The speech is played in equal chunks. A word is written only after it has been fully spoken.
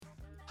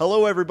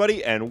Hello,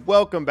 everybody, and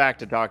welcome back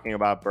to Talking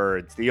About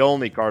Birds, the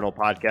only Cardinal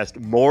podcast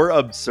more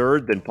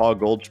absurd than Paul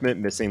Goldschmidt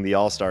missing the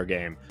All-Star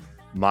game.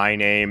 My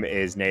name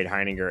is Nate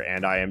Heininger,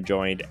 and I am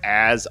joined,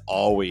 as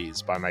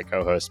always, by my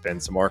co-host, Ben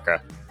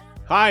Samorka.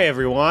 Hi,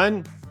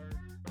 everyone.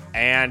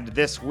 And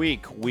this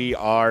week, we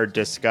are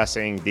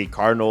discussing the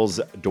Cardinals'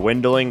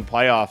 dwindling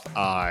playoff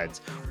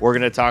odds. We're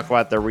going to talk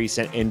about the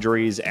recent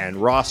injuries and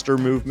roster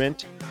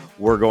movement.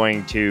 We're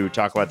going to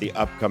talk about the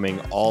upcoming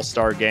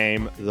All-Star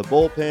game, the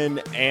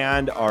bullpen,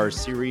 and our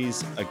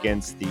series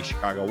against the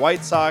Chicago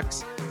White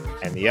Sox,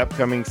 and the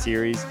upcoming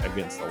series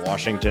against the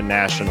Washington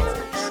Nationals.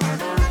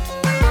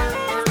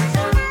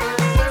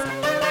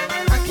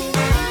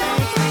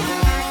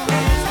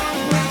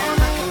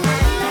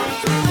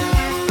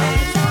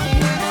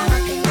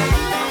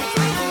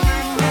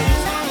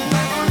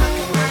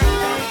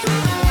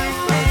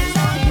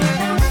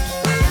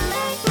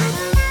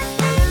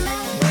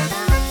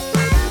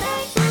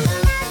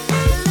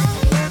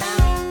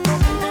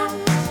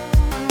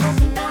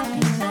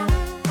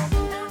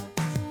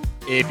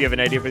 If you have an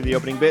idea for the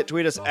opening bit,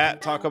 tweet us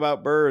at Talk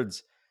About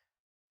Birds.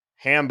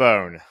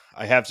 Hambone,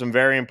 I have some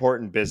very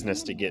important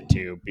business to get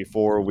to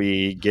before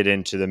we get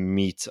into the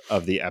meat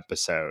of the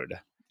episode.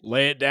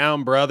 Lay it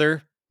down,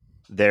 brother.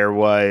 There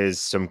was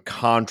some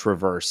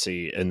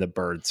controversy in the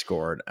Bird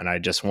Scored, and I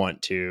just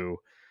want to,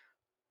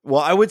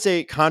 I would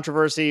say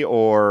controversy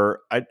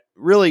or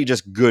really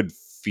just good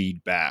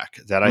feedback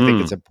that I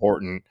think it's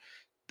important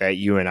that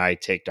you and I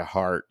take to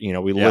heart. You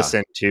know, we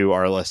listen to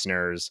our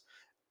listeners,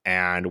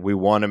 and we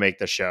want to make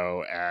the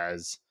show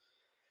as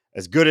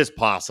good as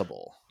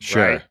possible.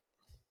 Sure. Right?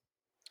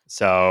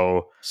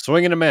 So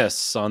swing and a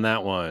miss on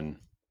that one.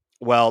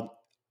 Well,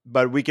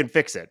 but we can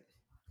fix it.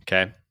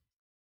 Okay.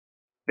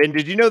 Ben,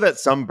 did you know that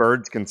some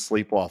birds can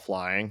sleep while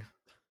flying?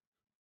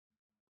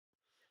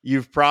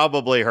 You've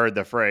probably heard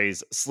the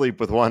phrase sleep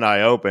with one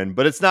eye open,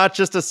 but it's not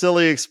just a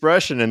silly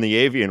expression in the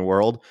avian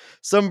world.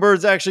 Some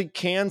birds actually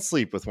can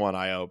sleep with one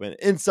eye open,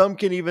 and some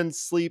can even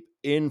sleep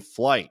in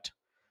flight.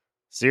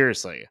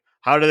 Seriously,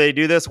 how do they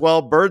do this?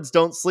 Well, birds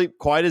don't sleep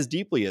quite as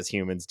deeply as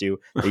humans do.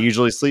 They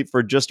usually sleep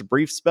for just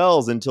brief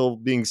spells until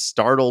being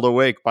startled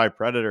awake by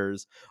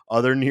predators,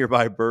 other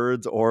nearby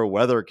birds, or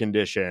weather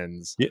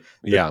conditions.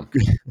 Yeah.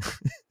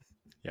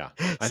 Yeah.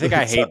 I think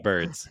I hate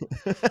birds.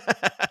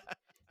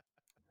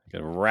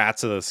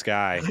 Rats of the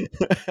sky.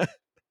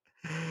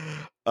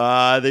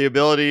 The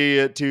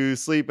ability to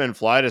sleep in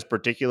flight is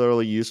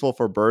particularly useful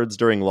for birds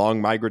during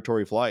long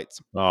migratory flights.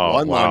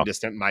 One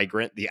long-distance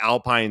migrant, the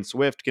alpine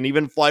swift, can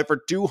even fly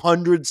for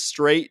 200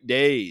 straight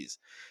days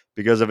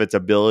because of its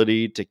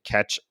ability to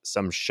catch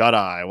some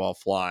shut-eye while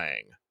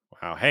flying.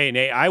 Wow. Hey,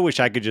 Nate, I wish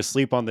I could just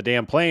sleep on the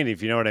damn plane,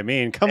 if you know what I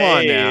mean. Come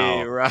on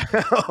now. Right.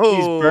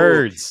 These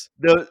birds.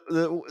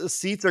 The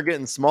seats are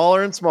getting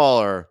smaller and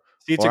smaller.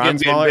 Seats are getting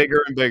smaller.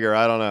 Bigger and bigger.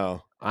 I don't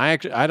know.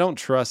 I don't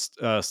trust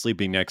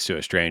sleeping next to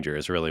a stranger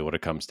is really what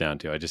it comes down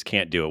to. I just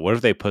can't do it. What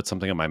if they put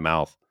something in my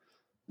mouth?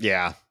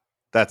 Yeah,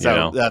 you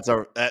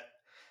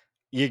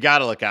got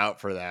to look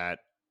out for that.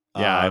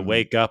 Yeah, I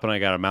wake up and I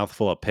got a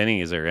mouthful of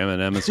pennies or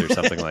M&Ms or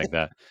something like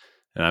that,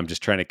 and I'm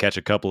just trying to catch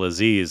a couple of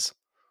Z's.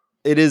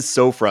 It is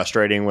so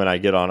frustrating when I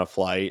get on a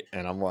flight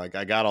and I'm like,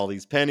 I got all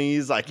these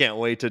pennies. I can't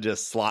wait to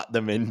just slot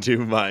them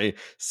into my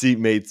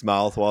seatmate's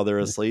mouth while they're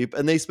asleep.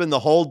 And they spend the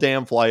whole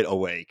damn flight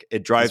awake.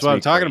 It drives me crazy.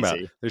 That's what I'm talking about.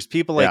 There's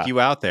people like you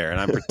out there, and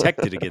I'm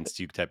protected against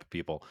you type of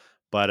people.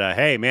 But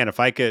hey, man, if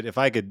I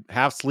could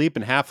half sleep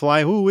and half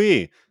fly,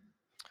 whoo-wee.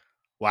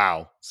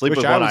 Wow. Sleep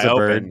with one eye open.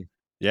 Bird.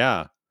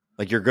 Yeah.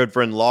 Like your good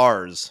friend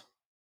Lars.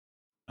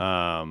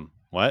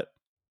 What?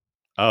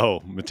 Oh,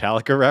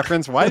 Metallica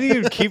reference? Why do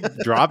you keep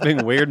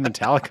dropping weird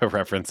Metallica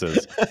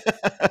references?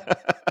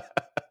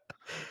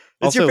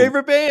 It's your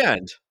favorite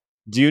band.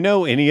 Do you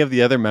know any of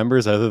the other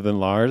members other than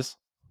Lars?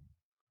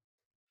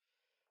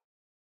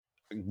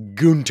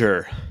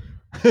 Gunter.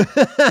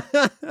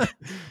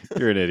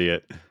 You're an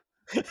idiot.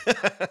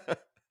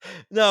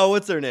 No,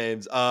 what's their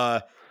names?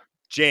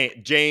 James.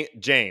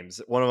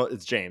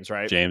 It's James,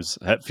 right? James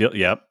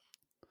Hetfield.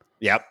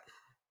 Yep.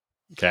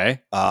 Okay.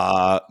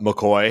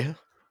 McCoy.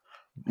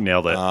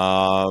 Nailed it.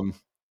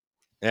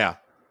 Yeah.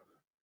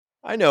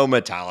 I know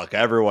Metallica.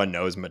 Everyone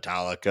knows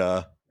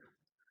Metallica.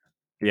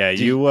 Yeah,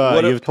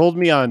 you've told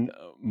me on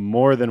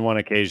more than one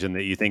occasion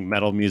that you think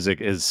metal music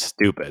is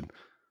stupid.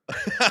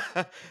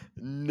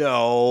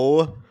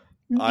 No.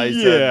 I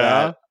said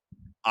that.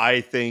 I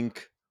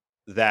think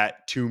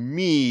that to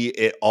me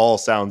it all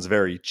sounds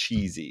very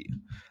cheesy.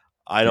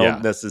 I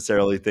don't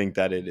necessarily think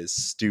that it is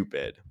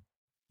stupid.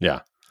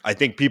 Yeah. I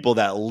think people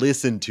that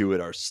listen to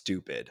it are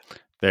stupid.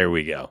 There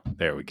we go.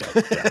 Yeah.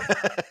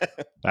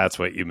 That's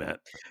what you meant.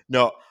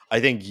 No,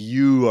 I think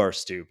you are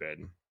stupid.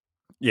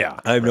 Yeah.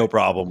 I have no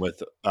problem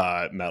with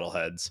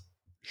metalheads.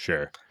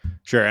 Sure.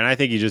 And I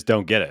think you just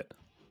don't get it.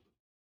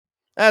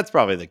 That's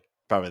probably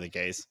the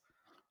case.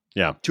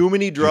 Yeah. Too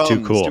many drums. You're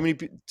too cool. Too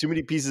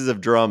many pieces of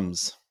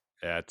drums.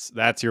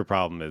 That's your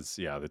problem that's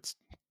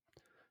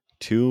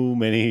too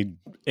many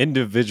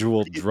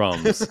individual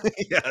drums.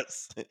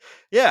 Yes.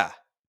 Yeah.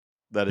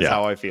 That is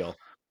how I feel.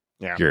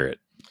 Yeah. You're it.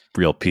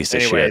 Real piece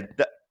of Anyway,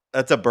 shit.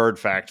 that's a bird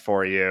fact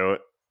for you.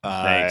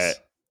 Thanks.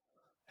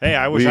 Hey,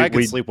 I wish we I could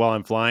we sleep while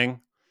I'm flying.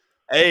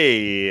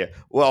 Hey,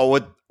 well,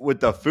 with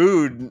the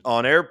food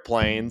on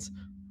airplanes,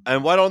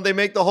 and why don't they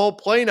make the whole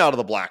plane out of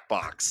the black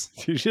box?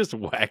 Did you just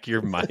whack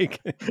your mic,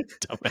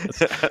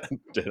 dumbass?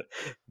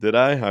 Did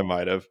I? I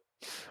might have.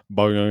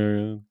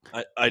 Bong.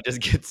 I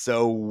just get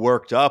so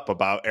worked up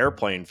about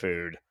airplane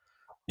food.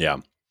 Yeah.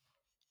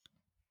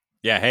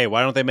 Yeah. Hey,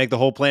 why don't they make the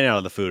whole plane out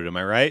of the food? Am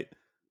I right?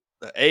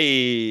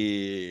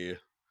 Hey,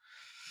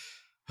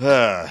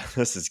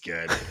 this is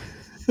good.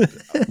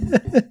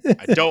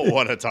 I don't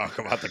want to talk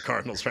about the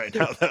Cardinals right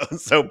now, though.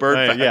 So bird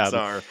facts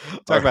are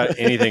talk about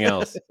anything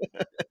else.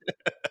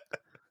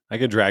 I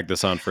could drag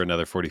this on for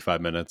another 45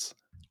 minutes.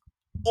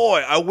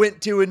 Boy, I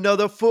went to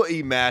another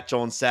footy match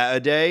on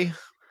Saturday.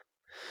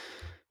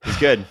 It was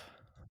good.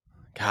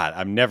 God,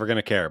 I'm never going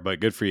to care, but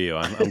good for you.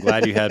 I'm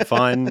glad you had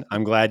fun.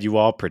 I'm glad you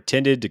all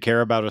pretended to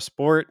care about a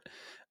sport.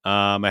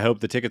 I hope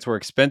the tickets were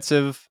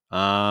expensive,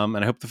 and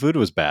I hope the food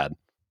was bad.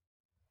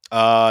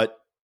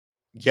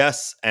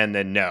 Yes, and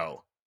then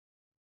no.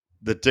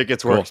 The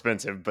tickets were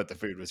expensive, but the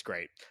food was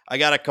great. I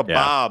got a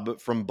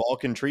kebab from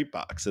Balkan Treat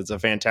Box. It's a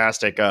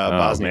fantastic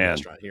Bosnian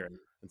restaurant here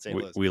in St.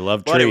 Louis. We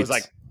love but treats.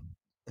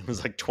 It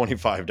was like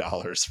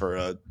 $25 for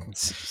a.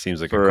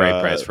 Seems like a great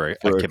price for a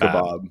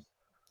kebab.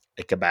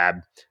 A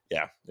kebab.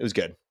 Yeah, it was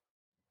good.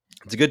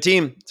 It's a good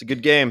team. It's a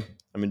good game.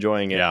 I'm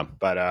enjoying it. Yeah,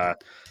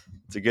 but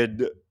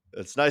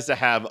it's nice to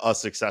have a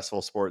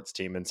successful sports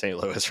team in St.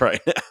 Louis right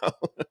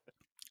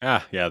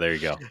now. Yeah, there you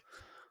go.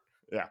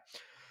 Yeah.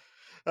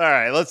 All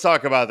right, let's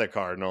talk about the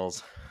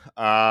Cardinals.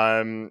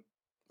 Well,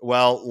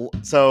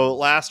 so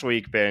last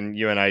week, Ben,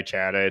 you and I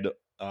chatted,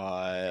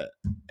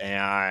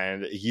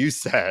 and you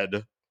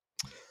said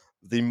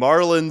the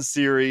Marlins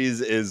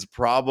series is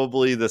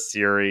probably the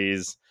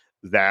series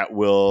that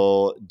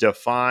will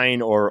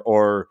define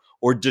or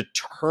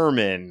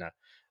determine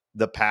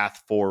the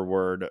path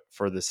forward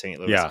for the St.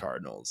 Louis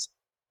Cardinals.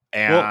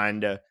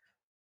 And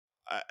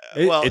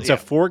it's a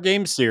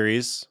 4-game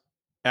series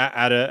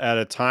at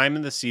a time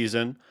in the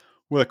season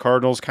where the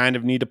Cardinals kind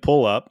of need to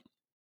pull up.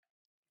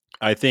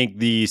 I think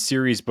the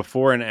series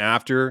before and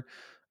after,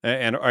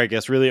 and I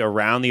guess really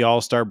around the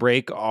All-Star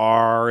break,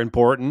 are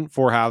important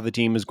for how the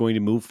team is going to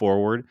move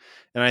forward.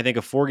 And I think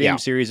a 4-game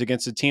series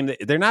against a team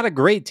they're not a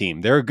great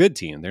team. They're a good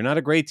team. They're not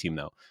a great team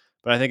though.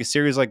 But I think a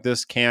series like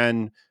this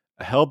can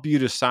help you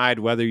decide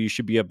whether you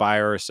should be a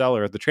buyer or a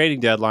seller at the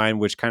trading deadline,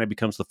 which kind of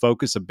becomes the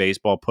focus of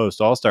baseball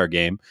post All-Star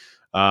game,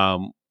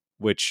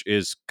 which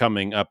is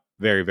coming up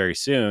very, very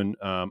soon,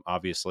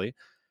 obviously.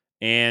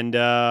 And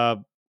I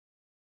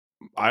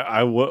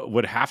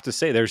would have to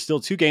say there's still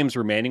 2 games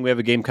remaining. We have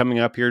a game coming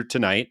up here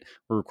tonight.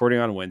 We're recording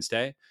on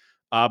Wednesday.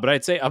 But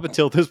I'd say up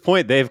until this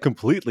point, they've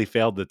completely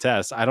failed the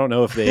test. I don't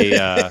know if they,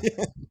 I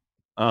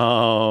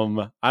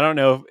don't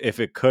know if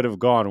it could have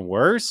gone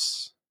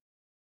worse.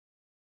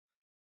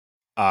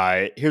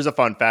 Here's a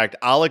fun fact.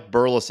 Alec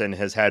Burleson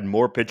has had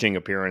more pitching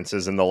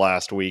appearances in the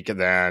last week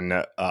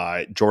than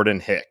Jordan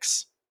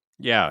Hicks.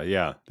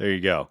 Yeah. There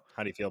you go.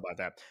 How do you feel about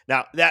that?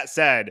 Now, that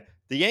said,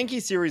 the Yankee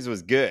series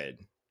was good.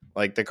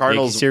 Like the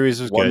Cardinals series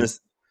was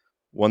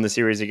won the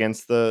series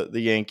against the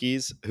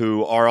Yankees,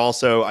 who are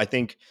also, I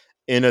think,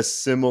 in a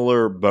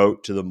similar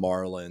boat to the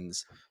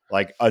Marlins.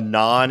 Like a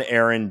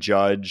non-Aaron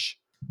Judge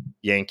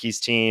Yankees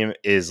team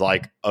is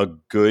like a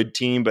good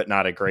team, but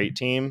not a great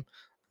team.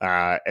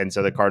 And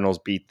so the Cardinals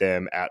beat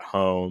them at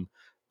home.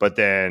 But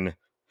then,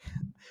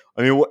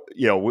 I mean,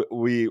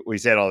 we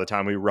say it all the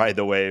time. We ride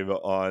the wave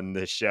on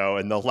this show.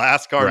 And the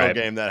last Cardinal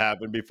game that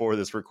happened before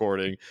this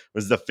recording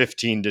was the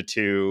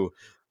 15-2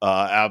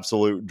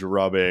 absolute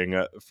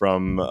drubbing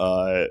from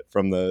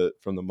the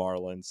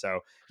Marlins. So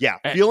yeah,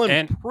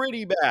 feeling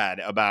pretty bad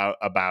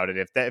about it.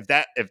 If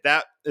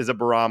that is a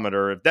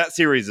barometer, if that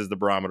series is the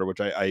barometer,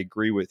 which I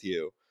agree with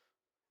you.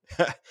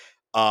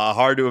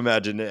 Hard to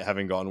imagine it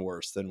having gone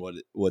worse than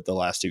what the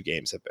last 2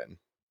 games have been.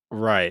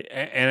 Right.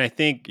 And I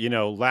think,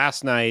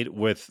 last night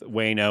with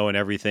Waino and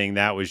everything,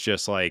 that was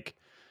just like,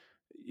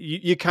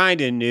 you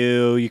kind of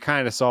knew, you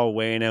kind of saw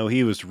Waino.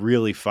 He was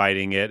really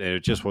fighting it, and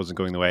it just wasn't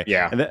going the way.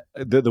 Yeah. And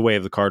the way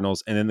of the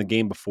Cardinals. And then the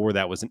game before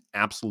that was an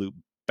absolute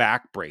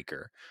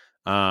backbreaker.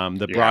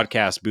 The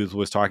broadcast booth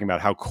was talking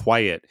about how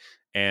quiet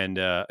and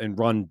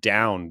run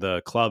down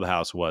the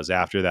clubhouse was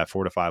after that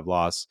 4-5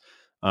 loss.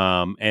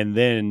 And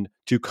then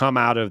to come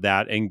out of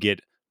that and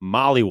get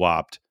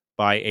mollywopped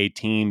by a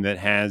team that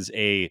has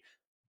a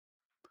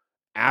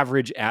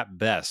average at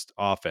best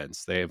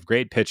offense. They have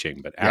great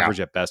pitching, but average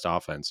at best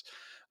offense.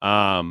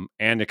 And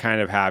to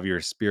kind of have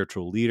your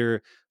spiritual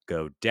leader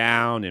go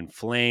down in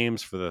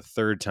flames for the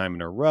 3rd time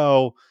in a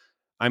row.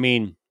 I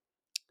mean,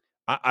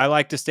 I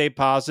like to stay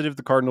positive.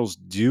 The Cardinals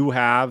do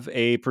have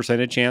a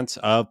percentage chance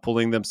of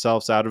pulling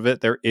themselves out of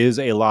it. There is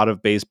a lot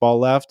of baseball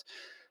left.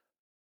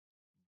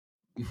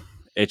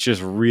 It's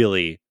just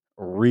really,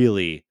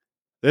 really,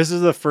 this is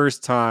the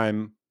first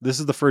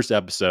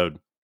episode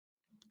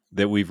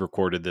that we've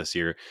recorded this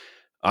year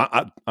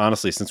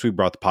Honestly, since we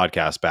brought the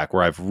podcast back,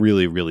 where I've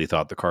really, really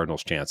thought the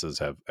Cardinals' chances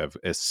have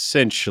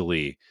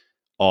essentially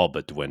all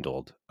but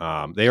dwindled.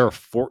 They are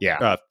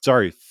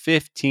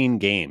 15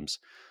 games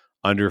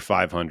under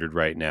 500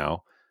 right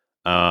now.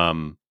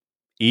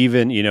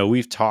 Even,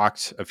 we've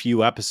talked a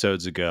few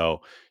episodes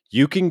ago,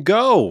 you can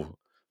go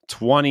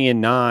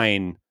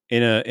 20-9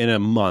 in a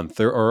month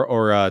or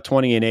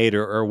 20-8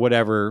 or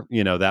whatever,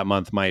 that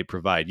month might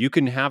provide. You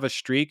can have a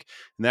streak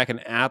and that can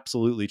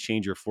absolutely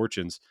change your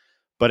fortunes.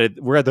 But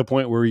we're at the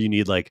point where you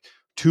need like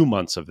 2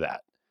 months of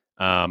that.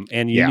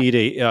 And you need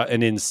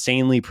an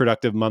insanely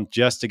productive month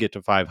just to get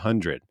to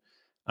 500.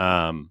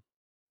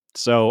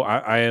 So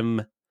I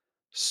am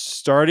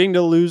starting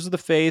to lose the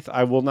faith.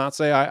 I will not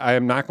say I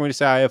am not going to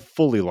say I have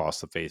fully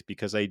lost the faith,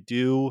 because I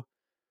do.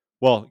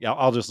 Well, yeah,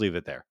 I'll just leave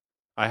it there.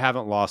 I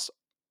haven't lost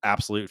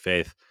absolute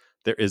faith.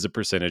 There is a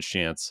percentage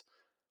chance.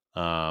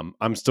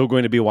 I'm still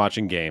going to be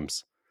watching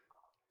games.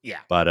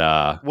 Yeah. But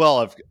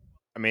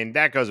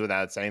that goes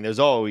without saying. There's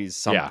always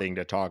something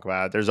to talk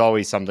about. There's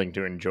always something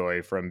to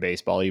enjoy from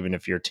baseball, even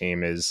if your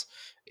team is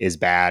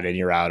bad and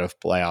you're out of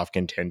playoff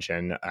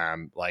contention.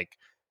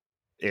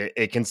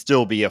 It can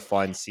still be a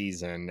fun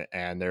season,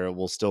 and there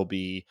will still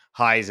be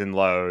highs and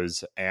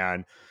lows.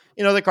 And,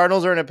 the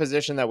Cardinals are in a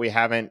position that we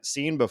haven't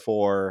seen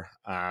before.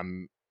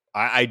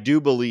 I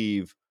do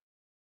believe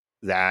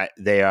that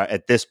they are,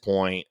 at this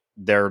point,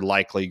 they're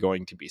likely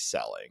going to be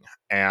selling.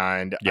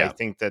 And I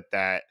think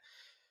that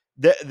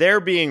they're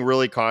being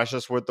really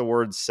cautious with the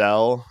word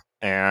sell.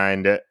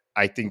 And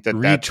I think that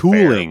that's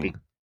fair.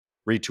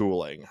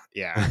 Retooling.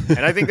 Yeah.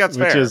 And I think that's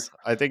fair.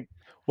 I think,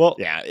 well,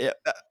 yeah.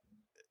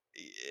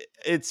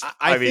 It's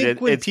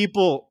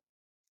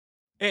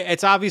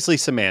it's obviously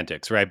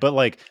semantics, right? But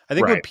like, I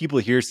think when people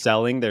hear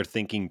selling, they're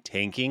thinking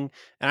tanking.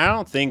 And I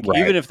don't think,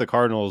 even if the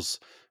Cardinals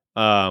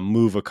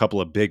move a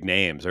couple of big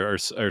names or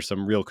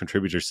some real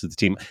contributors to the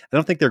team, I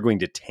don't think they're going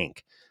to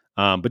tank.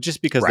 But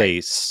just because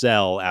they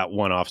sell at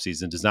one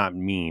offseason does not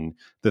mean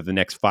that the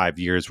next 5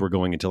 years we're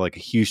going into like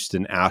a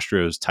Houston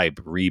Astros type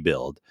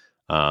rebuild,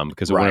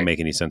 because it wouldn't make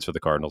any sense for the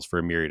Cardinals for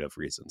a myriad of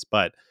reasons.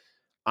 But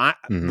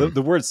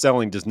the word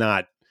selling does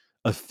not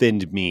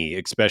offend me,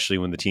 especially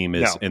when the team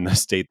is in the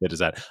state that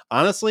is at.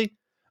 Honestly,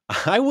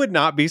 I would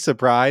not be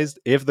surprised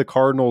if the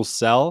Cardinals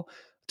sell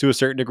to a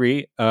certain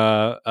degree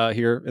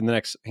here in the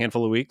next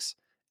handful of weeks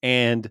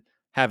and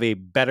have a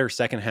better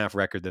second half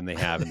record than they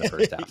have in the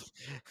first half.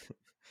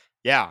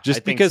 Yeah,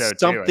 just because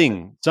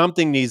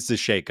something needs to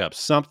shake up,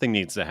 something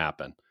needs to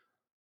happen.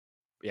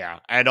 Yeah,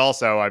 and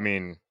also,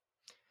 it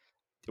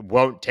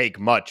won't take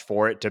much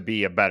for it to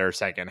be a better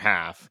second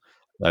half.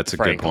 That's a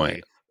good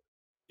point.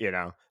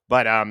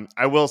 But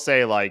I will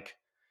say, like,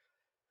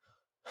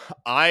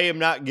 I am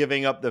not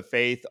giving up the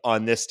faith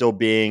on this still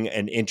being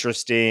an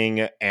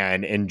interesting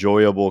and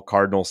enjoyable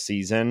Cardinal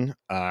season.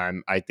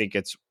 I think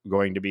it's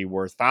going to be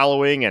worth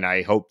following, and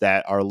I hope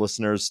that our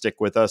listeners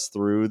stick with us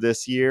through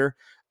this year.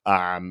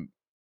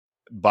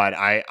 But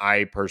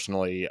I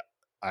personally,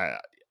 I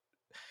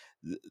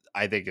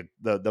think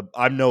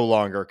I'm no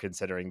longer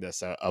considering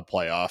this a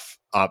playoff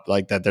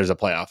like that. There's a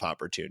playoff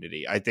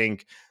opportunity. I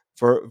think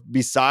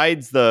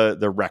besides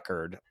the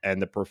record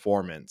and the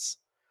performance,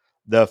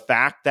 the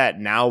fact that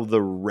now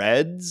the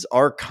Reds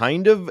are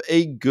kind of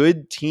a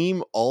good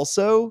team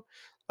also.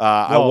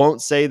 I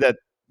won't say that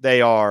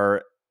they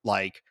are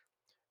like,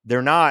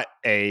 they're not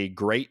a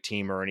great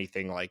team or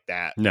anything like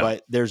that. No.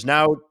 But there's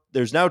now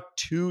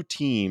 2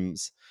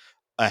 teams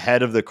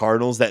ahead of the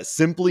Cardinals that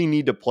simply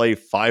need to play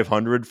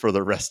 500 for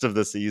the rest of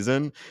the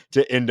season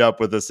to end up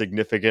with a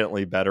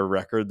significantly better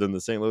record than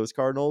the St. Louis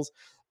Cardinals.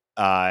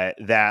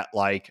 That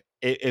like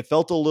it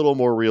felt a little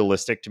more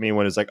realistic to me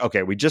when it's like,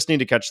 okay, we just need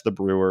to catch the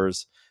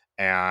Brewers,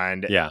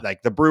 and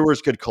like the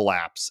Brewers could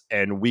collapse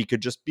and we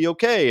could just be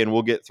okay and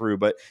we'll get through.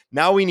 But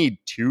now we need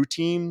 2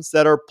 teams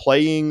that are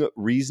playing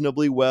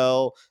reasonably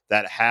well,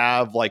 that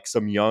have like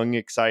some young,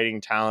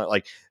 exciting talent.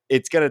 Like,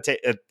 it's going to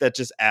take that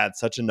just adds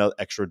such another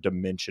extra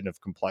dimension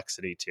of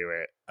complexity to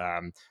it,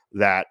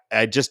 that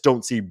I just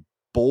don't see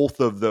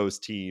both of those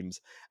teams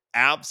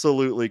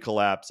absolutely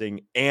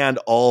collapsing, and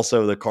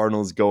also the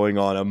Cardinals going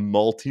on a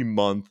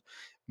multi-month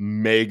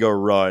mega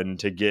run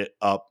to get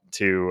up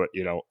to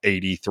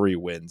 83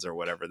 wins or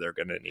whatever they're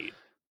going to need.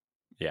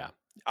 Yeah.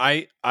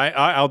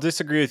 I'll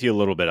disagree with you a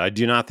little bit. I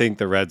do not think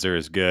the Reds are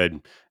as good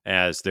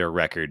as their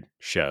record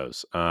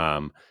shows.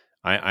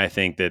 I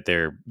think that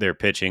their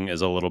pitching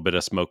is a little bit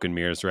of smoke and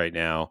mirrors right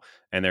now,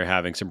 and they're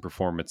having some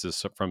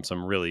performances from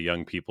some really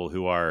young people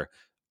who are.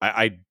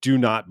 I do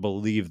not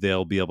believe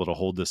they'll be able to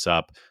hold this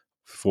up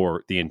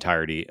for the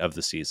entirety of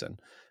the season.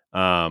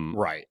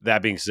 Right.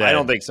 That being said, I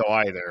don't think so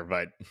either,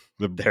 but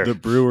the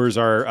Brewers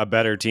are a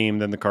better team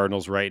than the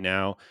Cardinals right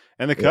now.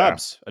 And the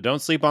Cubs,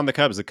 don't sleep on the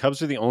Cubs. The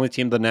Cubs are the only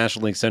team in the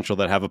National League Central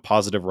that have a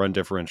positive run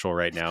differential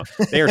right now.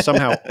 They are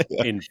somehow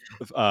in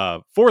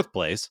 4th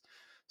place.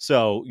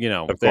 So,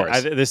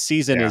 this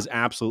season is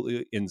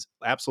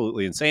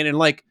absolutely insane. And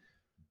like,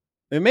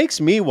 it makes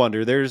me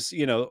wonder, there's,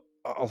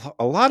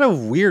 a lot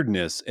of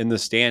weirdness in the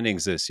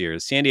standings this year. The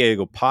San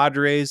Diego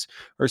Padres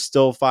are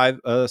still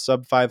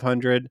sub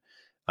 500.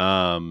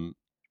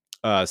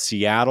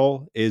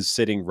 Seattle is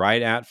sitting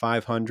right at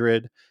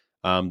 500.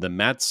 The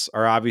Mets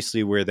are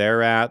obviously where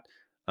they're at.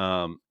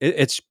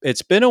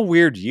 It's been a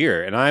weird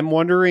year, and I'm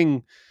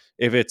wondering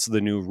if it's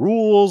the new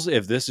rules,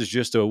 if this is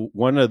just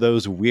one of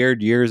those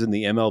weird years in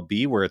the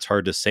MLB where it's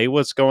hard to say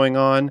what's going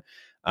on.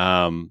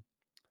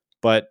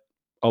 But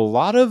a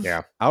lot of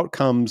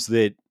outcomes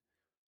that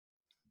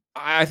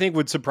I think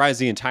would surprise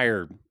the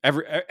entire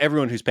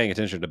everyone who's paying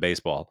attention to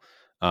baseball.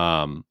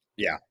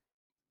 Yeah,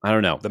 I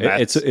don't know. the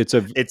Mets. This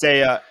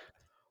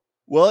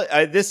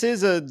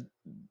is a.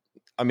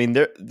 I mean,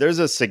 there's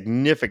a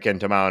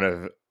significant amount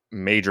of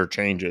major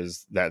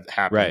changes that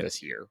happened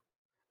this year.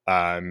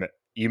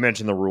 You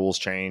mentioned the rules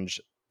change,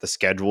 the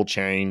schedule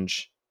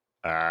change,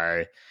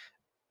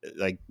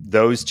 like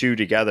those two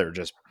together,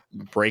 just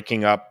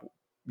breaking up.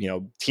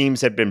 Teams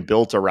have been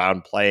built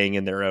around playing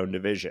in their own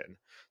division.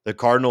 The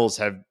Cardinals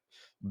have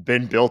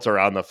been built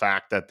around the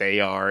fact that they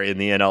are in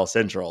the NL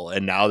Central,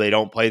 and now they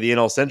don't play the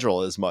NL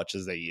Central as much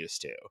as they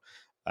used to.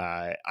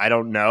 I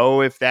don't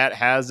know if that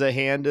has a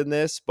hand in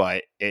this,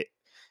 but it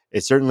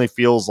certainly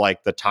feels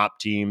like the top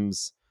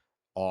teams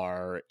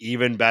are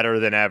even better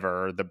than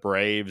ever. The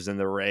Braves and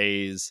the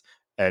Rays,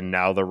 and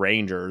now the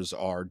Rangers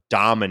are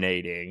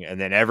dominating, and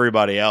then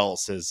everybody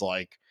else is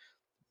like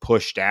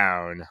pushed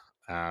down.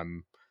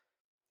 And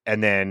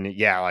then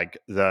like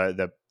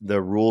the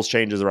rules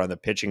changes around the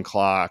pitching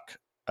clock,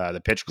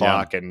 the pitch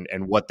clock, and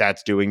what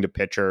that's doing to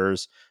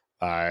pitchers.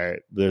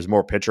 There's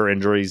more pitcher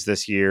injuries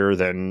this year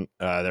than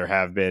there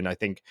have been. I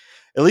think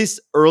at least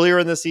earlier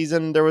in the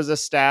season, there was a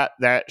stat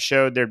that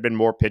showed there'd been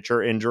more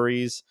pitcher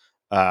injuries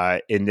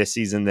in this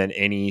season than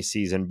any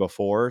season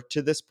before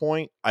to this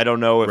point. I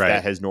don't know if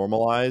that has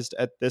normalized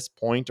at this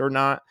point or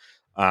not,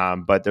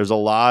 but there's a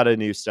lot of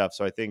new stuff.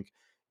 So I think,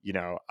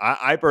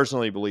 I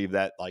personally believe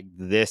that like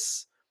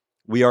this,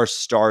 we are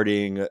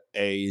starting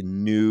a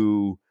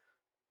new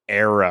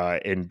era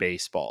in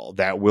baseball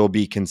that will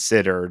be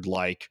considered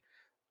like,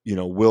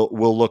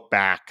 we'll look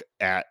back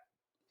at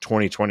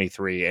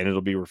 2023 and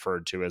it'll be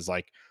referred to as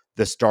like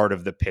the start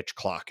of the pitch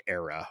clock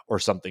era or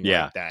something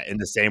like that, in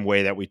the same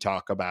way that we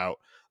talk about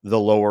the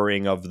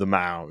lowering of the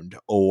mound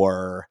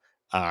or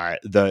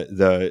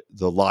the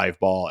live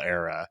ball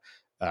era,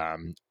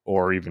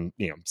 or even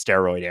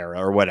steroid era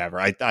or whatever.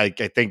 I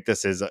think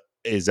this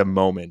is a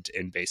moment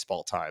in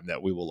baseball time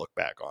that we will look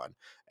back on,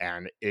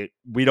 and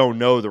we don't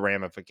know the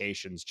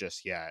ramifications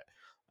just yet,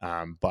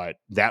 but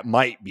that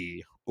might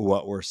be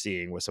what we're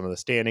seeing with some of the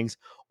standings.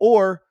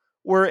 Or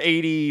we're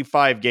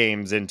 85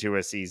 games into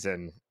a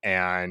season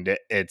and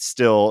it's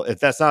still, if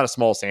that's not a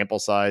small sample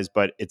size,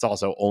 but it's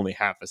also only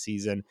half a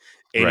season.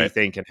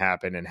 Anything can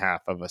happen in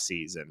half of a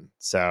season.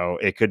 So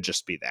it could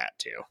just be that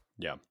too.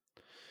 Yeah.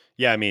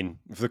 Yeah. I mean,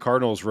 if the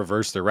Cardinals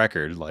reverse their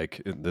record,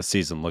 like this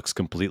season looks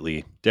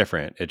completely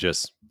different.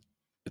 It's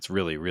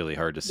really, really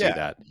hard to see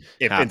that.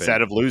 If happen.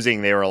 Instead of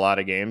losing, they were a lot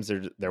of games,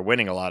 they're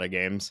winning a lot of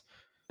games.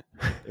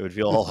 It would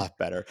feel a lot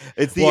better.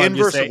 It's the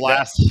inverse of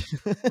last.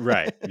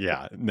 Right.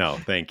 Yeah. No,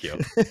 thank you.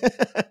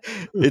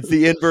 It's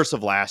the inverse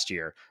of last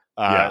year.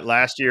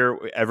 Last year,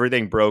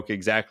 everything broke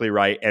exactly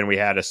right, and we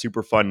had a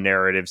super fun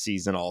narrative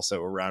season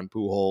also around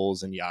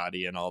Pujols and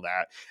Yachty and all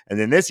that. And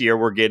then this year,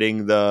 we're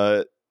getting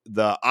the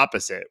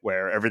opposite,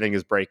 where everything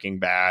is breaking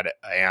bad,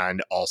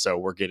 and also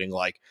we're getting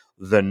like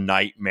the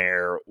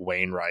nightmare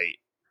Wainwright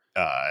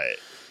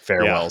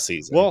farewell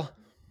season. Well,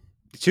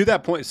 to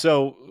that point,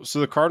 so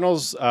the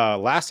Cardinals,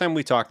 last time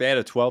we talked, they had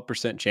a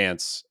 12%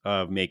 chance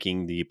of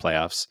making the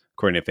playoffs,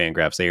 according to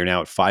Fangraphs. They are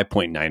now at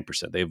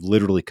 5.9%. They've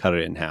literally cut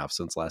it in half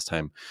since last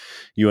time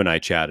you and I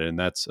chatted, and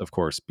that's of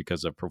course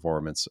because of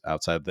performance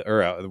outside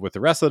with the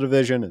rest of the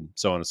division and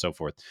so on and so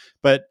forth.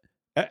 But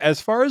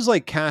as far as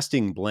like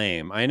casting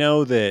blame, I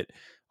know that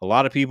a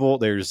lot of people,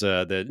 there's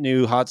the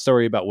new hot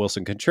story about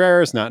Wilson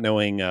Contreras not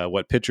knowing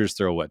what pitchers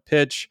throw what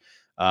pitch.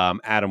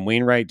 Adam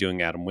Wainwright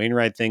doing Adam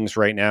Wainwright things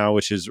right now,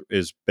 which is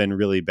been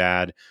really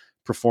bad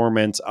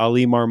performance.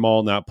 Ali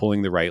Marmol not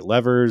pulling the right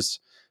levers.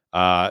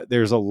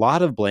 There's a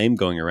lot of blame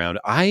going around.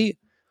 I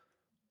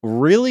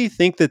really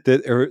think that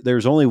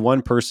there's only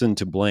one person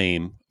to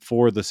blame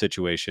for the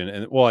situation,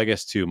 and well, I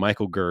guess two: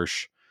 Michael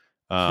Gersh,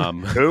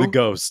 the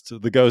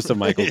ghost of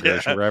Michael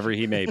Gersh, wherever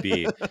he may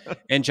be,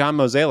 and John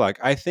Mozeliak.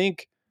 I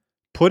think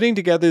putting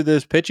together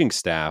this pitching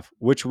staff,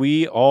 which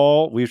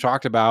we've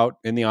talked about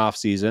in the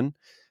offseason.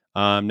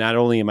 Not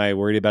only am I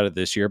worried about it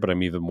this year, but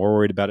I'm even more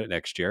worried about it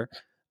next year.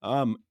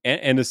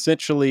 And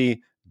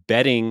essentially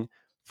betting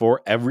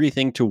for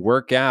everything to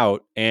work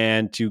out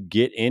and to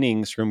get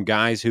innings from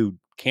guys who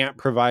can't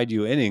provide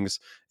you innings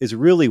is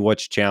really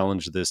what's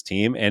challenged this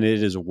team. And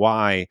it is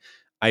why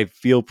I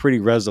feel pretty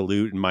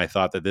resolute in my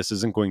thought that this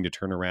isn't going to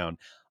turn around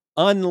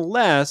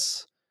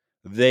unless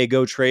they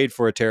go trade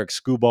for a Tarek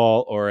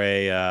Skubal or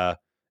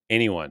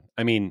anyone.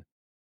 I mean,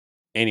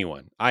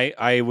 anyone.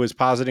 I was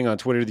positing on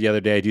Twitter the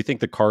other day. Do you think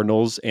the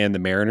Cardinals and the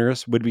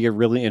Mariners would be a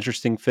really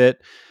interesting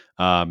fit?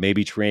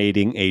 Maybe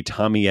trading a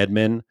Tommy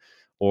Edman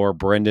or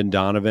Brendan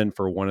Donovan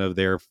for one of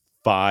their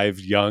 5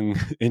 young,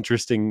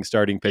 interesting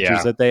starting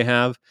pitchers that they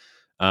have,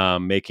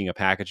 making a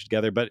package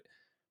together. But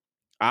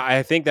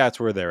I think that's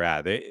where they're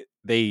at.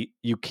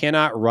 You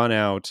cannot run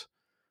out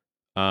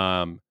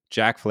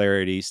Jack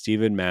Flaherty,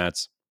 Steven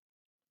Matz,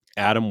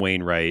 Adam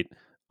Wainwright,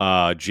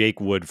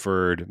 Jake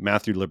Woodford,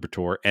 Matthew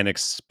Liberatore, and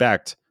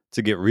expect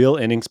to get real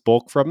innings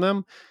bulk from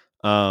them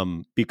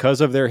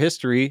because of their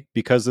history,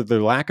 because of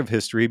their lack of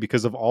history,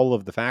 because of all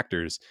of the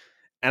factors.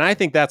 And I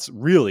think that's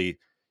really,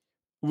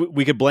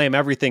 we could blame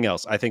everything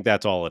else. I think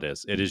that's all it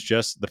is. It is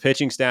just the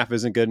pitching staff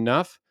isn't good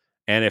enough.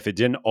 And if it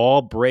didn't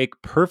all break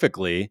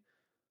perfectly,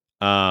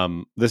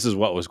 this is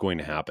what was going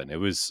to happen.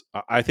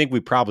 I think we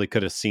probably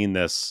could have seen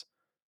this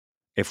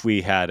if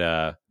we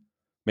had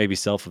maybe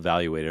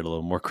self-evaluated a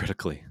little more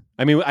critically.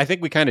 I mean, I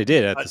think we kind of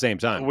did at the same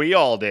time. We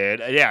all did.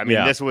 Yeah. I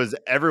mean, this was,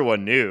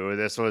 everyone knew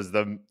this was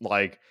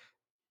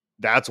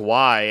that's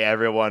why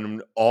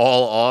everyone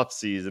all off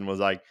season was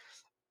like,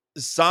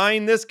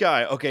 sign this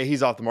guy. Okay.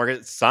 He's off the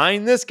market.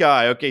 Sign this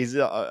guy. Okay. He's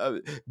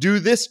do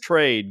this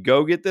trade,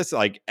 go get this.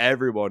 Like,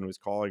 everyone was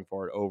calling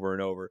for it over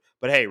and over.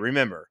 But hey,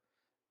 remember,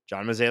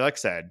 John Mozeliak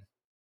said,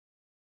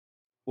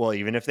 well,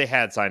 even if they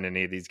had signed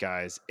any of these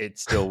guys, it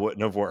still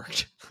wouldn't have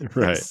worked.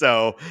 Right.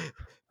 So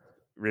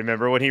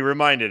remember when he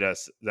reminded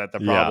us that the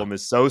problem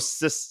is so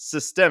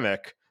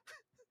systemic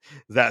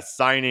that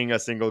signing a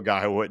single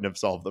guy wouldn't have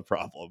solved the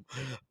problem.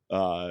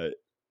 I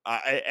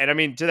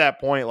mean, to that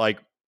point, like,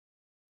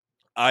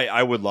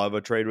 I would love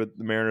a trade with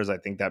the Mariners. I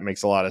think that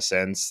makes a lot of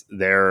sense.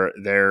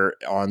 They're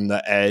on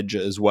the edge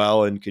as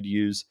well and could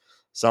use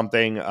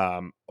something.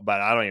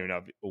 But I don't even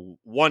know if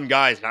one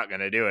guy's not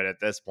going to do it at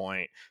this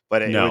point,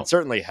 but it would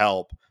certainly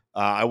help.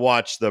 I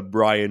watched the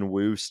Brian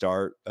Wu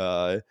start,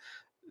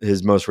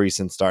 his most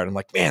recent start. I'm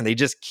like, man, they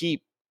just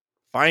keep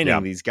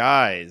finding these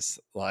guys.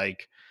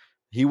 Like,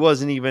 he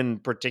wasn't even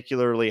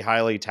particularly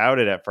highly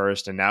touted at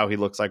first, and now he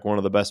looks like one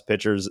of the best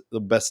pitchers, the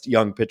best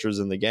young pitchers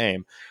in the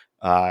game.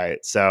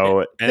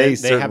 So they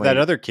have that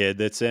other kid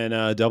that's in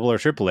Double or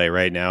Triple A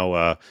right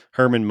now,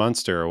 Herman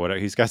Munster or whatever.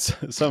 He's got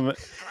some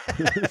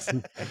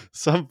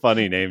some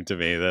funny name to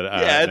me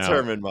that it's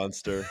Herman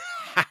Munster.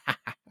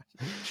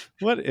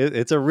 What?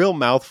 It's a real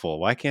mouthful.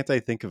 Why can't I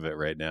think of it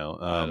right now?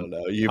 I don't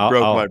know. You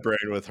broke my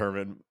brain with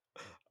Herman.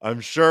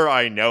 I'm sure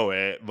I know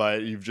it,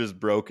 but you've just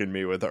broken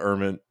me with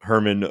Herman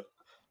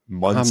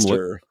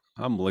Munster.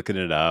 I'm looking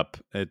it up.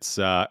 It's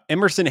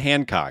Emerson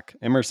Hancock.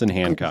 Emerson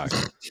Hancock.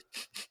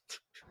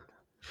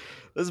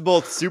 This is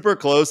both super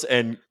close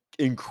and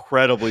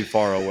incredibly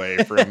far away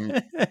from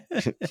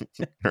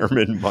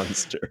Herman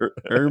Munster.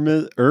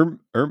 Emerson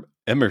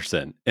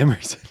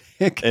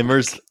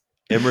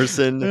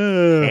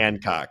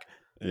Hancock.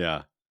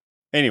 Yeah.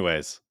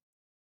 Anyways.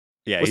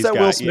 Yeah. What's that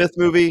Will Smith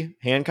movie?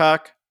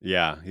 Hancock?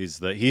 Yeah. He's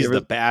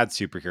the bad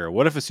superhero.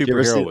 What if a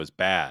superhero was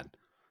bad?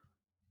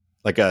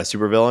 Like a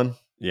supervillain?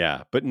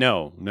 Yeah. But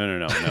no.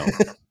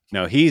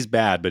 No, he's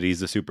bad, but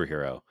he's a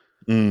superhero.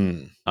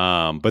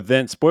 But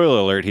then, spoiler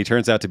alert, he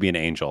turns out to be an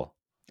angel.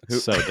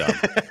 It's so dumb.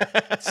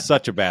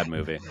 Such a bad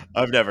movie.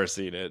 I've never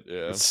seen it.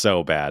 Yeah. It's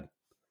so bad.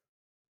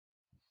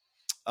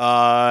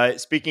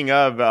 Speaking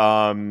of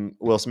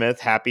Will Smith,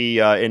 happy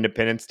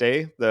Independence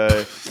Day.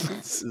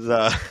 It's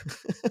the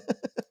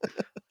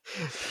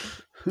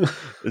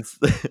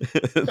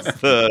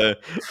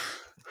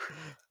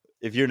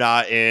if you're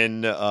not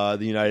in the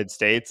United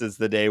States, it's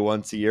the day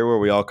once a year where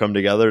we all come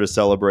together to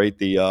celebrate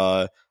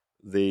the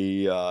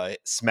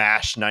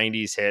smash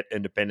 90s hit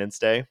Independence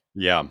Day.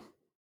 Yeah.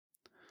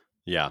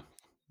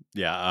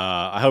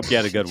 I hope you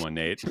had a good one,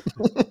 Nate.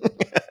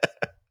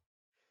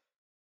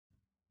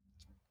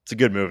 It's a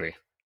good movie.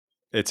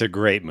 It's a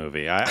great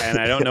movie. And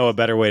I don't know a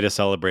better way to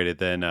celebrate it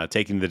than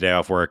taking the day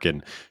off work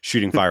and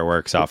shooting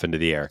fireworks off into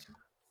the air.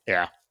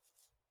 Yeah.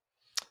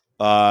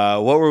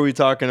 What were we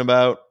talking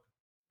about?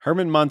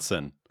 Herman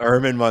Munster.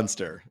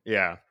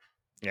 Yeah.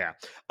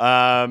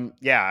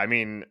 I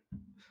mean,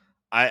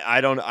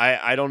 I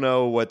don't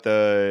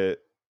know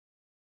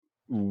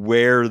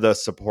where the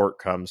support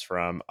comes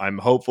from. I'm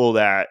hopeful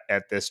that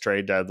at this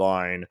trade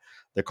deadline,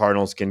 the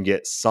Cardinals can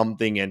get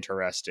something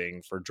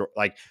interesting for,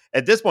 like,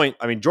 at this point.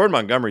 I mean, Jordan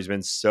Montgomery's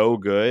been so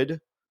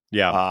good.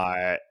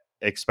 Yeah.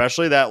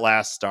 Especially that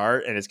last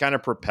start. And it's kind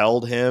of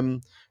propelled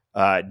him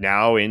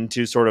now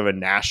into sort of a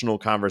national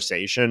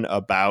conversation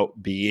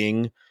about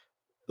being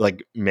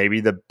like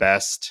maybe the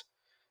best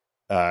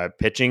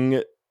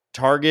pitching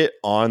target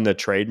on the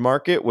trade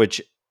market,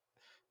 which,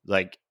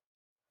 like,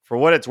 for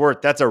what it's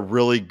worth, that's a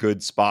really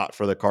good spot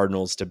for the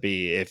Cardinals to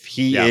be. If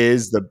he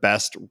is the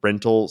best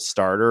rental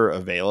starter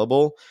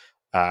available,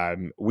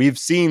 we've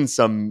seen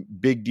some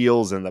big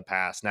deals in the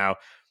past. Now,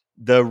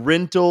 the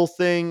rental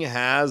thing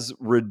has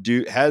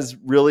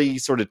really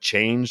sort of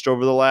changed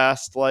over the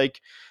last 5-6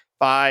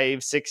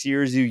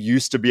 years. You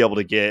used to be able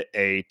to get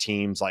a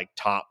team's like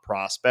top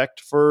prospect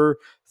for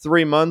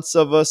 3 months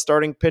of a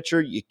starting pitcher.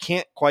 You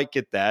can't quite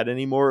get that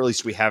anymore. At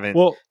least we haven't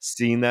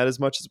seen that as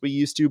much as we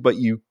used to, but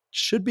you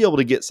should be able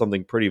to get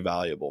something pretty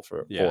valuable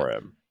for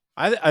him.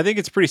 I think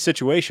it's pretty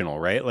situational,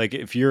 right? Like,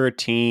 if you're a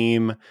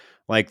team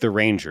like the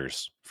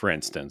Rangers, for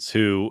instance,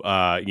 who,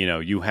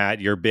 you had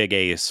your big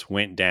ace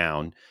went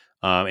down,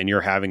 and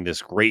you're having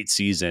this great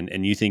season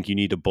and you think you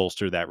need to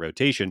bolster that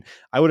rotation.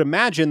 I would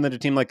imagine that a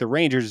team like the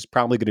Rangers is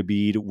probably going to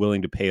be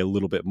willing to pay a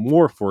little bit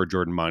more for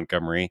Jordan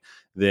Montgomery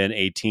than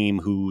a team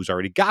who's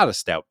already got a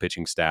stout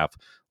pitching staff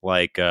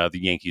like the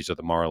Yankees or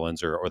the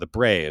Marlins or the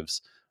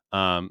Braves.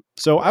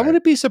 So I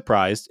wouldn't be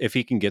surprised if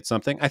he can get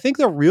something. I think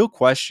the real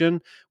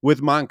question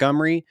with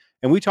Montgomery,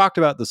 and we talked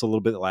about this a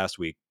little bit last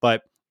week,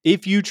 but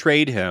if you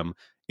trade him,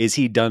 is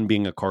he done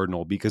being a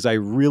Cardinal? Because I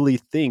really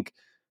think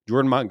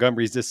Jordan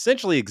Montgomery is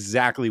essentially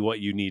exactly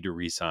what you need to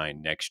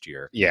re-sign next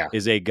year. Yeah.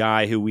 Is a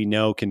guy who we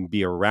know can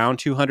be around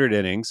 200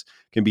 innings,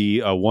 can be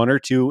a 1 or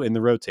 2 in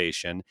the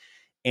rotation.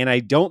 And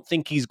I don't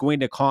think he's going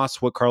to cost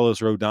what Carlos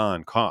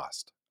Rodon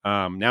cost.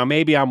 Now,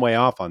 maybe I'm way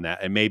off on that.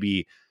 And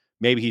maybe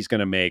he's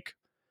going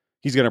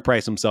to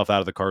price himself out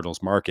of the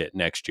Cardinals market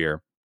next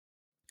year.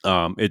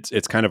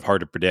 It's kind of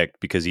hard to predict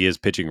because he is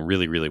pitching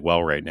really, really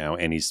well right now,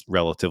 and he's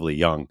relatively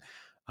young.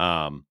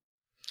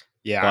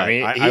 Yeah,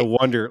 but I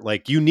wonder,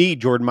 like, you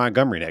need Jordan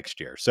Montgomery next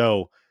year.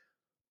 So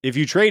if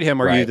you trade him,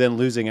 are you then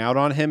losing out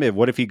on him?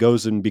 What if he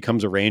goes and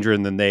becomes a Ranger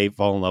and then they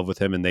fall in love with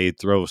him and they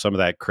throw some of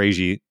that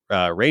crazy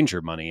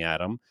Ranger money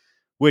at him,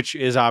 which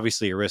is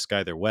obviously a risk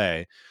either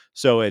way.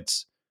 So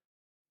it's,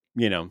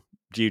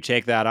 do you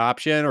take that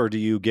option or do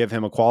you give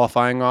him a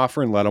qualifying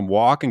offer and let him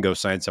walk and go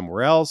sign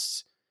somewhere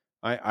else?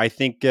 I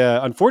think,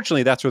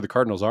 unfortunately, that's where the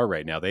Cardinals are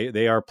right now.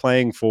 They are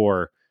playing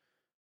for,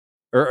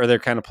 or they're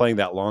kind of playing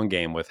that long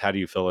game with how do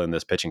you fill in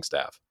this pitching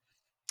staff?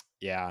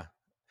 Yeah.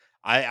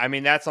 I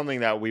mean, that's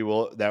something that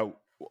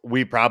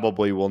we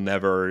probably will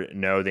never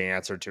know the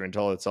answer to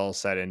until it's all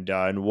said and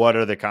done. What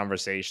are the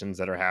conversations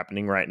that are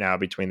happening right now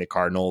between the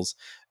Cardinals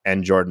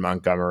and Jordan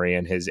Montgomery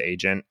and his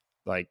agent?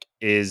 Like,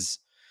 is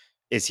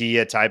he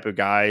a type of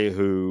guy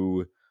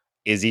who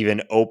is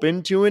even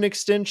open to an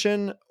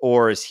extension,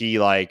 or is he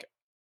like,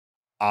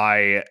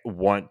 I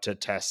want to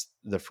test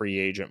the free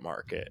agent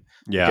market?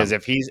 Yeah. Because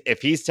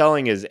if he's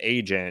telling his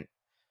agent,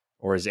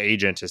 or his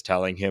agent is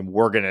telling him,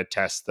 we're going to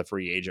test the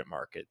free agent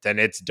market, then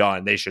it's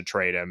done. They should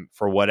trade him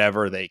for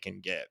whatever they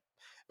can get.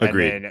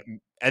 Agreed.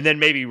 And then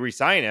maybe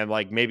resign him.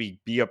 Like, maybe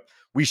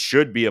we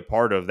should be a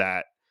part of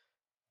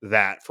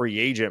that free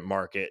agent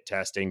market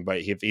testing. But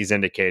if he's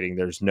indicating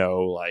there's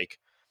no like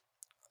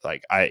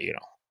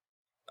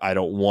I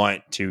don't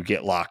want to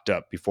get locked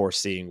up before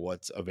seeing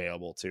what's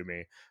available to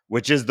me,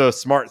 which is the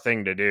smart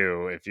thing to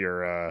do if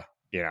you're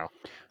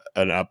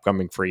an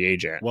upcoming free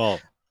agent. Well,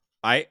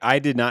 I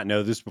did not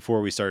know this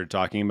before we started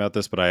talking about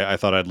this, but I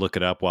thought I'd look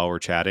it up while we're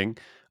chatting.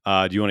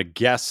 Do you want to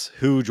guess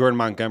who Jordan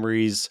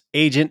Montgomery's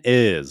agent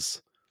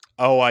is?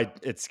 Oh,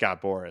 it's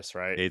Scott Boras,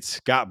 right? It's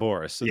Scott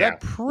Boras. So that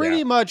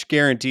pretty much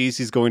guarantees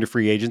he's going to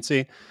free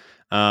agency.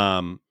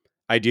 I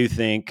do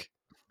think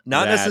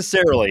not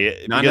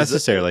necessarily. Not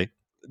necessarily.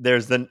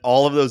 There's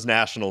all of those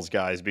Nationals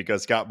guys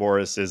because Scott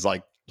Boras is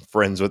like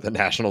friends with the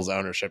Nationals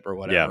ownership or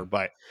whatever. Yeah.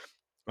 But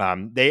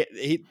there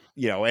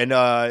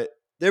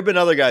have been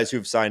other guys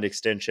who've signed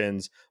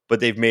extensions, but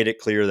they've made it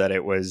clear that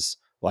it was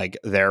like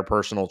their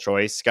personal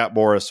choice. Scott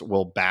Boras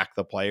will back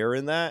the player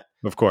in that,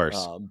 of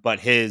course, but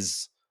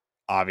his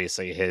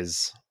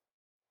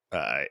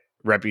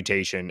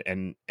reputation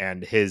and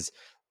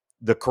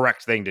the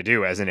correct thing to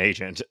do as an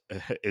agent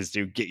is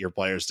to get your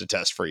players to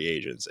test free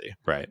agency.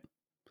 Right.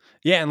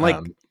 Yeah. And like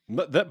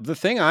the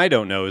thing I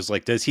don't know is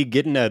like, does he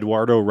get an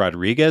Eduardo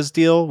Rodriguez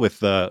deal with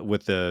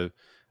the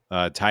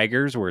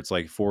Tigers where it's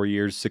like 4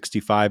 years,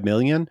 65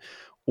 million,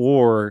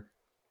 or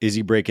is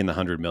he breaking the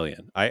 100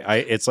 million?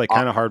 It's like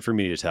kind of hard for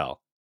me to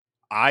tell.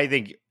 I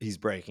think he's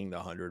breaking the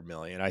 100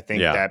 million. I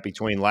think that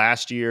between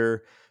last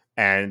year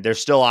and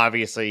there's still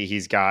obviously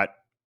he's got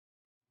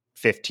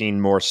 15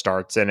 more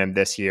starts in him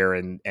this year,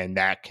 and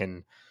that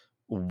can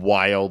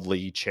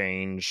wildly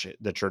change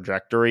the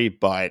trajectory,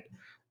 but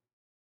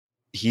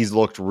he's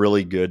looked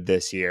really good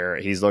this year.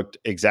 He's looked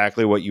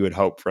exactly what you would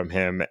hope from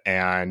him,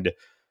 and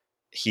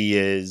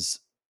he's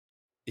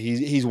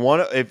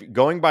one, if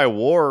going by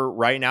WAR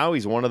right now,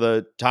 he's one of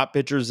the top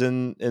pitchers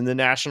in the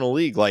National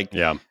League. Like,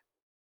 yeah.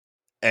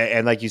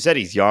 And like you said,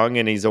 he's young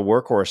and he's a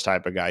workhorse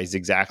type of guy. He's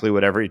exactly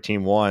what every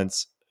team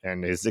wants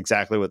and is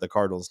exactly what the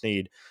Cardinals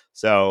need.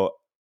 So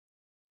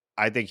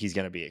I think he's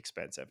going to be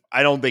expensive.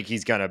 I don't think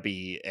he's going to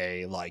be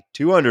a like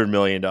 $200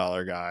 million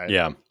guy.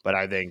 Yeah. But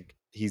I think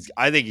he's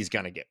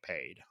going to get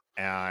paid.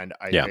 And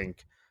I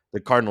think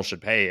the Cardinals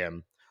should pay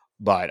him,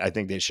 but I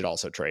think they should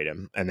also trade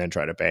him and then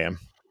try to pay him.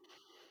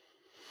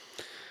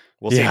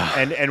 We'll see.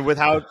 And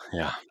without,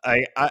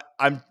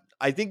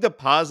 I think the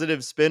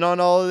positive spin on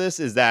all of this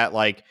is that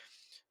like,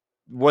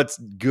 what's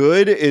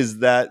good is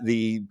that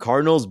the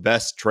Cardinals'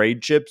 best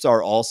trade chips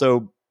are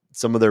also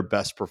some of their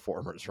best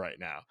performers right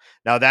now.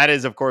 Now that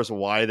is of course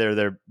why they're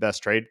their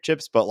best trade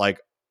chips, but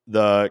like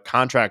the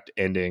contract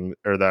ending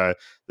or the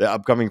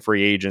upcoming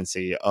free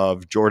agency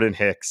of Jordan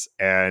Hicks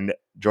and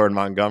Jordan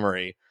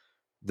Montgomery,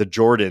 the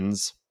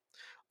Jordans.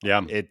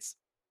 Yeah.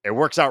 It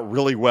works out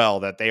really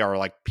well that they are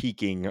like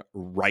peaking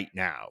right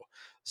now.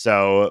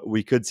 So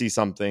we could see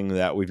something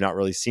that we've not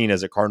really seen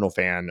as a Cardinal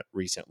fan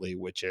recently,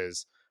 which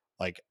is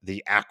like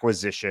the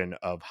acquisition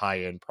of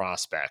high end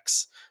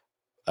prospects,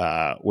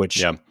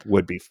 which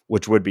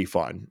would be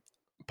fun.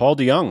 Paul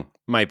DeJong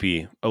might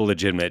be a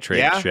legitimate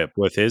trade chip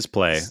with his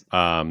play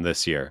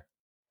this year.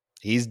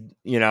 He's,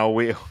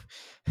 we've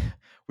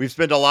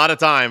spent a lot of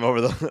time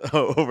over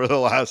the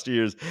last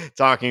years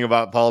talking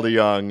about Paul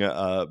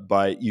DeJong,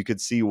 but you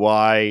could see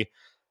why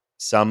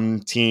some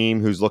team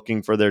who's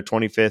looking for their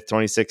 25th,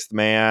 26th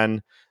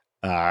man,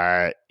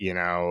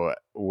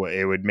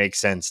 it would make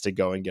sense to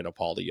go and get a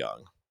Paul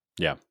DeJong.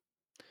 Yeah.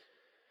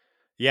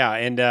 Yeah,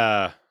 and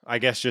I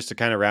guess just to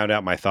kind of round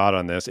out my thought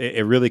on this,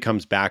 it really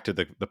comes back to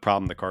the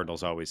problem the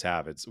Cardinals always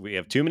have. We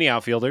have too many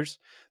outfielders.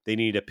 They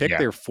need to pick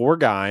their 4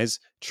 guys,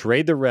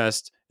 trade the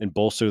rest, and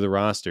bolster the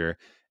roster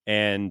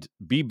and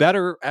be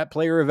better at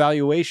player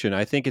evaluation.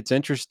 I think it's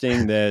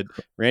interesting that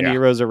Randy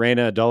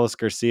Arozarena, Adolis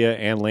Garcia,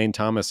 and Lane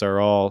Thomas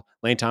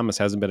Lane Thomas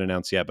hasn't been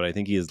announced yet, but I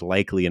think he is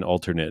likely an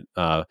alternate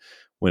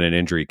when an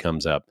injury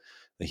comes up.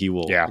 He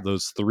will.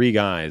 Those 3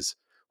 guys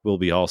will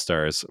be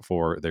all-stars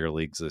for their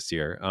leagues this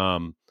year.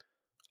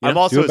 I'm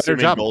also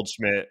assuming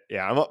Goldschmidt.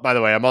 Yeah. By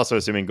the way, I'm also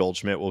assuming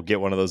Goldschmidt will get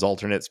one of those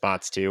alternate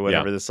spots too,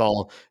 whenever this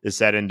all is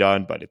said and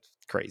done. But it's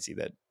crazy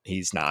that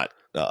he's not,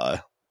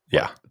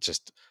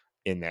 just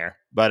in there.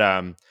 But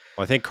I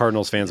think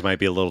Cardinals fans might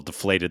be a little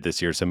deflated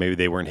this year, so maybe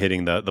they weren't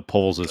hitting the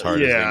polls as hard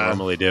as they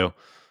normally do.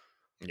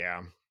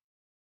 Yeah.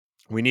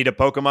 We need a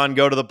Pokemon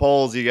go to the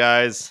polls, you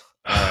guys.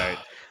 All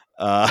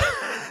right.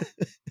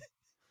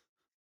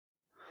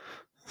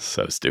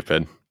 So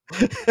stupid.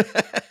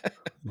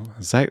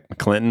 Is that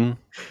Clinton?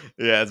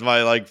 Yeah, it's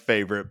my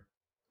favorite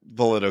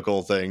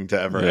political thing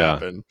to ever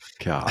happen.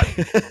 God.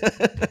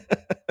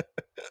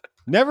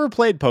 Never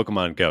played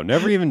Pokemon Go.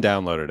 Never even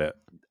downloaded it.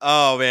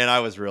 Oh man,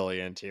 I was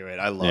really into it.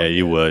 I loved it. Yeah,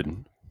 you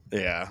would.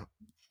 Yeah.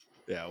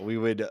 Yeah, we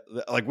would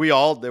we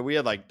had there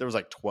was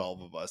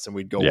 12 of us and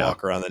we'd go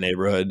walk around the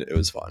neighborhood. It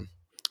was fun.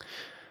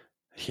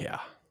 Yeah.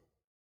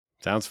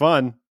 Sounds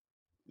fun.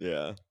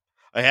 Yeah.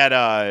 I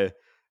had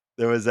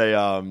there was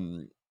a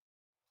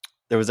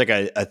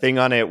thing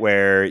on it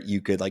where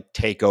you could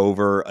take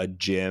over a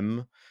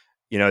gym.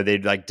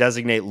 They'd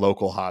designate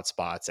local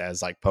hotspots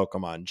as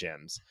Pokemon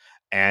gyms.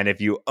 And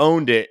if you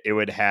owned it, it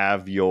would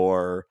have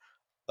your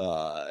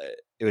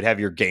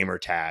gamer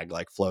tag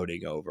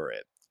floating over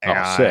it.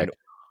 And sick.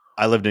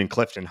 I lived in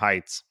Clifton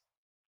Heights,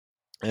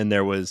 and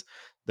there was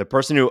the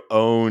person who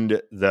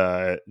owned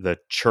the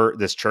church,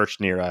 this church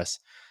near us.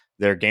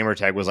 Their gamer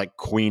tag was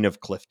Queen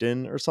of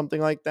Clifton or something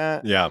like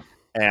that. Yeah.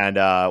 And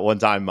one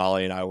time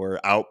Molly and I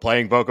were out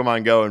playing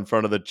Pokemon Go in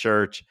front of the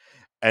church,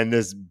 and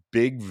this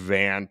big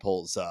van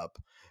pulls up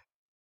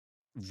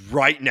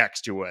right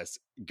next to us.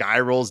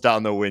 Guy rolls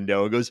down the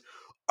window and goes,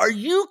 "Are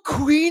you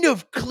Queen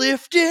of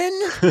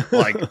Clifton?" We're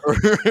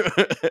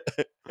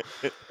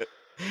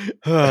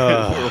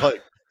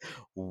like,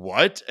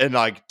 what? And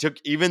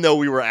even though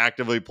we were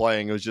actively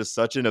playing, it was just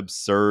such an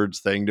absurd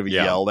thing to be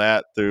yelled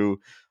at through.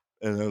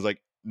 And I was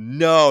like,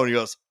 no. And he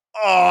goes,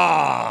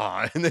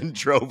 "Ah," and then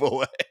drove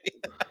away.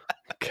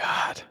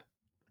 God.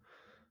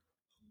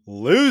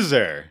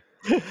 Loser.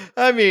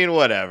 I mean,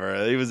 whatever.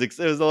 It was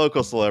a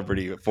local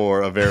celebrity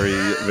for a very,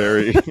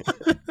 very,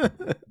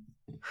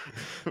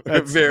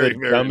 that's very,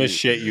 the dumbest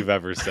shit you've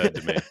ever said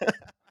to me.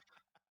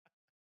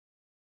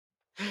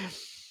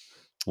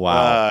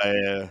 Wow.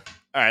 Yeah.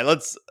 All right,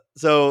 let's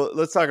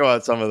talk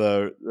about some of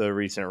the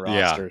recent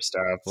roster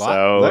stuff.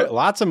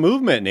 Lots of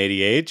movement in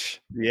ADH.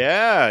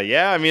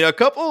 Yeah. I mean, a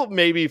couple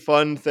maybe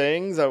fun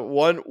things.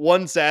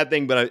 One sad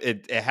thing, but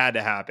it had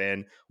to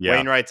happen. Yeah.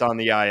 Wainwright's on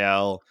the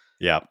IL.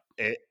 Yeah.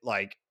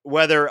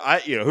 Whether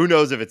who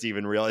knows if it's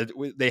even real.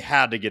 They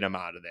had to get him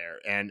out of there,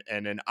 and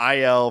an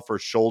IL for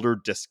shoulder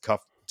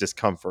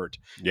discomfort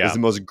is the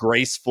most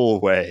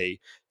graceful way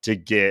to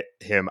get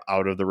him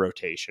out of the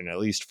rotation, at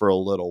least for a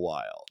little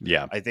while.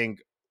 Yeah, I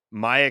think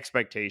my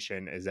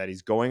expectation is that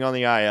he's going on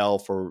the IL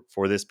for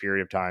this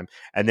period of time,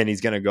 and then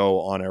he's going to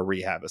go on a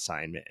rehab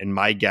assignment. And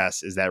my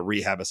guess is that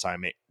rehab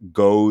assignment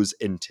goes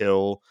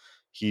until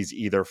he's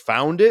either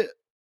found it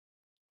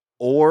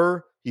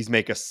or he's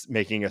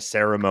making a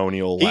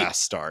ceremonial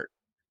last start.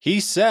 He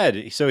said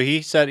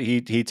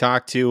he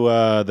talked to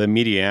the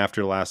media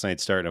after last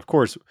night's start. And of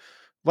course,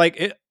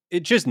 it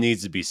just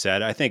needs to be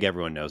said. I think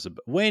everyone knows it.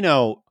 But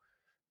Waino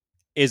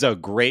is a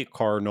great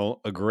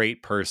Cardinal, a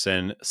great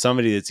person,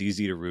 somebody that's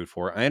easy to root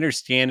for. I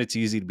understand it's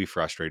easy to be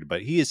frustrated,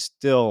 but he is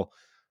still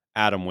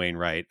Adam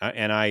Wainwright.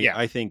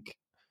 I think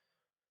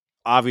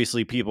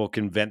obviously people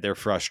can vent their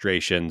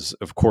frustrations.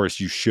 Of course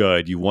you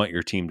should. You want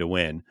your team to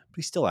win, but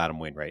he's still Adam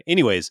Wainwright.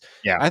 Anyways,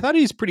 I thought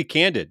he's pretty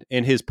candid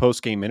in his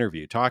post-game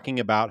interview, talking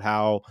about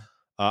how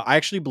I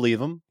actually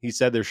believe him. He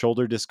said their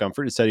shoulder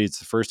discomfort. He said it's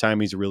the first time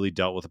he's really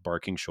dealt with a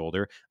barking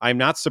shoulder. I'm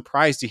not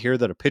surprised to hear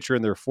that a pitcher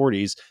in their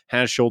 40s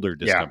has shoulder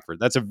discomfort.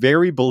 That's a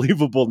very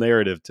believable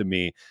narrative to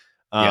me.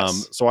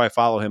 So I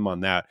follow him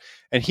on that.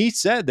 And he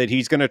said that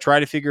he's going to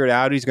try to figure it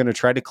out. He's going to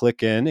try to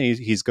click in.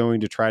 He's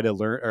going to try to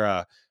learn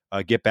or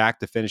get back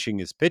to finishing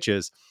his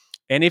pitches.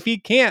 And if he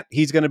can't,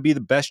 he's going to be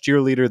the best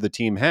cheerleader the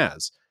team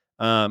has.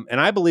 And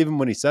I believe him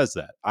when he says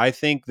that. I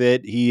think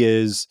that he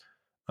is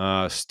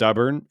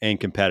stubborn and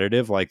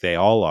competitive like they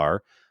all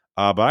are.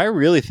 But I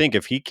really think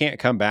if he can't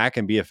come back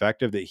and be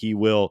effective, that he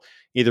will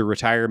either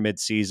retire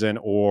midseason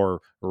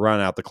or run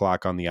out the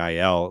clock on the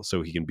IL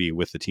so he can be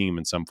with the team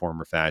in some form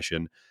or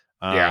fashion.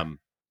 Yeah.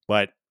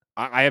 But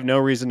I have no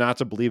reason not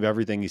to believe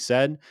everything he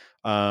said.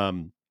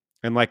 And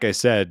like I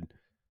said,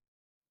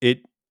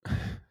 it's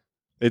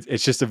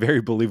just a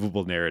very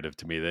believable narrative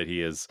to me that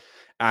he is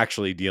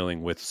actually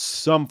dealing with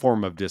some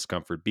form of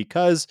discomfort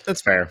because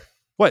That's fair.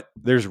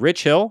 there's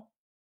Rich Hill,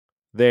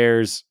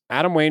 there's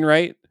Adam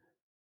Wainwright.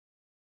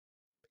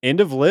 End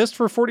of list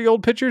for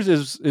 40-year-old pitchers.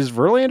 Is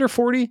Verlander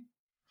 40?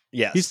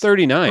 Yes. He's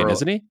 39,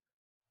 isn't he?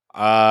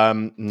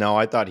 No,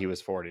 I thought he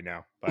was 40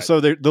 now. But so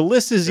the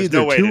list is either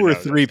no way 2 or know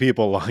 3 this.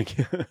 people long.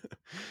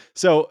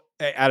 So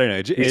I don't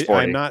know. He's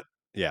 40. I'm not.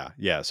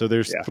 Yeah. So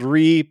there's Yeah.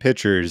 3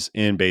 pitchers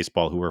in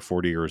baseball who are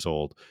 40 years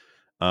old.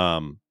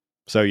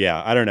 So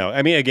yeah, I don't know.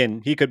 I mean,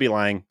 again, he could be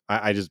lying.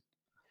 I just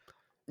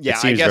it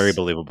seems very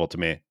believable to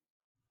me.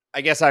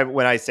 I guess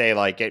when I say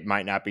like it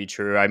might not be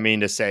true, I mean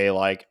to say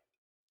like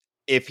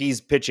if he's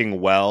pitching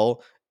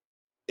well,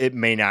 it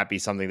may not be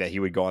something that he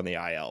would go on the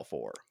IL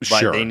for. But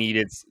Sure. they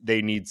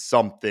need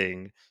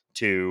something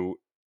to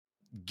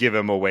give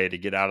him a way to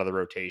get out of the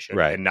rotation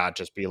and not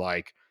just be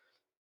like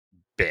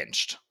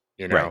benched,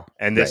 you know. Right.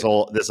 And this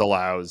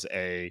allows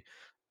a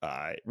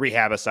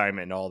rehab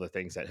assignment and all the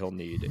things that he'll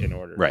need in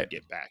order to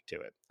get back to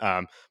it.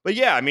 But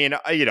yeah, I mean,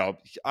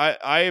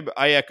 I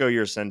echo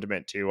your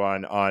sentiment too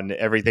on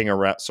everything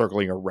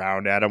circling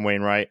around Adam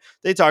Wainwright.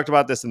 They talked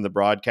about this in the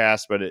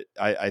broadcast, but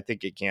I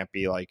think it can't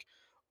be like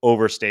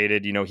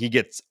overstated. You know, he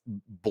gets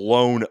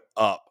blown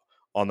up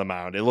on the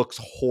mound. It looks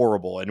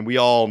horrible, and we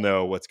all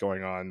know what's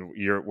going on.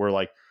 We're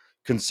like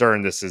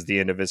concerned this is the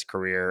end of his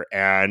career.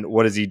 And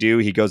what does he do?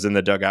 He goes in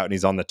the dugout and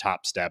he's on the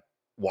top step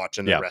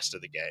watching the rest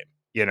of the game.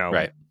 You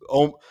know,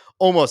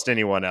 almost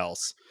anyone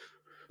else,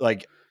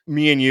 like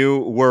me and you,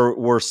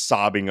 we're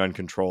sobbing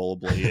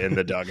uncontrollably in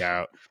the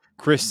dugout.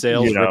 Chris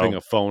Sale's ripping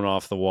a phone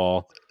off the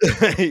wall.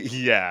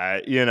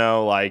 Yeah, you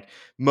know, like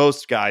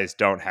most guys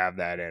don't have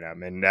that in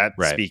him, and that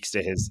speaks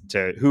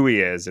to who he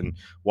is and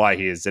why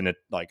he is in a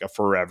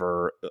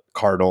forever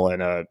Cardinal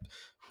and a.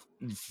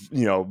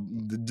 You know,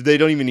 they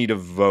don't even need to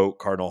vote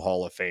Cardinal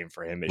Hall of Fame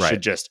for him.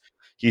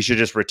 He should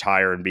just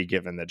retire and be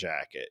given the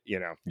jacket, you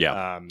know?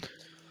 Yeah.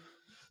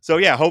 So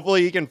yeah,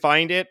 hopefully he can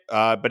find it.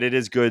 But it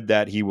is good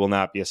that he will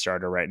not be a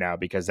starter right now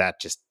because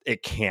that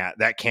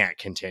can't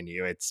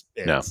continue. He's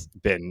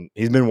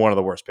been one of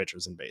the worst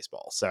pitchers in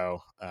baseball.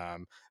 So,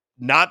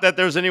 not that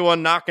there's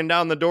anyone knocking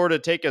down the door to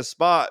take his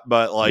spot,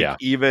 but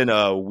even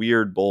a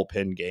weird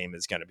bullpen game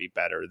is going to be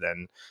better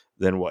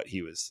than what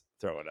he was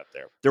throwing up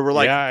there. There were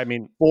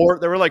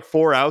like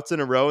 4 outs in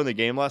a row in the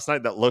game last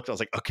night that I was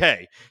like,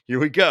 okay, here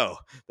we go.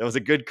 That was a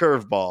good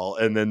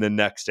curveball. And then the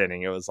next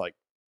inning, it was like,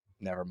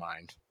 never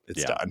mind.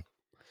 It's done.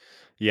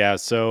 Yeah.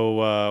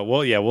 So,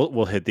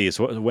 we'll hit these.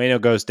 Waino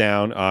goes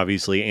down.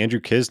 Obviously, Andrew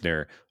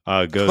Kisner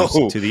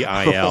goes to the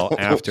IL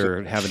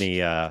after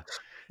having a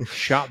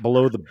shot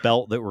below the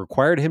belt that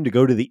required him to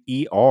go to the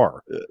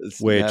ER.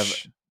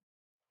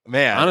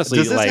 Honestly,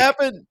 does this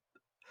happen?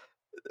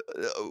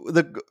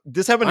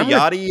 This happened to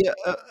Yachty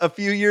a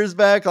few years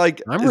back.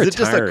 Like, is it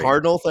just a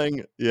Cardinal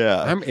thing?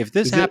 Yeah. If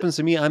this happens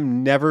to me,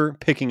 I'm never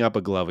picking up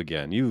a glove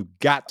again. You've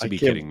got to be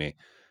kidding me.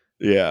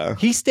 Yeah.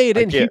 He stayed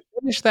in. He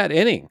finished that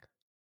inning.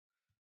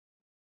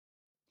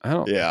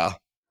 Yeah.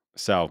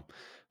 So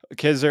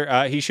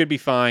Kisner, he should be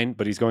fine,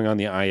 but he's going on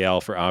the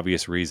IL for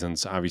obvious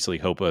reasons. Obviously,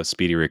 hope a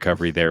speedy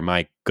recovery there.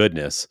 My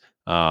goodness.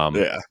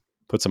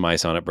 Put some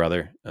ice on it,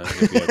 brother.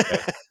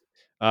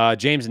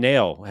 James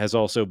Nail has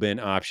also been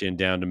optioned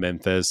down to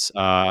Memphis.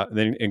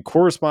 Then in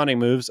corresponding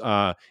moves,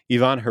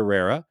 Ivan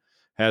Herrera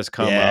has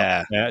come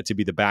up to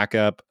be the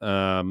backup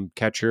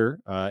catcher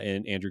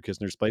in Andrew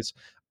Kisner's place.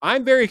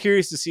 I'm very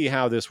curious to see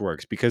how this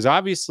works because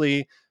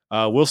obviously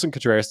Wilson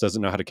Contreras doesn't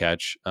know how to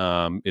catch.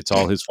 It's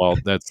all his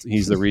fault.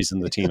 He's the reason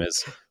the team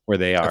is where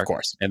they are. Of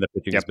course. And the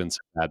pitching has been so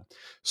bad.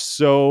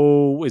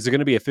 So is it going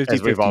to be a 50-50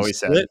 As we've always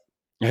split?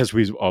 As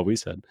we've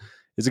always said.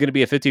 Is it going to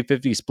be a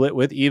 50-50 split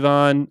with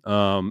Ivan?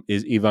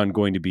 Is Ivan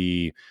going to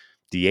be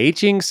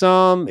DHing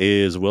some?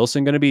 Is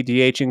Wilson going to be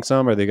DHing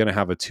some? Are they going to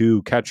have a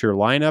 2-catcher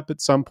lineup at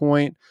some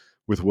point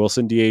with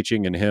Wilson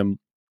DHing and him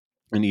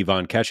and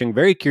Ivan catching?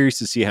 Very curious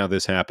to see how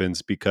this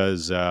happens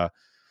because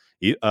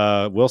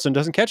Wilson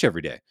doesn't catch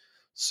every day.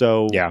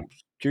 So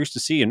curious to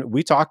see. And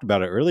we talked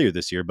about it earlier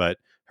this year, but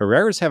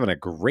Herrera's having a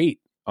great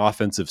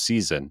offensive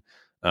season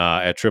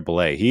at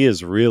AAA. He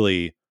is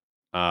really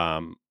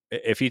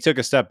if he took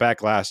a step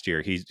back last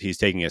year, he's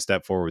taking a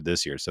step forward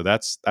this year. So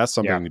that's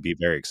something to be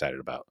very excited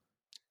about.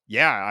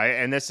 Yeah,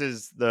 and this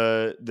is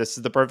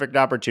the perfect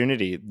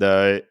opportunity.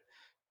 The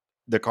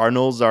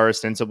Cardinals are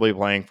ostensibly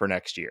playing for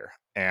next year,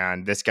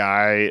 and this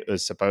guy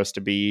is supposed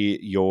to be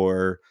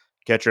your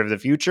catcher of the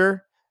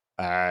future.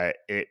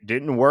 It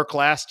didn't work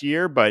last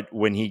year, but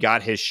when he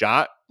got his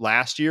shot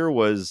last year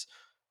was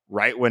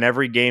right when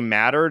every game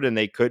mattered and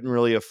they couldn't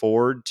really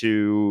afford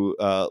to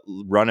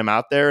run him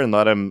out there and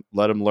let him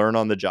learn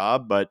on the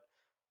job, but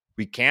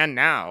we can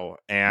now.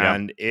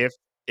 And if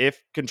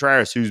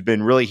Contreras, who's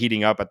been really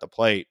heating up at the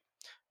plate,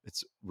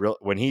 it's real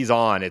when he's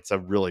on, it's a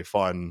really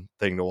fun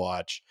thing to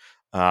watch.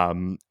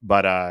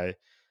 But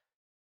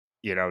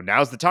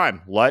now's the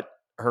time. Let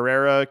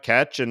Herrera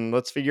catch and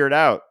let's figure it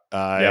out.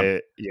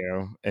 And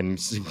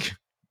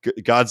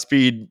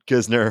Godspeed,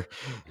 Kisner.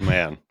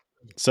 Man.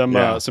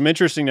 Some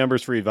interesting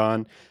numbers for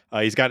Ivan.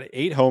 He's got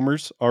 8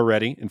 homers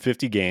already in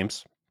 50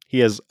 games. He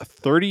has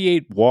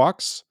 38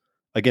 walks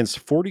against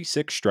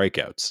 46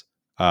 strikeouts,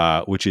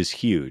 which is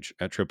huge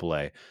at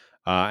AAA.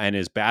 And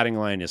his batting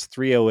line is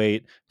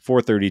 308,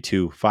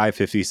 432,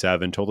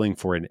 557, totaling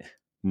for an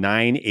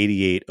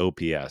 988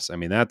 OPS. I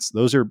mean,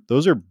 those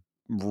are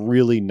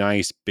really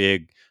nice,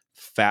 big,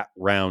 fat,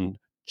 round,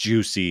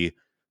 juicy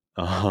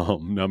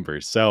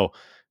numbers. So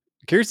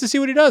curious to see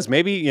what he does.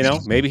 Maybe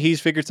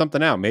he's figured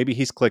something out. Maybe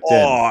he's clicked in.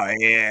 Oh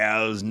yeah,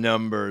 those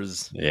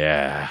numbers.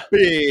 Yeah.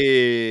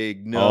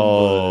 Big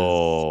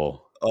numbers.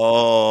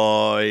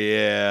 Oh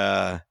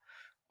yeah.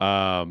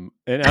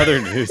 In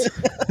other news,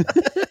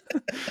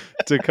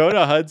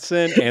 Dakota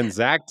Hudson and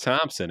Zach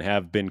Thompson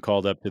have been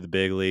called up to the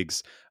big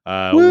leagues.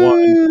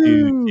 One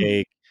to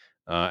take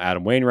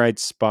Adam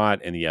Wainwright's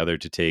spot and the other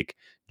to take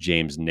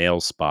James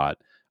Nail's spot.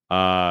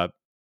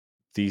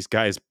 These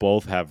guys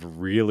both have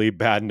really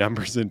bad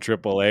numbers in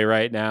AAA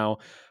right now.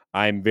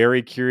 I'm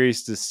very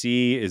curious to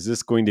see,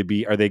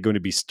 are they going to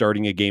be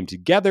starting a game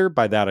together?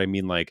 By that, I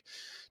mean like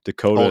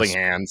Dakota holding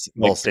hands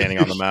while standing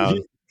on the mound,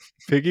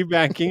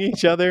 piggybacking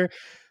each other.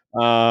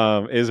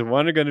 Is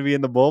one going to be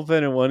in the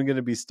bullpen and one going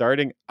to be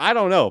starting? I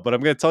don't know, but I'm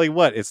going to tell you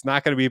what, it's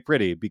not going to be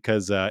pretty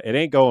because it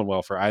ain't going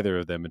well for either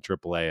of them in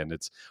AAA. And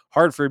it's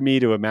hard for me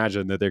to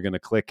imagine that they're going to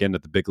click in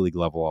at the big league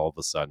level all of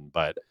a sudden,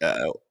 but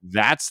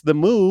that's the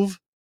move.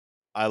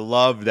 I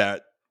love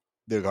that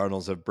the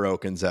Cardinals have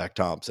broken Zach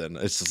Thompson.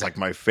 It's just like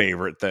my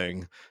favorite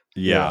thing.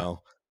 Yeah.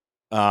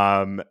 No,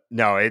 I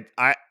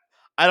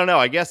don't know.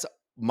 I guess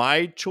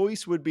my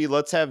choice would be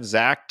let's have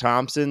Zach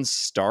Thompson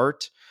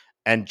start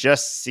and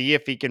just see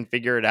if he can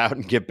figure it out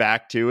and get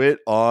back to it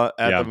at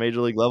the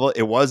major league level.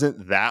 It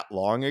wasn't that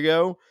long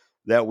ago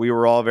that we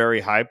were all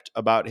very hyped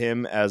about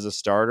him as a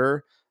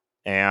starter,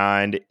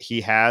 and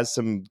he has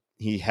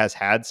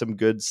had some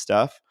good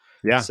stuff.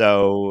 Yeah.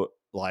 So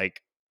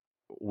like,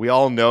 we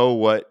all know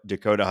what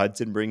Dakota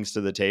Hudson brings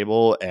to the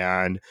table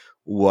and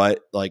what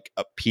like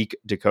a peak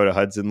Dakota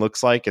Hudson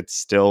looks like. It's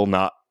still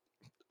not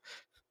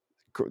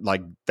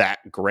like that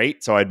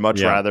great. So I'd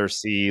much rather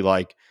see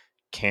like,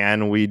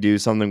 can we do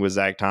something with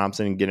Zach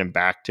Thompson and get him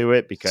back to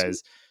it?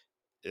 Because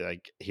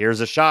like, here's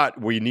a shot.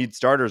 We need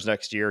starters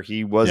next year.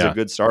 He was a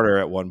good starter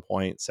at one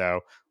point.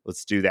 So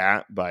let's do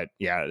that. But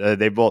yeah,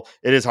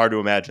 it is hard to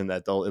imagine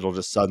that it'll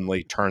just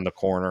suddenly turn the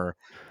corner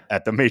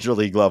at the major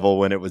league level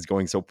when it was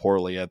going so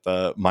poorly at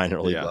the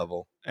minor league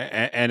level.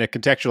 And to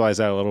contextualize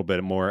that a little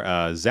bit more,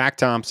 Zach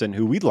Thompson,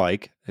 who we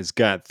like, has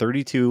got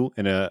 32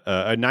 and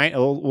a 9.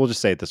 We'll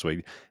just say it this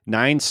way: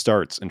 9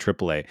 starts in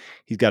AAA.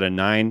 He's got a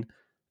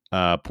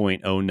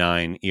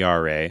 9.09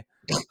 ERA.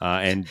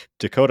 And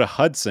Dakota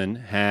Hudson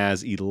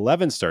has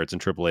 11 starts in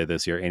AAA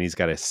this year, and he's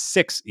got a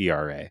 6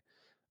 ERA.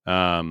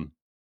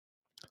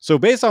 So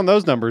based on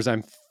those numbers,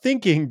 I'm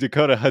thinking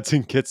Dakota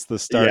Hudson gets the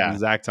start and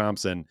Zach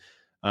Thompson.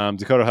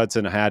 Dakota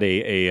Hudson had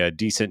a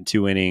decent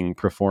 2-inning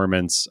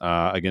performance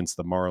against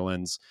the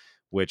Marlins,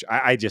 which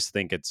I just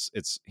think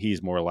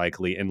he's more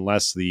likely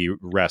unless the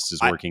rest is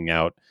working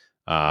out.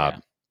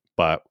 But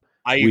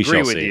I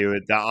agree with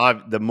you.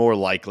 The more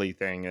likely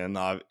thing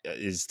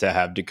is to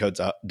have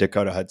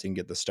Dakota Hudson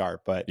get the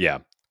start. But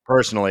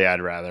personally, I'd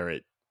rather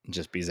it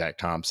just be Zach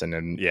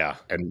Thompson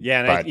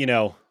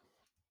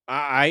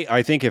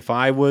I think if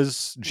I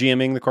was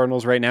GMing the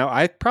Cardinals right now,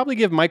 I'd probably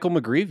give Michael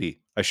McGreevy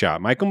a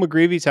shot. Michael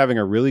McGreevy's having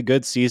a really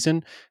good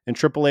season in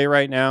AAA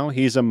right now.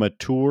 He's a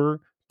mature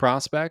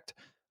prospect.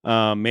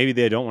 Maybe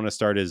they don't want to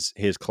start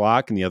his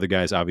clock, and the other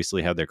guys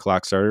obviously have their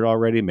clock started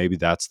already. Maybe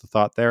that's the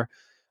thought there.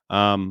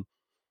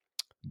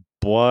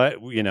 But,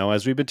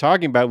 as we've been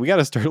talking about, we got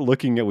to start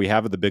looking at what we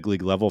have at the big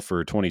league level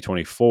for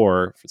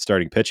 2024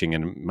 starting pitching,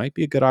 and it might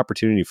be a good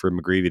opportunity for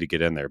McGreevy to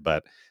get in there,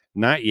 but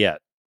not yet.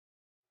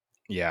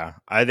 Yeah,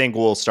 I think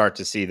we'll start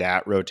to see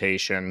that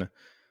rotation,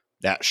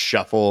 that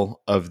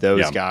shuffle of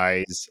those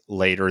guys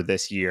later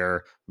this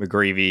year.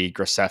 McGreevy,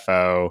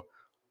 Graceffo,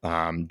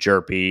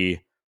 Jerpy.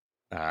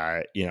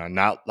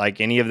 Not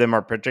like any of them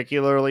are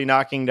particularly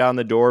knocking down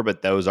the door,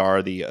 but those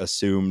are the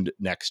assumed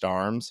next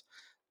arms.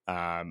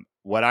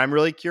 What I'm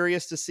really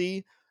curious to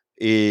see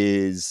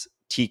is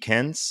Teak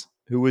Hence,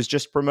 who was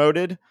just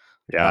promoted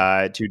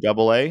to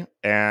Double-A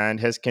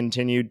and has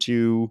continued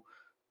to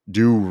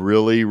do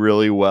really,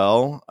 really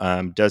well.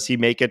 Does he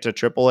make it to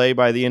AAA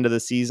by the end of the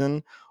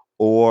season,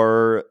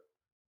 or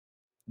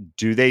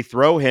do they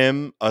throw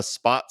him a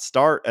spot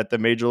start at the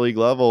major league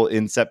level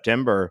in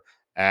September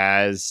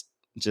as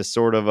just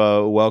sort of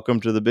a welcome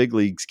to the big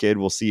leagues, kid?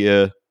 We'll see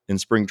you in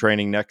spring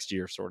training next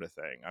year sort of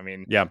thing. I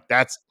mean,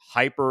 that's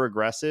hyper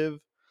aggressive,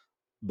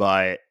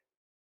 but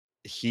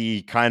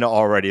he kind of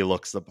already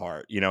looks the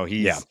part.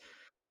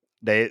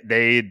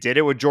 They did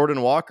it with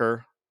Jordan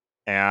Walker.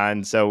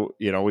 And so,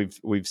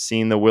 we've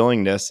seen the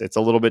willingness. It's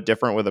a little bit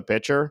different with a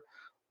pitcher,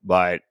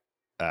 but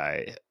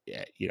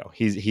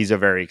he's a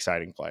very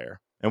exciting player,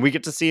 and we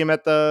get to see him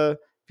at the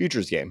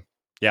Futures game.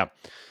 Yeah,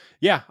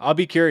 I'll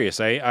be curious.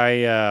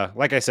 I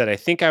like I said, I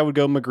think I would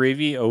go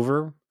McGreevy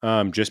over,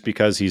 just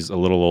because he's a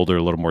little older,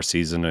 a little more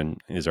seasoned, and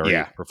is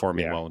already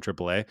performing well in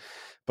AAA.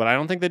 But I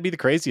don't think that'd be the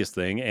craziest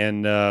thing.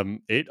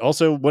 And it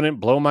also wouldn't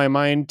blow my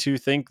mind to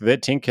think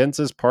that Tink Hence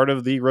is part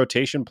of the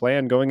rotation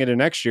plan going into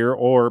next year,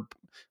 or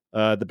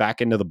the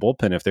back end of the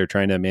bullpen if they're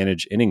trying to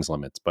manage innings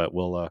limits. But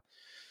we'll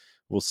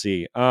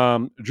see.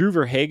 Drew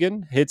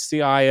Verhagen hits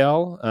the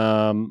IL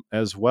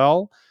as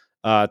well.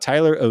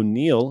 Tyler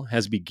O'Neill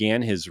has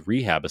began his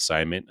rehab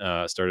assignment,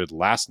 started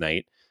last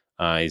night.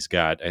 He's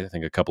got, I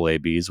think, a couple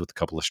ABs with a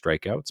couple of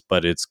strikeouts,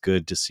 but it's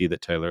good to see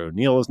that Tyler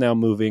O'Neill is now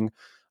moving.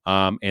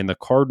 And the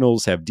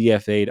Cardinals have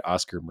DFA'd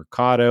Oscar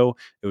Mercado.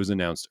 It was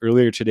announced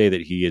earlier today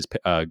that he is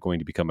going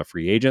to become a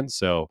free agent.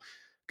 So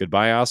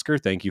goodbye, Oscar.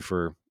 Thank you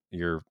for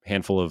your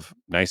handful of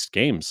nice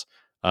games.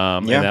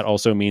 And that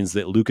also means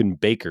that Lucan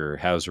Baker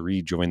has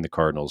rejoined the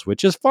Cardinals,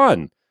 which is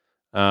fun.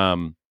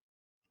 And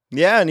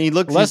he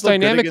looks less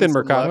dynamic than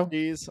Mercado.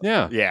 Lefties.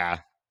 Yeah.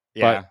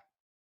 But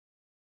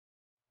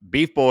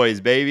Beef Boys,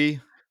 baby.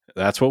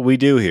 That's what we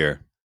do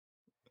here.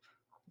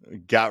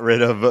 Got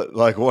rid of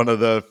one of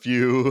the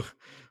few.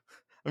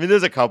 I mean,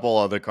 there's a couple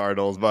other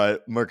Cardinals,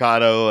 but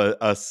Mercado,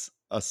 a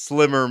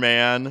slimmer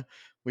man.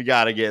 We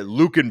got to get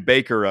Lucan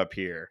Baker up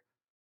here.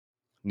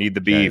 Need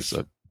the beef.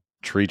 A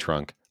tree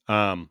trunk.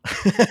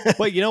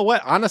 But you know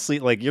what?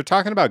 Honestly, you're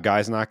talking about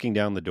guys knocking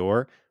down the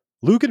door.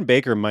 Lucan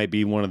Baker might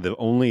be one of the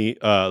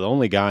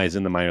only guys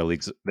in the minor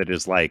leagues that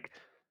is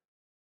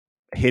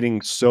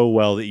hitting so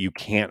well that you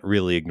can't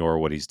really ignore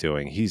what he's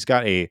doing. He's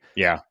got I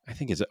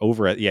think it's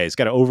he's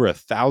got over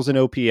 1,000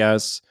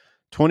 OPS,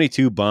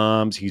 22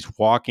 bombs. He's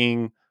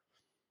walking.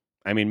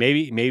 I mean,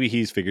 maybe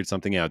he's figured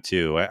something out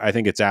too. I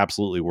think it's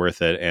absolutely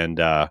worth it. And,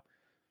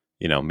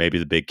 maybe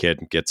the big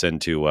kid gets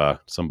into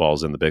some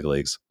balls in the big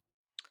leagues.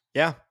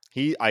 Yeah.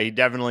 I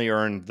definitely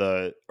earned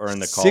the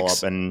call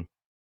up, and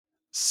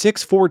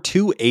 6'4",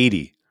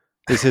 280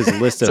 is his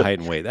listed height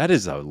and weight. That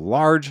is a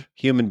large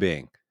human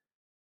being.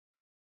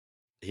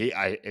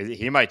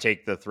 He might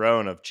take the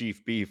throne of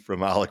Chief Beef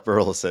from Alec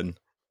Burleson.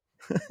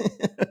 I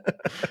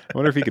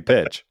wonder if he could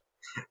pitch.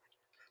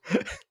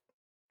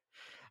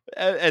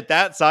 At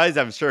that size,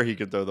 I'm sure he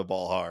could throw the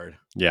ball hard.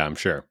 Yeah, I'm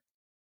sure.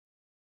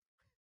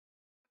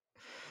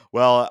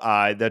 Well,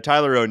 the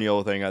Tyler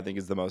O'Neill thing, I think,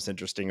 is the most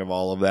interesting of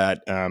all of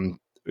that.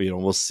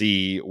 We'll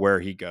see where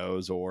he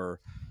goes. Or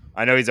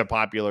I know he's a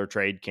popular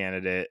trade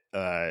candidate,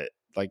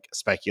 like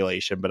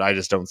speculation, but I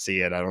just don't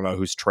see it. I don't know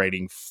who's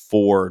trading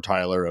for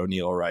Tyler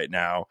O'Neill right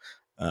now.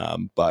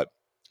 But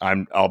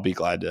I'll be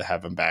glad to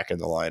have him back in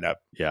the lineup.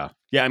 Yeah.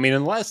 I mean,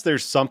 unless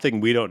there's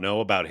something we don't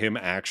know about him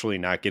actually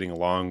not getting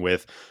along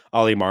with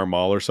Ali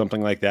Marmol or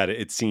something like that,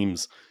 it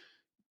seems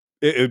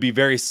it would be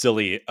very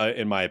silly,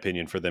 in my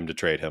opinion, for them to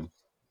trade him.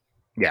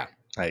 Yeah,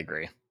 I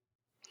agree.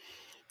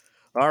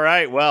 All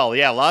right. Well,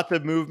 yeah, lots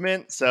of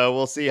movement. So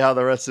we'll see how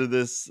the rest of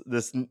this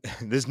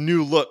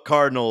new look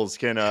Cardinals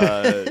can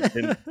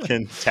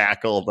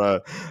tackle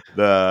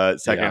the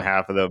second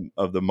half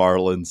of the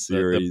Marlins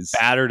series. The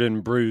battered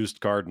and bruised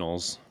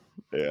Cardinals.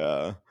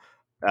 Yeah.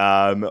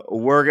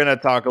 We're gonna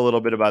talk a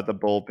little bit about the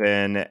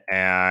bullpen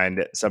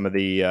and some of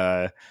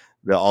the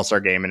All-Star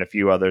game and a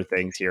few other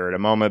things here in a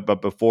moment.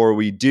 But before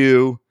we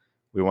do,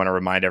 we want to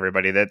remind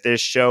everybody that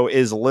this show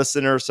is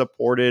listener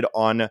supported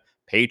on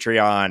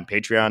Patreon,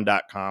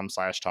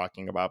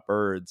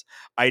 patreon.com/talkingaboutbirds.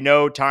 I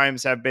know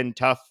times have been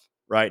tough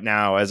right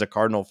now as a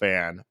Cardinal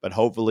fan, but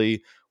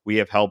hopefully we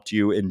have helped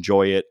you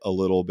enjoy it a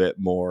little bit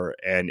more.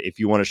 And if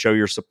you want to show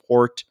your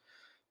support,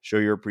 show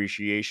your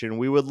appreciation,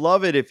 we would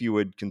love it if you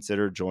would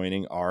consider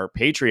joining our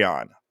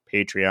Patreon,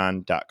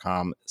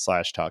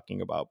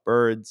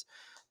 patreon.com/talkingaboutbirds.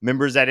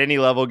 Members at any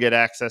level get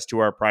access to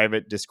our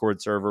private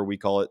Discord server. We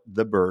call it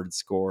the Bird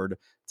Scored.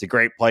 It's a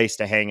great place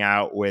to hang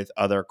out with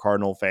other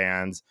Cardinal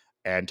fans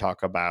and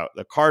talk about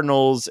the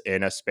Cardinals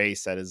in a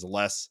space that is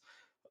less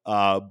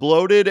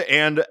bloated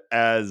and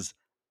as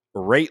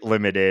rate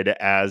limited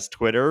as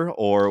Twitter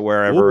or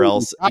wherever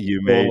else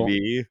you may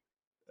be.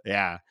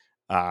 Yeah.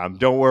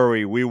 Don't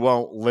worry. We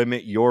won't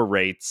limit your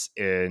rates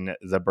in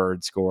the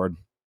Bird Scored.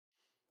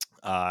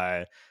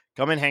 Come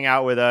and hang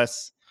out with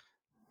us.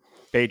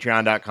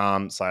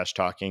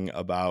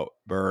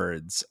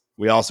 Patreon.com/talkingaboutbirds.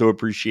 We also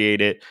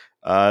appreciate it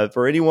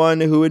for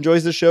anyone who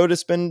enjoys the show to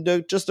spend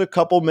just a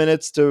couple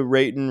minutes to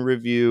rate and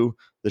review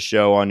the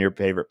show on your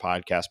favorite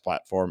podcast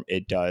platform.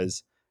 It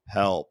does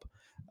help.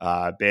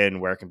 Ben,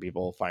 where can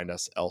people find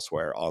us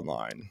elsewhere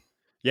online?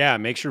 Yeah,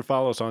 make sure to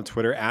follow us on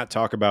Twitter at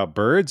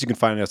TalkAboutBirds. You can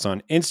find us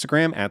on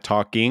Instagram at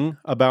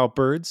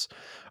TalkingAboutBirds.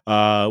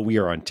 We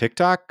are on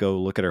TikTok. Go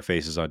look at our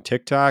faces on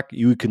TikTok.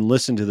 You can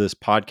listen to this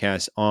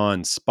podcast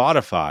on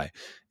Spotify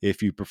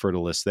if you prefer to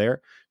listen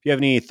there. If you have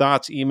any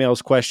thoughts,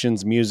 emails,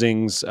 questions,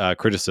 musings,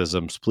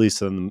 criticisms, please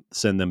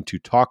send them to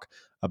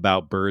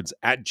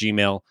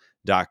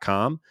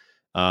talkaboutbirds@gmail.com.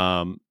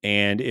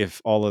 And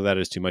if all of that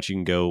is too much, you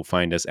can go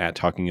find us at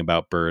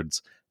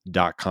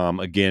talkingaboutbirds.com.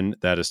 Again,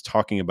 that is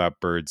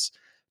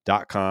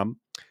talkingaboutbirds.com.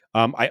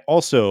 I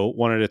also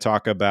wanted to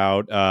talk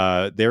about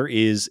there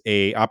is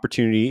a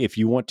opportunity if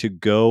you want to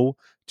go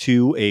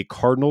to a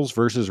Cardinals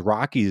versus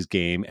Rockies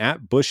game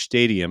at Busch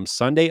Stadium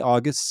Sunday,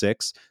 August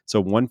 6th. It's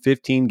a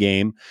 1:15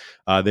 game.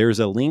 There's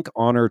a link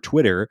on our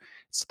Twitter.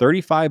 It's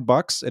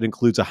 $35. It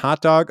includes a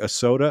hot dog, a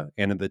soda,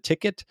 and the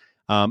ticket.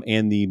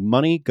 And the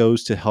money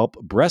goes to help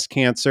breast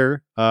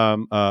cancer,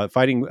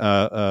 fighting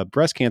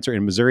breast cancer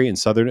in Missouri and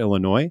Southern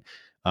Illinois.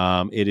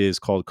 It is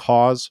called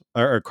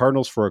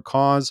Cardinals for a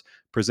Cause,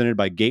 presented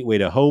by Gateway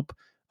to Hope.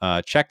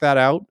 Check that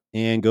out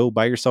and go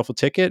buy yourself a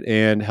ticket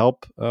and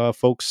help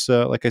folks,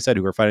 like I said,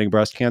 who are fighting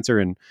breast cancer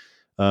in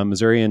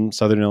Missouri and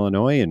Southern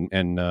Illinois,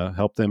 and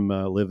help them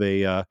live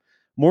a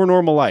more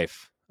normal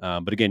life.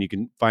 But again, you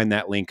can find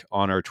that link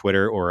on our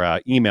Twitter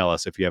or email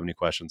us if you have any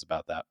questions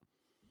about that.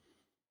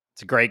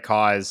 It's a great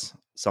cause,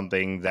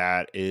 something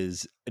that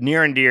is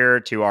near and dear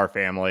to our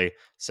family.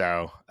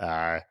 So,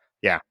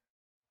 yeah,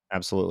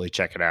 absolutely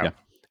check it out. Yeah.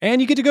 And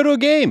you get to go to a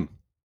game.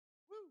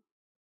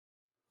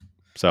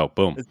 So,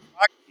 boom.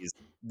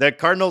 The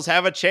Cardinals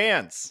have a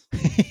chance.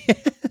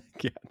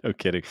 Yeah, no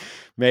kidding.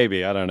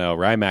 Maybe. I don't know.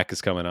 Rymac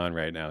is coming on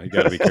right now. You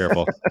got to be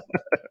careful.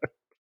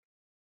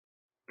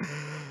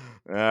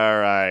 All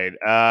right.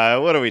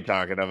 What are we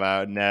talking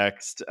about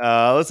next?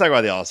 Let's talk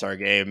about the All-Star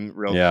game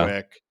real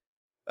quick.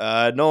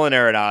 Nolan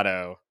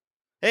Arenado.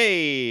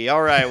 Hey,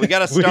 all right. We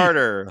got a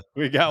starter.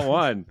 we got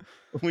one.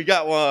 We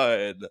got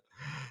one.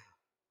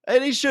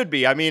 And he should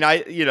be. I mean,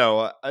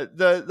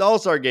 the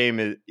All-Star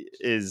game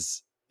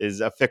is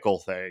a fickle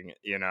thing,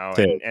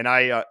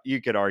 and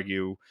you could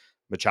argue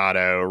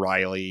Machado,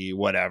 Riley,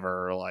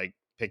 whatever, like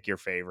pick your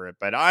favorite.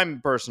 But I'm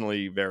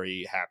personally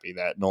very happy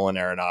that Nolan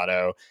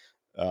Arenado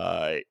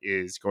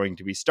is going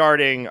to be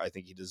starting. I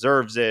think he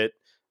deserves it.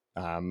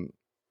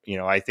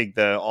 I think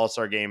the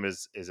All-Star game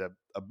is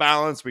a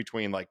balance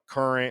between like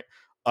current,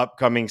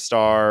 upcoming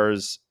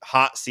stars,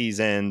 hot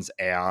seasons,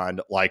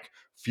 and like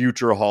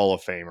future Hall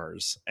of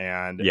Famers.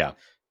 And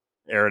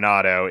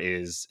Arenado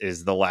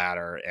is the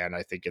latter, and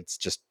I think it's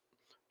just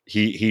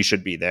he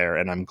should be there,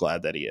 and I'm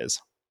glad that he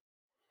is.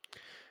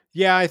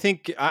 Yeah, I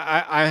think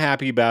I'm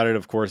happy about it.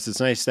 Of course, it's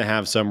nice to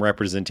have some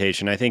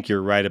representation. I think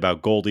you're right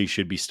about Goldie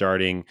should be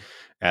starting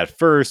at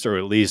first, or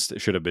at least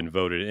should have been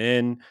voted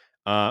in.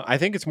 I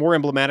think it's more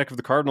emblematic of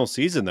the Cardinals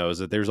season, though, is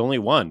that there's only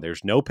one.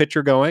 There's no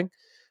pitcher going.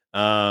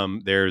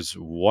 There's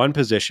one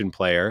position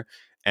player,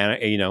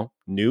 and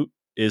Newt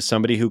is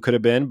somebody who could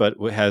have been, but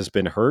has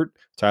been hurt.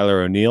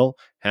 Tyler O'Neill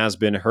has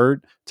been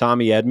hurt.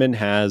 Tommy Edman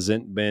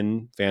hasn't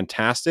been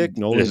fantastic.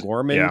 Nolan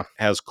Gorman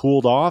has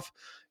cooled off.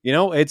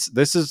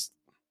 This is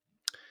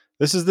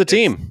the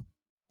team.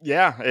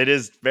 Yeah, it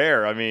is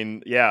fair. I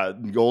mean,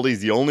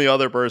 Goldie's the only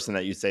other person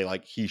that you say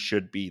like he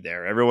should be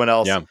there. Everyone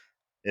else,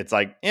 it's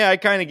like, I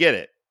kind of get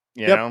it.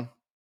 You know?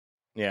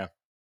 Yeah.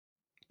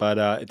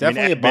 But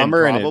definitely a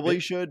bummer. Probably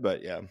should,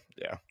 but yeah.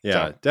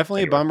 So,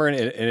 definitely a bummer, and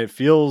it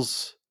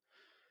feels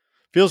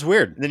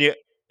weird. And then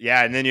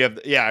you have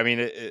I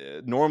mean,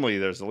 normally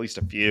there's at least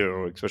a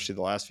few, especially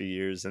the last few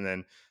years, and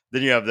then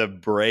you have the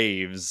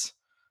Braves,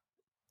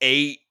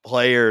 8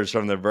 players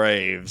from the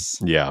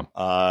Braves. Yeah.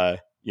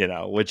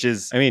 Which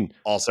is, I mean,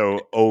 also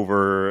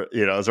over,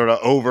 sort of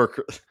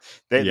over.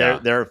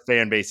 Their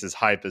fan base is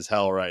hype as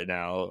hell right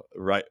now,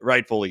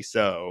 rightfully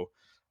so.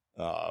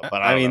 But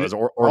I mean,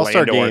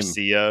 Orlando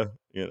Arcia,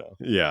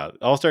 Yeah,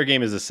 All-Star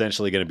game is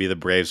essentially going to be the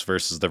Braves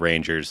versus the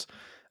Rangers.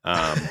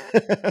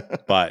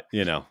 But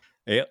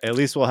at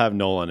least we'll have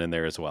Nolan in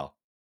there as well.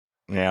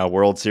 Yeah,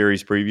 World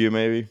Series preview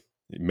maybe.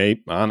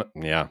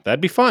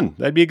 That'd be fun.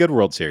 That'd be a good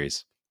World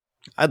Series.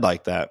 I'd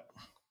like that.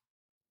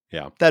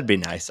 Yeah, that'd be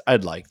nice.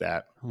 I'd like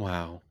that.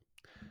 Wow.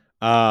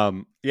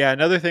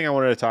 Another thing I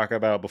wanted to talk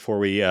about before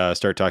we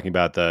start talking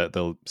about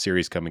the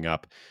series coming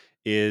up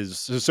is,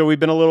 so we've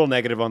been a little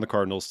negative on the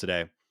Cardinals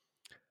today.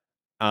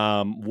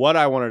 What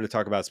I wanted to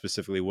talk about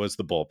specifically was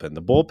the bullpen.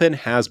 The bullpen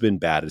has been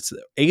bad. It's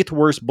the 8th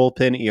worst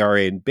bullpen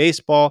ERA in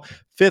baseball,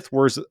 5th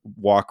worst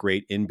walk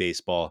rate in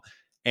baseball.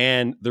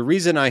 And the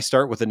reason I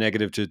start with a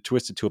negative to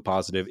twist it to a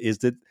positive is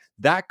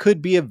that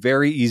could be a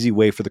very easy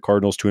way for the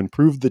Cardinals to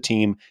improve the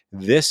team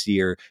this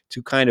year,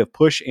 to kind of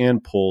push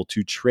and pull,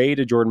 to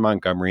trade a Jordan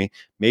Montgomery,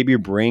 maybe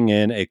bring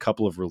in a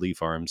couple of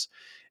relief arms.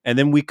 And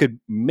then we could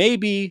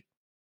maybe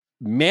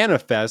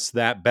manifest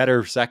that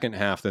better second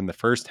half than the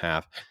first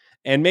half.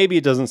 And maybe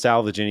it doesn't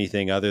salvage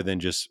anything other than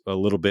just a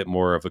little bit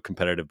more of a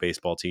competitive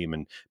baseball team,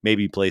 and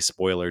maybe play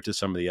spoiler to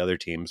some of the other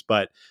teams.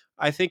 But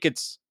I think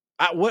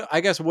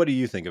what do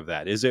you think of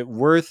that? Is it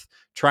worth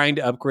trying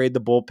to upgrade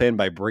the bullpen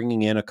by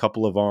bringing in a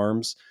couple of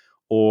arms,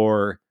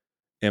 or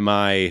am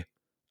I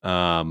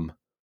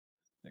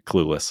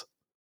clueless?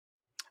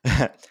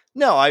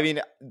 No, I mean,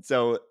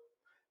 so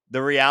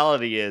the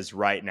reality is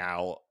right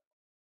now,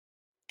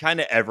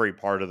 kind of every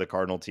part of the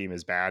Cardinal team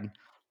is bad.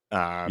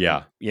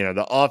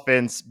 The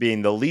offense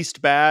being the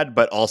least bad,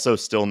 but also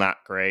still not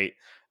great.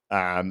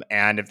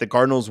 And if the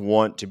Cardinals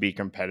want to be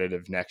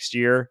competitive next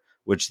year,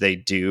 which they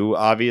do,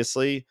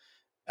 obviously,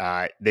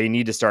 they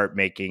need to start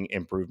making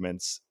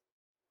improvements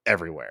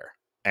everywhere.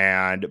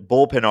 And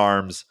bullpen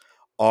arms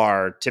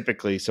are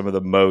typically some of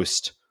the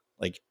most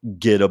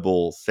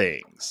gettable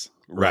things,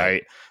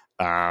 right?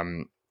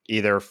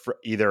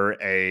 Either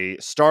a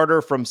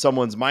starter from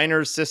someone's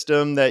minor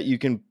system that you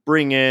can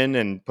bring in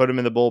and put them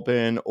in the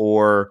bullpen,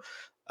 or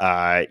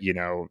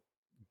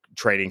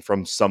trading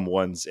from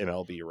someone's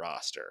MLB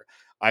roster.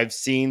 I've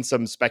seen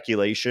some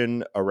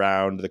speculation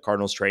around the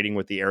Cardinals trading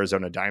with the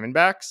Arizona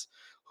Diamondbacks,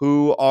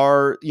 who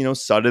are,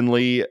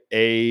 suddenly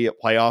a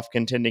playoff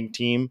contending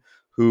team,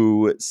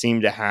 who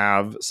seem to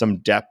have some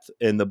depth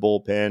in the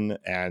bullpen.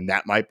 And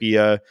that might be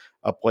a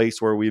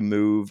place where we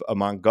move a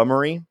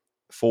Montgomery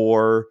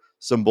for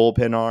some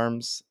bullpen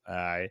arms.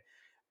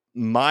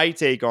 My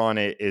take on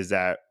it is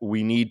that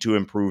we need to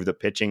improve the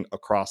pitching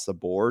across the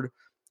board.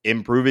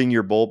 Improving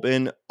your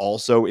bullpen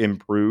also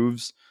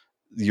improves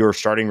your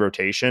starting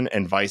rotation,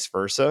 and vice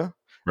versa.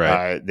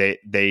 Right.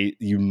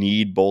 You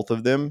need both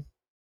of them.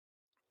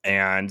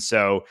 And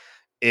so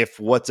if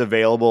what's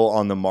available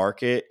on the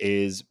market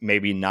is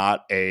maybe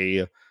not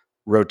a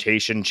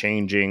rotation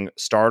changing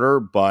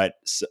starter, but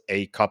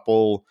a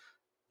couple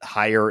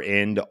higher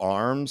end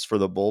arms for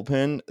the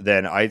bullpen,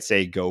 then I'd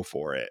say go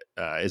for it.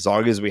 As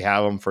long as we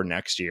have them for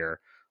next year,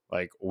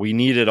 we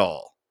need it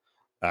all.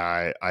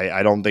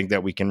 I don't think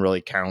that we can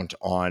really count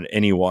on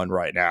anyone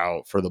right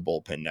now for the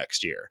bullpen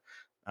next year.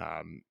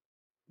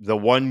 The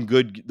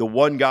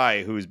one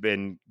guy who's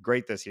been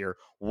great this year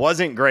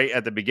wasn't great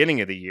at the beginning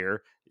of the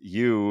year.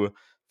 You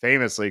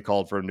famously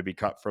called for him to be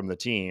cut from the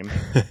team,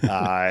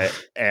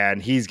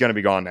 and he's going to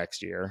be gone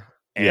next year.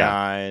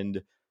 Yeah.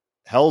 And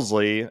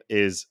Helsley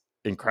is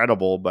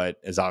incredible, but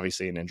is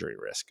obviously an injury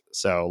risk.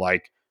 So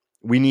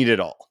we need it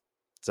all.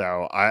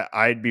 So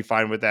I'd be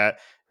fine with that.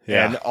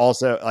 Yeah. And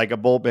also a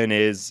bullpen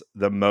is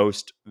the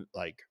most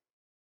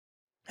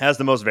has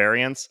the most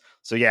variance.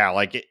 So yeah,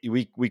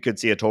 we could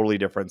see a totally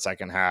different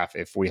second half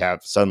if we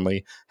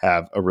suddenly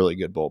have a really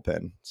good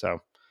bullpen. So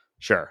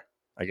sure,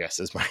 I guess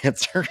is my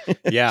answer.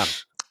 Yeah.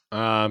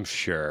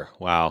 Sure.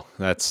 Wow.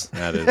 That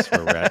is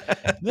where we're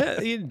at.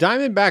 The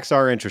Diamondbacks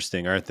are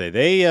interesting, aren't they?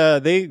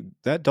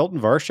 That Dalton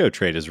Varsho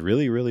trade has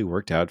really, really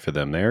worked out for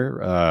them. They're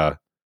a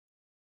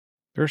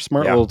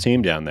smart little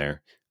team down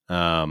there.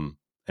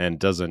 And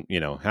doesn't,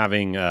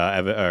 having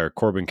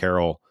Corbin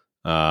Carroll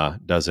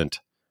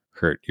doesn't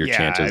hurt your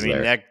chances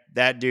there.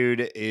 That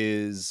dude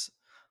is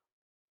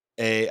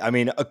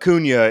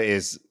Acuna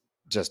is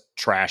just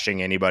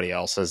trashing anybody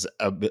else's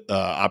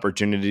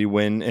opportunity to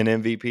win an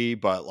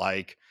MVP, but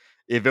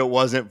if it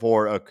wasn't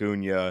for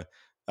Acuna,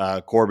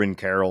 Corbin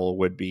Carroll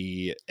would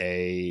be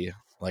a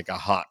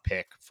hot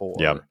pick for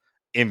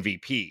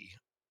MVP,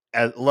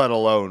 let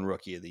alone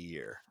Rookie of the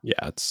Year.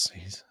 Yeah,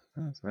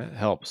 that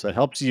helps. That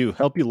help you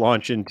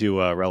launch into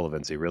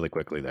relevancy really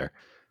quickly there.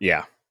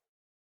 Yeah.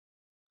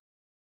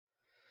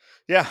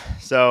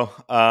 So,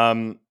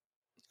 I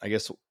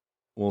guess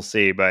we'll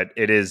see, but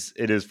it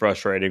is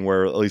frustrating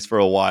where, at least for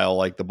a while,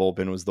 the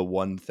bullpen was the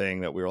one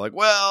thing that we were like,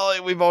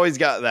 well, we've always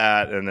got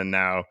that. And then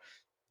now,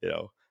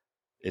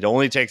 it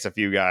only takes a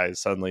few guys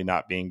suddenly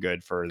not being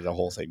good for the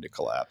whole thing to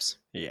collapse.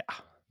 Yeah.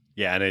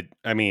 Yeah.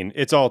 And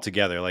it's all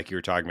together, like you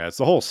were talking about. It's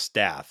the whole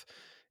staff.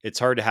 It's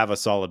hard to have a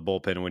solid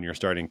bullpen when your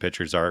starting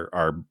pitchers are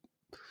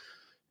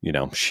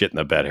shit in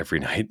the bed every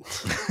night.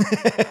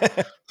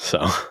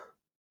 So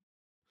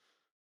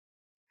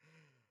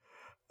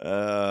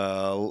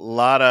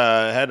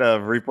had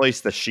to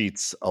replace the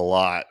sheets a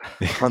lot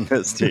on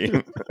this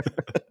team.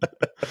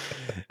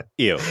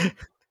 Ew.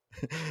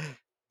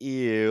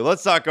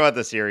 Let's talk about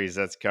the series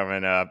that's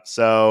coming up.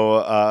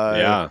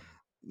 So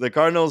the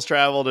Cardinals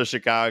travel to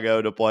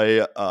Chicago to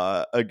play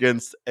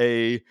against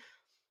a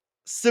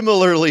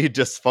similarly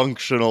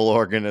dysfunctional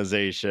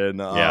organization.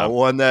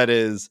 One that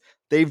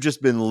they've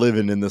just been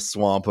living in the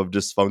swamp of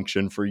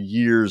dysfunction for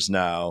years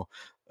now.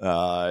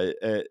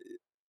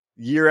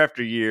 Year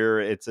after year,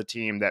 it's a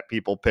team that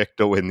people pick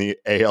to win the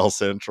AL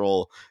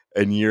Central,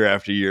 and year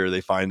after year,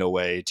 they find a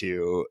way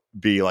to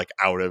be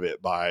out of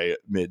it by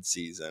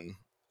mid-season.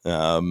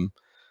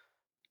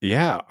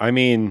 Yeah, I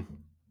mean,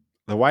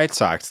 the White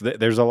Sox,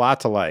 there's a lot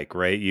to like,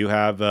 right? You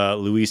have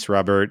Luis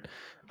Robert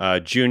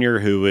Jr.,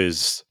 who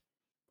is,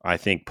 I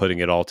think, putting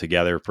it all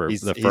together for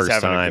the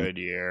first time. A good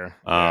year.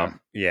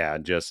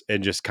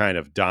 Just kind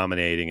of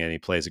dominating, and he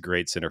plays a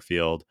great center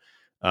field.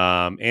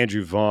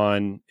 Andrew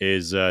Vaughn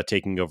is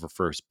taking over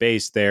first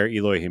base there.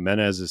 Eloy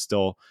Jimenez is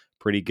still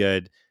pretty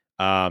good.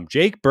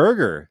 Jake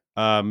Burger,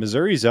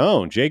 Missouri's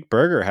own Jake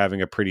Burger, having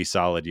a pretty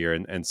solid year.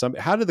 And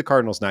how did the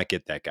Cardinals not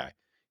get that guy?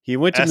 He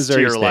went to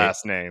Missouri State.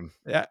 last name.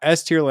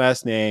 S-tier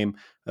last name.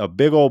 A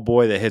big old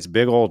boy that hits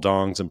big old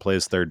dongs and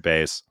plays third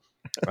base.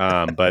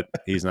 But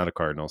he's not a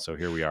Cardinal, so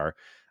here we are.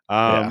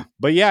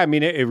 But yeah, I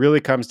mean, it really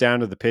comes down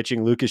to the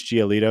pitching. Lucas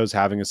Giolito's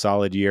having a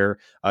solid year.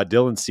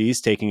 Dylan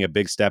Cease taking a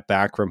big step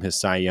back from his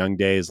Cy Young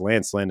days.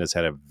 Lance Lynn has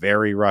had a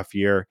very rough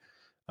year.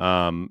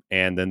 And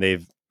then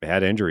they've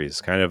had